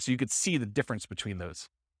 right? And so you could see the difference between those.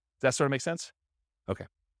 Does that sort of make sense? Okay.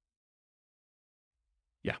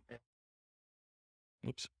 Yeah.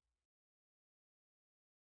 Oops.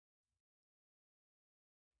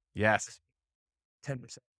 Yes.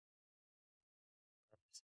 10%.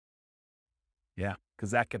 Yeah,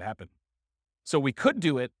 because that could happen. So we could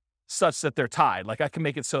do it such that they're tied. Like I can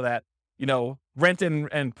make it so that, rent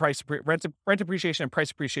appreciation and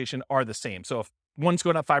price appreciation are the same. So if one's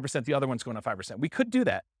going up 5%, the other one's going up 5%. We could do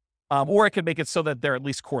that. Or I could make it so that they're at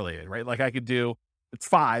least correlated, right? Like I could do, it's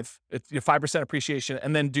 5% appreciation,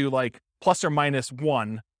 and then do like plus or minus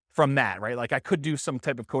 1 from that, right? Like I could do some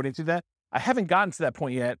type of coding to that. I haven't gotten to that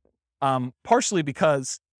point yet, partially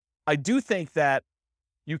because I do think that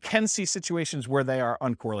you can see situations where they are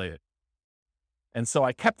uncorrelated. And so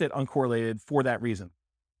I kept it uncorrelated for that reason.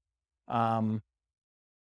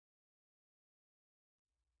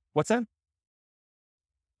 What's that?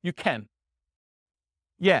 You can.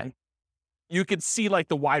 Yeah. You could see like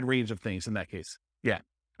the wide range of things in that case. Yeah.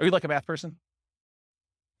 Are you like a math person?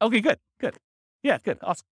 Okay, good. Yeah, good.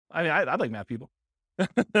 Awesome. I mean, I like math people.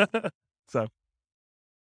 So,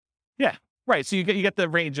 yeah, Right. So you get the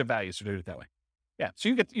range of values to do it that way. Yeah. So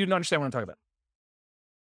you understand what I'm talking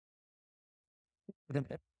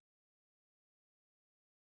about.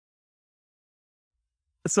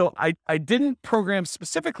 So I didn't program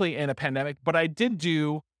specifically in a pandemic, but I did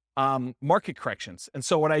do market corrections. And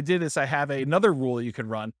so what I did is I have another rule that you can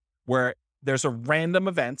run where there's a random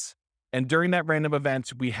event. And during that random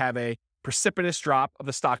event, we have a precipitous drop of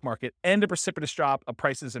the stock market and a precipitous drop of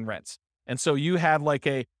prices and rents. And so you have like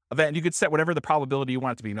a event, you could set whatever the probability you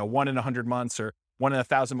want it to be, 1 in 100 months or 1 in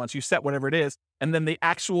 1,000 months, you set whatever it is. And then the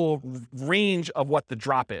actual range of what the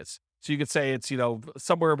drop is. So you could say it's,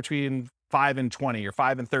 somewhere between 5 and 20 or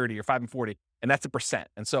 5 and 30 or 5 and 40, and that's a percent.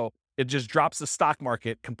 And so it just drops the stock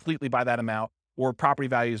market completely by that amount, or property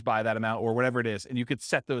values by that amount, or whatever it is. And you could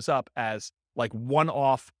set those up as like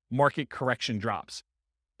one-off market correction drops.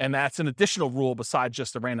 And that's an additional rule besides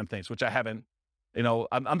just the random things, which I haven't,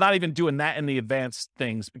 I'm not even doing that in the advanced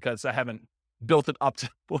things because I haven't built it up to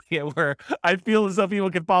where I feel as though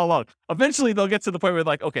people can follow along. Eventually they'll get to the point where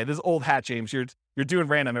like, okay, this is old hat, James, you're doing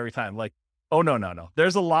random every time. Like, oh, no.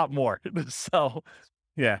 There's a lot more. So,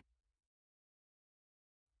 yeah.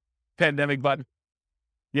 Pandemic button.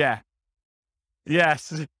 Yeah.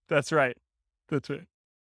 Yes, that's right. That's right.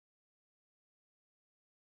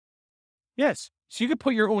 Yes. So you could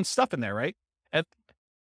put your own stuff in there, right? And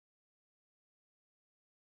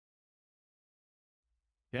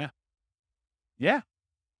yeah. Yeah.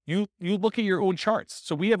 You look at your own charts.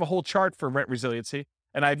 So we have a whole chart for rent resiliency,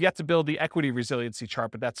 and I've yet to build the equity resiliency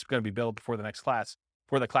chart, but that's going to be built before the next class,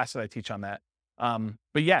 for the class that I teach on that.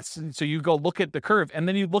 But yes, so you go look at the curve, and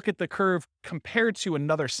then you look at the curve compared to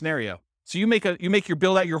another scenario. So you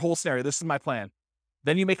build out your whole scenario. This is my plan.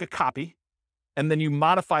 Then you make a copy, and then you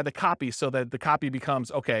modify the copy so that the copy becomes,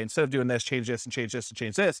 okay, instead of doing this, change this and change this and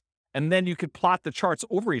change this. And then you could plot the charts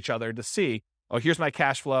over each other to see, oh, here's my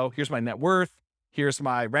cash flow. Here's my net worth. Here's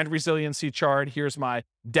my rent resiliency chart. Here's my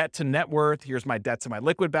debt to net worth. Here's my debt to my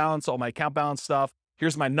liquid balance, all my account balance stuff.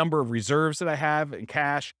 Here's my number of reserves that I have in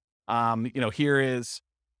cash. Here is,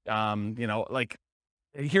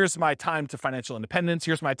 here's my time to financial independence.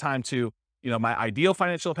 Here's my time to, my ideal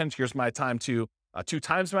financial independence. Here's my time to 2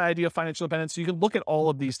 times my ideal financial independence. So you can look at all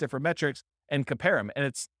of these different metrics and compare them. And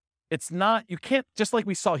it's not, you can't, just like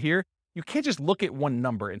we saw here, you can't just look at one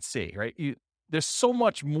number and see, right? There's so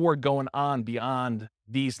much more going on beyond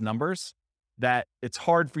these numbers that it's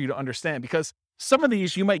hard for you to understand, because some of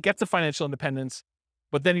these you might get to financial independence,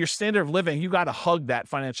 but then your standard of living, you got to hug that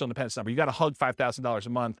financial independence number. You got to hug $5,000 a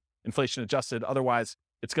month, inflation adjusted. Otherwise,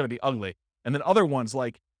 it's going to be ugly. And then other ones,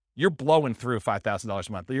 like you're blowing through $5,000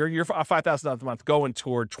 a month. You're $5,000 a month going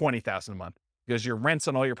toward $20,000 a month, because your rents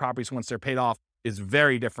on all your properties once they're paid off is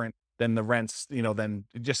very different than the rents, than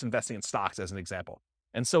just investing in stocks as an example.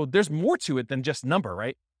 And so there's more to it than just number,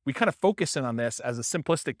 right? We kind of focus in on this as a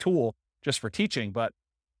simplistic tool just for teaching, but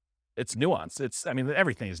it's nuance.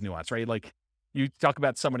 Everything is nuance, right? Like you talk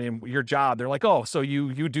about somebody in your job, they're like, oh, so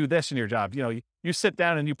you do this in your job. You sit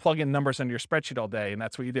down and you plug in numbers into your spreadsheet all day and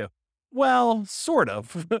that's what you do. Well, sort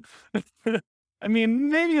of.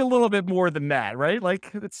 Maybe a little bit more than that, right?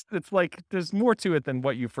 Like it's like there's more to it than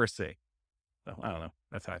what you first see. So I don't know.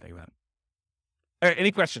 That's how I think about it. All right.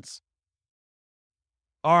 Any questions?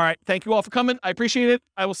 All right. Thank you all for coming. I appreciate it.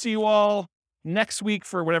 I will see you all next week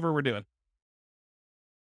for whatever we're doing.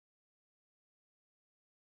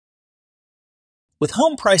 With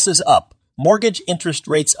home prices up, mortgage interest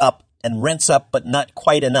rates up, and rents up but not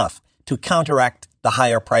quite enough to counteract the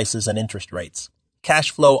higher prices and interest rates,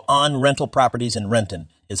 cash flow on rental properties in Renton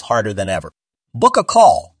is harder than ever. Book a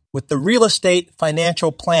call with the Real Estate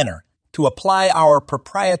Financial Planner to apply our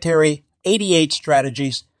proprietary 88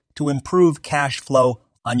 strategies to improve cash flow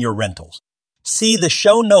on your rentals. See the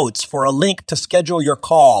show notes for a link to schedule your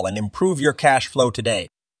call and improve your cash flow today.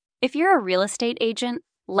 If you're a real estate agent,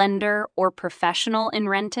 lender, or professional in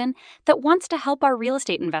Renton that wants to help our real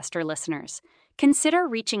estate investor listeners, consider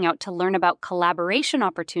reaching out to learn about collaboration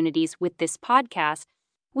opportunities with this podcast.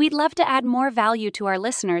 We'd love to add more value to our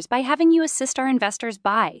listeners by having you assist our investors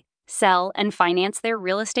buy, sell, and finance their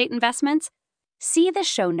real estate investments. See the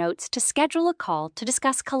show notes to schedule a call to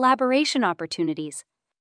discuss collaboration opportunities.